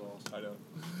 That was awesome. I know.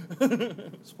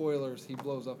 Spoilers: he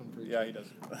blows up in Preacher. Yeah, he does.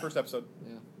 First episode.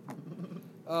 Yeah.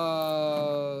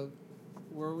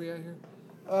 Where are we at here?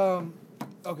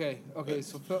 Okay.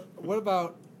 So what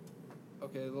about?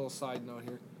 Okay, a little side note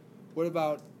here. What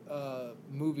about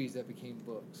movies that became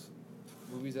books?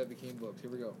 Movies that became books. Here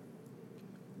we go.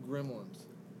 Gremlins.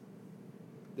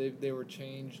 They were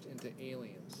changed into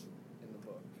aliens in the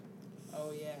book.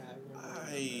 Oh yeah, I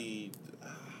remember.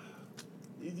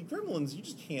 Gremlins, you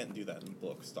just can't do that in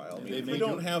book style. I mean, They if may you do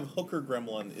don't it. have Hooker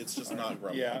Gremlin, it's just not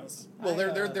Gremlins. Yeah. Well,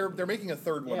 I, they're making a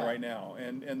third one yeah. right now,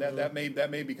 and that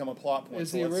may become a plot point.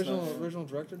 Is so the let's not- original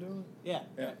director doing it? Yeah.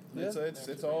 Yeah, Yeah.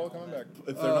 it's all coming back.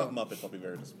 If they're not Muppets, I'll be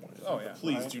very disappointed. Oh, yeah.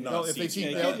 Please do not. No, if they CGI.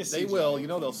 see, Yeah, they, just they CGI. will. They'll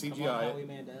Come on, CGI. Howie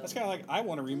Mandel. That's kind of like I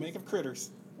want a remake of Critters.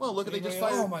 Well, look at they just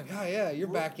Anybody fired. Oh my god, yeah, you're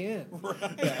back in.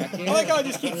 Back in. I like how I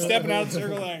just keep stepping out of the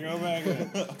circle and go back in.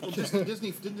 Well, didn't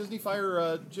Disney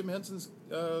fire Jim Henson's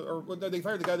no, they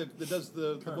fired the guy that does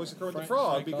the voice of Kermit the Frank-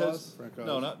 Frog Frank because Oz? Frank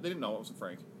no, Oz. not they didn't know it wasn't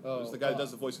Frank. Oh, it was the guy that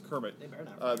does the voice of Kermit. They better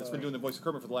not. That's been doing the voice of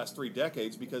Kermit for the last 3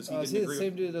 decades because he Is didn't he the agree.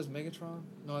 same dude that does Megatron?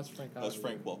 No, that's Frank Oz. That's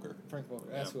Frank Welker. Frank Welker.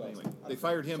 Yeah, That's who I was anyway, thinking. they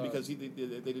fired him Sorry. because they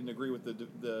didn't agree with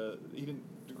he didn't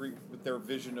agree with their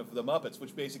vision of the Muppets,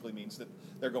 which basically means that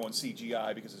they're going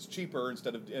CGI because it's cheaper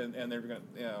instead of and they're going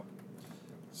to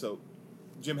So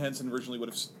Jim Henson originally would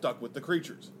have stuck with the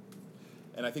creatures,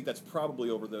 and I think that's probably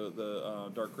over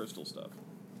the Dark Crystal stuff.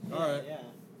 Yeah, All right.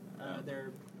 Yeah.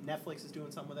 Their Netflix is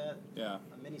doing something with that. Yeah,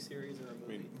 A miniseries or a I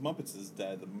movie. mean, Muppets is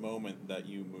dead the moment that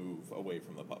you move away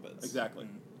from the puppets. exactly.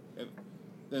 And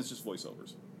then it's just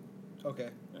voiceovers. Okay.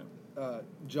 Yeah.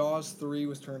 Jaws 3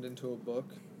 was turned into a book.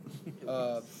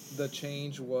 The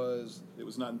change was It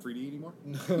was not in 3D anymore.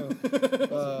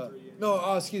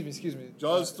 no. Excuse me.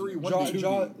 Jaws 3, 1D,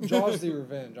 2D. Jaws the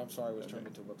Revenge. I'm sorry, was turned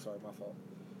into a book. Sorry, my fault.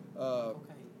 Okay.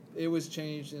 It was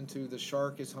changed into the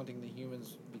shark is hunting the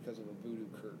humans because of a voodoo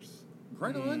curse.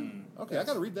 Right on. Okay, I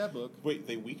got to read that book. Wait,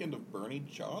 they Weekend of Bernie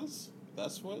Jaws?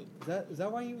 That's what? Is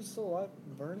that why he was still alive,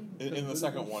 Bernie? In the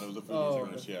second one, it was a food Oh,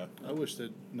 curse, okay. yeah. I wish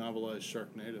they'd novelized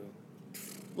Sharknado.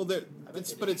 Well,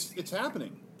 it's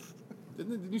happening.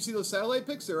 Didn't you see those satellite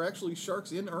pics? There are actually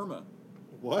sharks in Irma.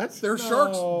 What? They're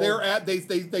sharks.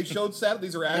 They showed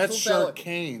these are actual That's satellite.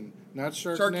 Sharkane, not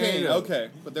Sharknado. Sharkane, okay,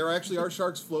 but there actually are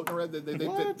sharks floating around. They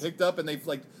What? picked up and they've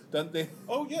done.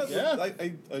 Oh yeah, Yeah.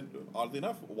 I oddly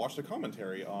enough watched a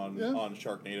commentary on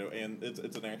Sharknado, and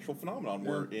it's an actual phenomenon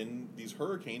where in these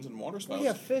hurricanes and water spouts,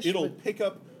 yeah, fish it'll would- pick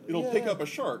up a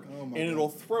shark Oh, my and God. it'll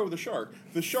throw the shark.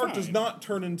 The shark does Fine. not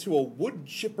turn into a wood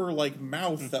chipper like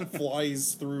mouth that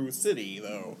flies through a city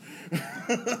though.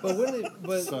 But wouldn't it?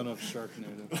 But Son of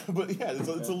Sharknado. But yeah,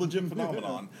 it's a legit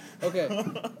phenomenon. okay,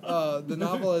 the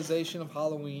novelization of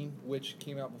Halloween, which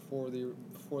came out before the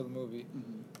movie.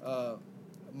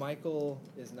 Michael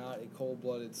is not a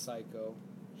cold-blooded psycho.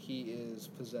 He is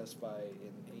possessed by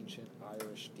an ancient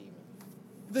Irish demon.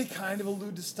 They kind of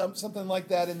allude to something like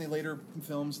that in the later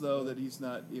films, though, that he's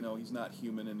not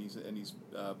human and he's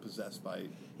possessed by.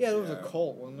 Yeah, there was a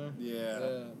cult, wasn't there?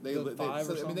 Yeah, The five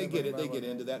or they something, get it. something They about get that.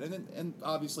 into that, and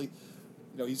obviously,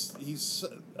 he's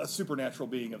a supernatural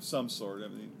being of some sort. I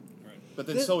mean, Right. but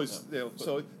then This- so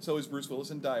is Bruce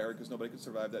Willis in Die Hard because nobody could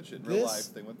survive that shit in real This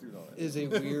life. They went through all that. Is a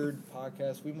weird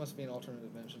podcast. We must be an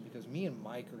alternate dimension because me and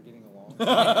Mike are getting along.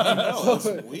 I know, it's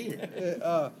weird.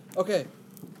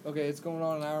 Okay, it's going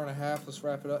on an hour and a half. Let's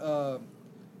wrap it up.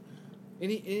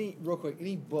 Any real quick?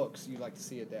 Any books you'd like to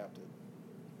see adopted?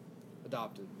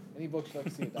 Any books you'd like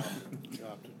to see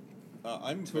adopted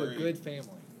I'm to very a good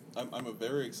family? I'm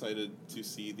very excited to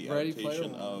see the Ready Player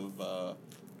adaptation One. of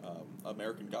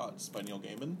American Gods by Neil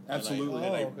Gaiman. Absolutely.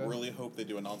 And I Oh, okay. really hope they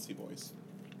do a Nancy voice.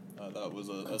 That was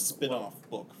a spin-off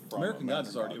book from American Gods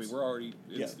is already. I mean, we're already.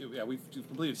 Yeah. We've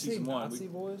completed Say season 1. Nazi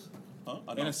boys. Huh?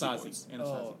 A Nazi Anasazi. voice.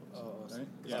 Anasazi. Right?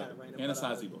 Yeah. Kinda random, but,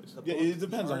 Anasazi boys. the Yeah, book, it depends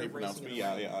The on how Art you of pronounce it, Racing but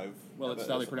in the yeah, Rain. I've... Well, it's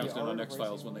how they pronounced it The on Art of X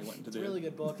Files Racing when they went into It's a the. really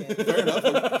good book. Fair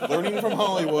enough. Learning from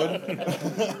Hollywood.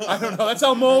 I don't know. That's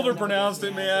how Mulder pronounced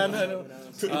it, man. I don't-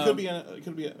 It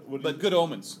could be a... What But Good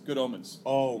Omens. Good Omens.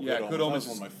 Oh, Yeah, Good Omens.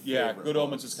 That's one of my Yeah, favorite Good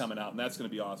Omens books. is coming out, and that's going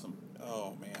to be awesome.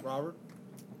 Oh, man. Robert,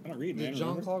 I'm not reading did it. Jean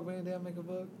remember? Claude Van Damme make a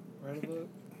book? Write a book?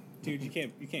 Dude, you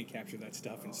can't capture that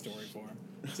stuff in story form.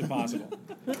 It's impossible.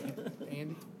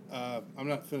 Andy, I'm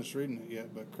not finished reading it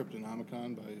yet, but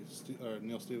Cryptonomicon by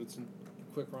Neil Stephenson.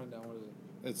 quick rundown. What is it?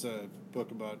 It's a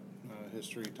book about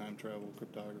history, time travel,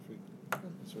 cryptography. That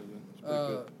sort of thing. It's pretty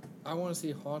good. I want to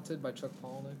see Haunted by Chuck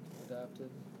Palahniuk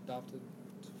adopted,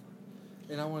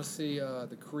 and I want to see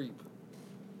The Creep,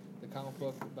 the comic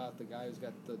book about the guy who's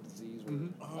got the disease. Where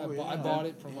Oh, I yeah. bought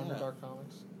it from Yeah. Underdark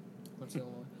Comics, Quincy,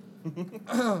 Illinois.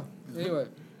 Anyway,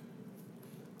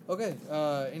 okay.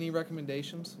 Any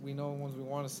recommendations? We know ones we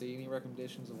want to see. Any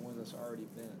recommendations of ones that's already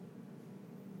been?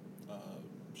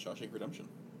 Shawshank Redemption.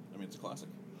 I mean, it's a classic.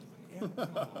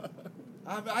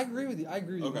 I agree with you. I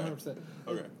agree with you Okay. 100%.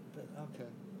 Okay. Okay.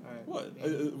 All right. What?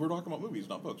 Andy, We're talking about movies,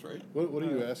 not books, right? What are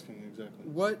you asking exactly?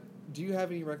 what do you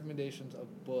have any recommendations of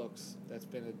books that's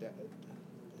been adapted?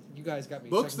 You guys got me.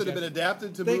 Books that second have been guessing.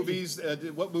 adapted to Thank you. movies.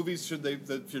 What movies should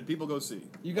people go see?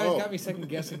 You guys Oh. got me second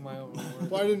guessing my own words.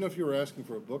 Well, I didn't know if you were asking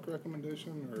for a book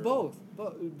recommendation or Both.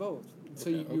 So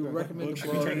you okay. recommend Book the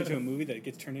should be turned book? into a movie that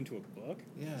gets turned into a book?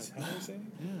 Yeah. Is that what you're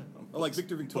saying? Yeah. Oh, like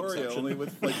Victor Victoria, section. only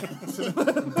with like.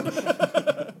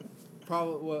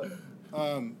 Probably what?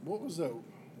 What was that?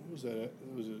 What was that? It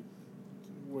was it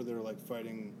where they're like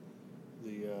fighting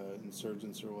the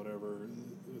insurgents or whatever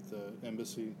with the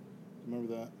embassy.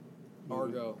 Remember that?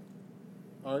 movie?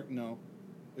 Argo. No,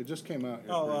 it just came out.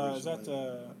 Here Oh, pretty is that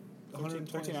recently.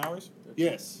 13 hours?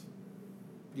 Yes.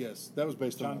 Yes, that was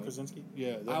based John on Krasinski?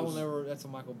 Yeah, that I will was, never. That's a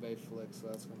Michael Bay flick, so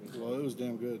that's gonna be. Well, it was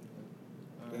damn good.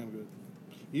 Damn good.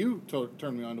 You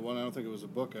turned me on to one. I don't think it was a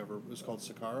book ever. It was called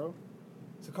Sicario.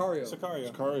 Sicario.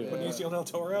 Sicario. Sicario. Benicio del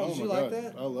Toro? Did Oh you my like God,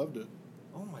 that? I loved it.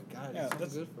 Oh my god. Yeah, it sounds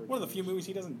that's good for a one of the few television. movies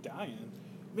he doesn't die in.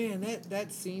 Man,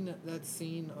 that scene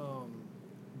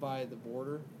by the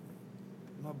border,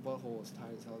 my butthole is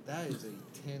tight as hell. That is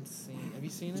a tense scene. Have you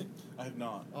seen it? I have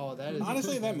not. Oh, that is.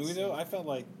 Honestly, a that tense movie, scene. though, I felt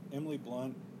like Emily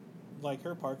Blunt, like,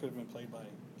 her part could have been played by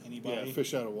anybody. Yeah,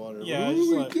 fish out of water. Yeah, What just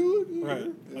do we like- do it here?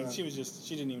 Right. Yeah. Like, she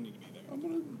didn't even need to be there. I'm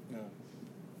gonna.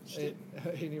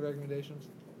 Yeah. Any recommendations?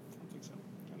 I don't think so.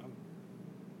 I don't know.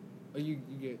 Oh, you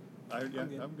get.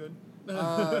 I'm good.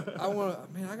 I want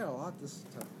to. Man, I got a lot this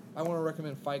time. I want to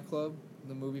recommend Fight Club,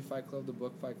 the movie Fight Club, the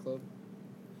book Fight Club.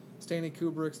 Stanley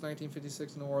Kubrick's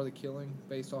 1956 noir The Killing,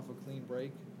 based off of Clean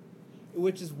Break,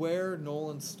 which is where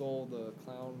Nolan stole the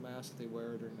clown mask they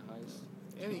wear during the heist.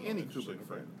 Any Kubrick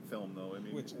film, though. I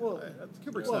mean, Which-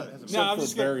 Kubrick's Well, not. Hasn't No, I'm for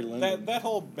just Barry gonna, Lyndon. that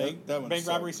whole bank That one bank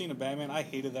robbery sucked. scene of Batman, I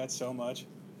hated that so much.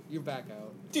 You're back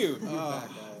out. Dude, You're back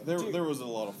out. There was a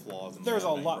lot of flaws in there's that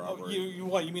a bank lot. robbery.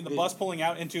 You mean the bus pulling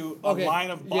out into a line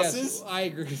of buses? Yes, I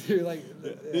agree with you. Like,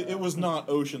 It was not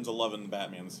Ocean's 11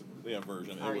 Batman's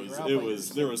version. All right, It was. Ralph, It like was.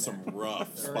 you're There was sitting some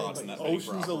rough spots in that bank Ocean's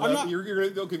robbery. 11. not- You're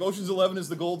gonna okay. Ocean's 11 is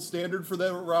the gold standard for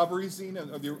that robbery scene. Are you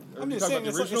I'm talking just saying, about the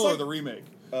it's like- original it's or the remake?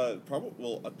 Probably.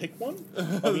 Well, pick one.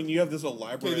 I mean, you have this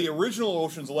elaborate. Okay, the original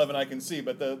Ocean's 11 I can see,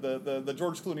 but the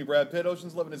George Clooney Brad Pitt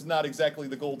Ocean's 11 is not exactly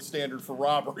the gold standard for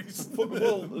robberies.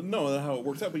 Well, no, that's how it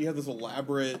works out. But you have this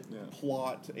elaborate Yeah.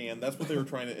 plot, and that's what they were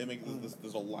trying to mimic.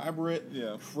 This elaborate,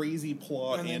 Yeah. crazy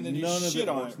plot, And then and they do none of shit it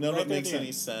on works. it None right of it at makes the any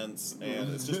end. sense,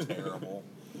 and it's just terrible.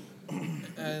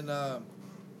 and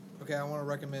okay, I want to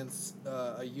recommend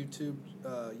a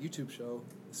YouTube show,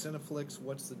 Cineflix.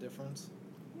 What's the difference?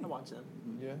 I watch them.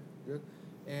 Yeah, good.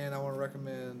 And I want to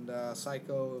recommend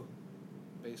Psycho,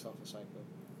 based off of Psycho.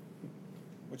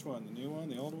 Which one? The new one?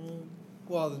 The old one?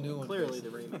 Well, the new one. Clearly based- the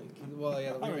remake. Well,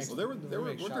 yeah, the remake. Well, there were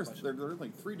remake's shot by- there were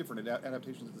like 3 different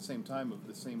adaptations at the same time of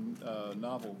the same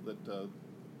novel that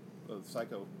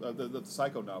Psycho the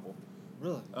Psycho novel.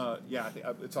 Really? Yeah, I think,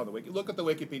 it's on the wiki. Look at the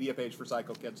Wikipedia page for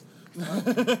Psycho Kids. Do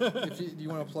you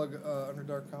want to plug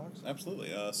Underdark Comics?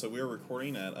 Absolutely. So we are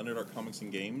recording at Underdark Comics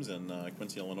and Games in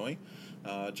Quincy, Illinois.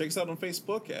 Check us out on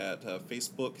Facebook at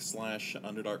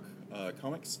Facebook/Underdark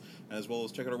Comics, as well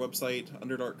as check out our website,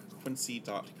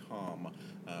 underdarkquincy.com.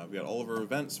 We got all of our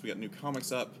events. We got new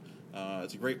comics up.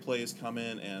 It's a great place. Come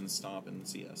in and stop and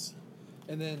see us.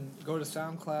 And then go to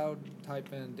SoundCloud,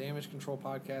 type in Damage Control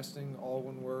Podcasting, all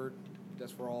one word.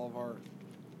 That's where all of our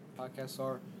podcasts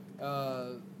are.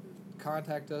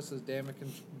 Contact us as Damage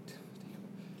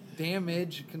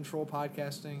Control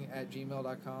Podcasting at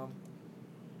gmail.com.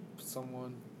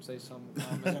 Someone say some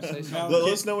comment. Say Now, something.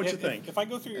 Let us know what you think. If I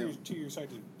go through your site,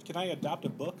 can I adopt a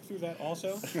book through that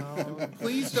also?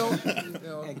 Please don't. Hey, can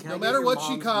I No get matter your what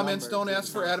she mom's comments, number don't to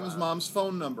ask for the Adam's SoundCloud? mom's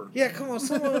phone number. Yeah, come on.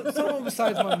 Someone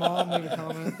besides my mom leave a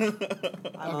comment.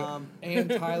 Hi, Mom. And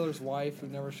Tyler's wife, who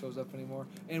never shows up anymore.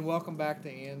 And welcome back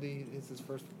to Andy. It's his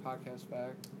first podcast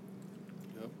back.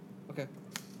 Yep. Okay.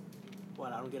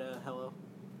 What, I don't get a hello?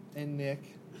 And Nick.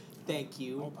 Thank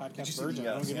you. Oh, Did you podcast see virgin. the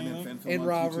I don't get Sandman anything. fan film And on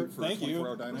Robert. YouTube for Thank you. 24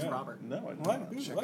 Hour Dinosaur? Who's Robert? No, I What? Check